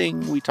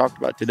everything we talked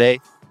about today,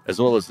 as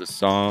well as the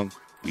song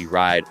we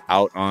ride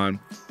out on.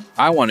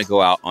 I want to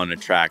go out on a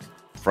track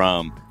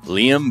from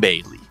Liam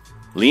Bailey.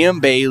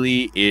 Liam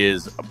Bailey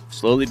is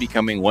slowly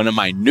becoming one of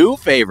my new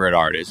favorite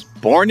artists,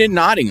 born in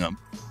Nottingham,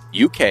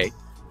 UK.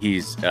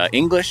 He's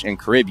English and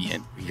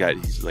Caribbean.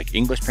 He's like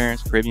English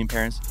parents, Caribbean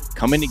parents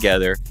coming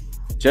together,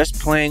 just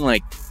playing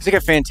he's like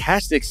a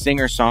fantastic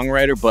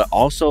singer-songwriter, but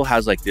also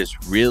has like this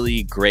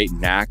really great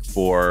knack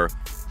for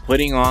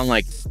putting on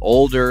like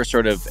older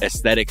sort of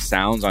aesthetic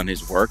sounds on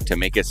his work to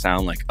make it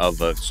sound like of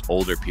an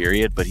older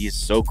period. But he's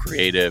so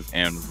creative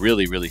and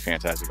really, really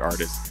fantastic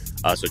artist.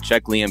 So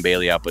check Liam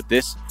Bailey out. But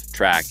this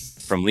track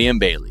from Liam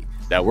Bailey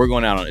that we're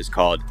going out on is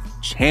called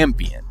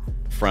Champion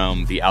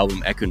from the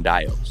album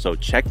Ekundayo. So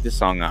check this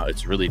song out.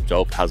 It's really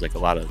dope. Has like a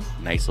lot of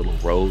nice little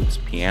Rhodes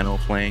piano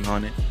playing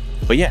on it.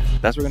 But yeah,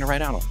 that's what we're going to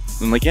write out on.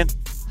 And again,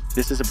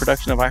 this is a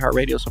production of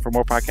iHeartRadio. So for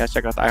more podcasts,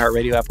 check out the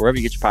iHeartRadio app, wherever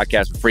you get your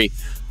podcasts for free.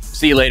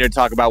 See you later to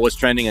talk about what's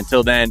trending.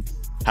 Until then,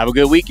 have a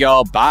good week,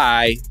 y'all.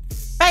 Bye.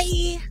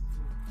 Bye.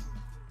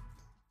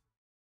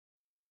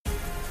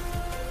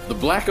 The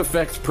Black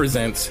Effect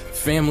presents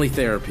Family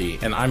Therapy,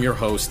 and I'm your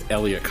host,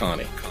 Elliot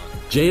Connie.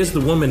 Jay is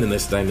the woman in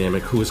this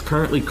dynamic who is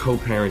currently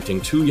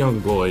co-parenting 2 young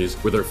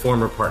boys with her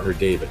former partner,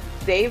 David.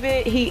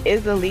 David, he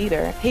is a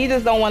leader. He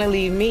just don't want to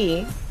leave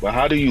me. But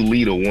how do you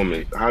lead a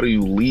woman? How do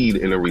you lead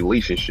in a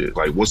relationship?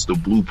 Like, what's the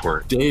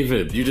blueprint?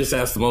 David, you just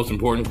asked the most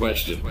important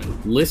question.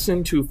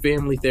 Listen to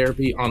Family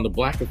Therapy on the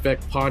Black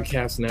Effect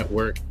Podcast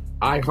Network,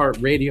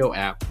 iHeartRadio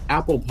app,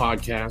 Apple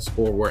Podcasts,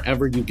 or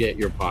wherever you get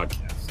your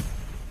podcasts.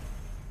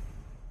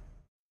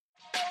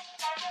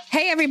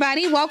 Hey,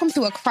 everybody. Welcome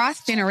to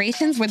Across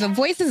Generations, where the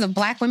voices of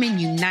Black women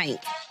unite.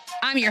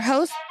 I'm your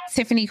host,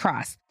 Tiffany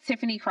Cross.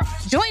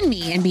 Join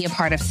me and be a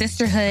part of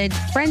sisterhood,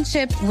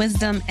 friendship,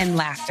 wisdom, and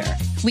laughter.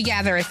 We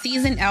gather a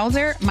seasoned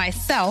elder,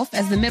 myself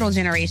as the middle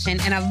generation,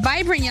 and a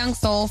vibrant young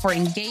soul for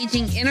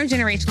engaging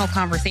intergenerational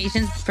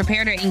conversations.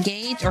 Prepare to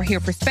engage or hear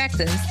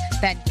perspectives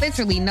that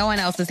literally no one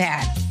else has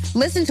had.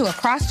 Listen to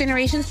Across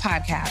Generations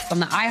podcast on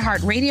the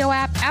iHeartRadio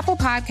app, Apple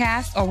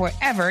Podcasts, or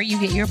wherever you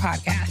get your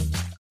podcasts.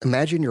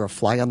 Imagine you're a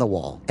fly on the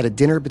wall at a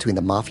dinner between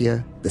the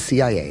mafia, the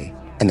CIA,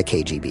 and the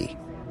KGB.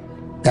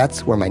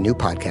 That's where my new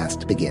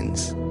podcast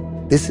begins.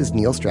 This is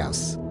Neil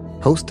Strauss,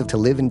 host of To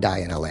Live and Die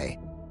in LA,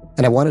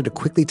 and I wanted to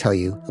quickly tell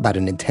you about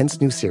an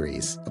intense new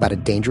series about a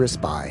dangerous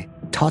spy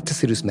taught to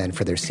seduce men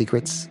for their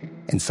secrets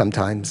and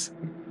sometimes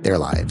their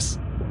lives.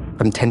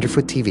 From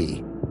Tenderfoot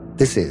TV,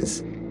 this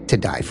is To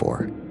Die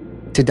For.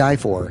 To Die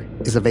For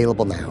is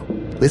available now.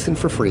 Listen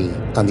for free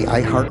on the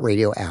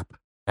iHeartRadio app,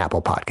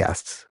 Apple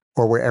Podcasts,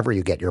 or wherever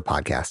you get your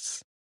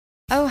podcasts.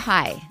 Oh,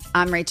 hi,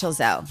 I'm Rachel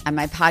Zoe, and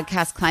my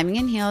podcast, Climbing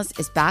in Heels,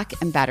 is back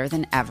and better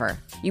than ever.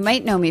 You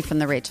might know me from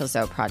the Rachel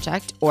Zoe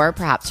Project, or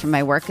perhaps from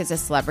my work as a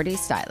celebrity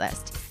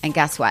stylist. And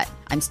guess what?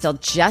 I'm still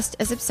just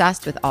as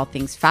obsessed with all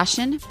things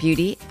fashion,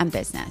 beauty, and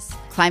business.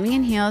 Climbing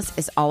in Heels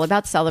is all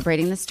about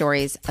celebrating the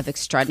stories of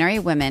extraordinary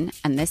women,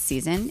 and this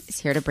season is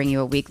here to bring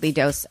you a weekly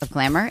dose of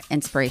glamour,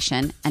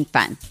 inspiration, and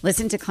fun.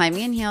 Listen to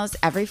Climbing in Heels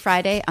every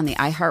Friday on the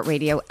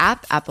iHeartRadio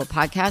app, Apple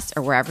Podcasts,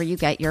 or wherever you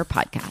get your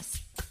podcasts.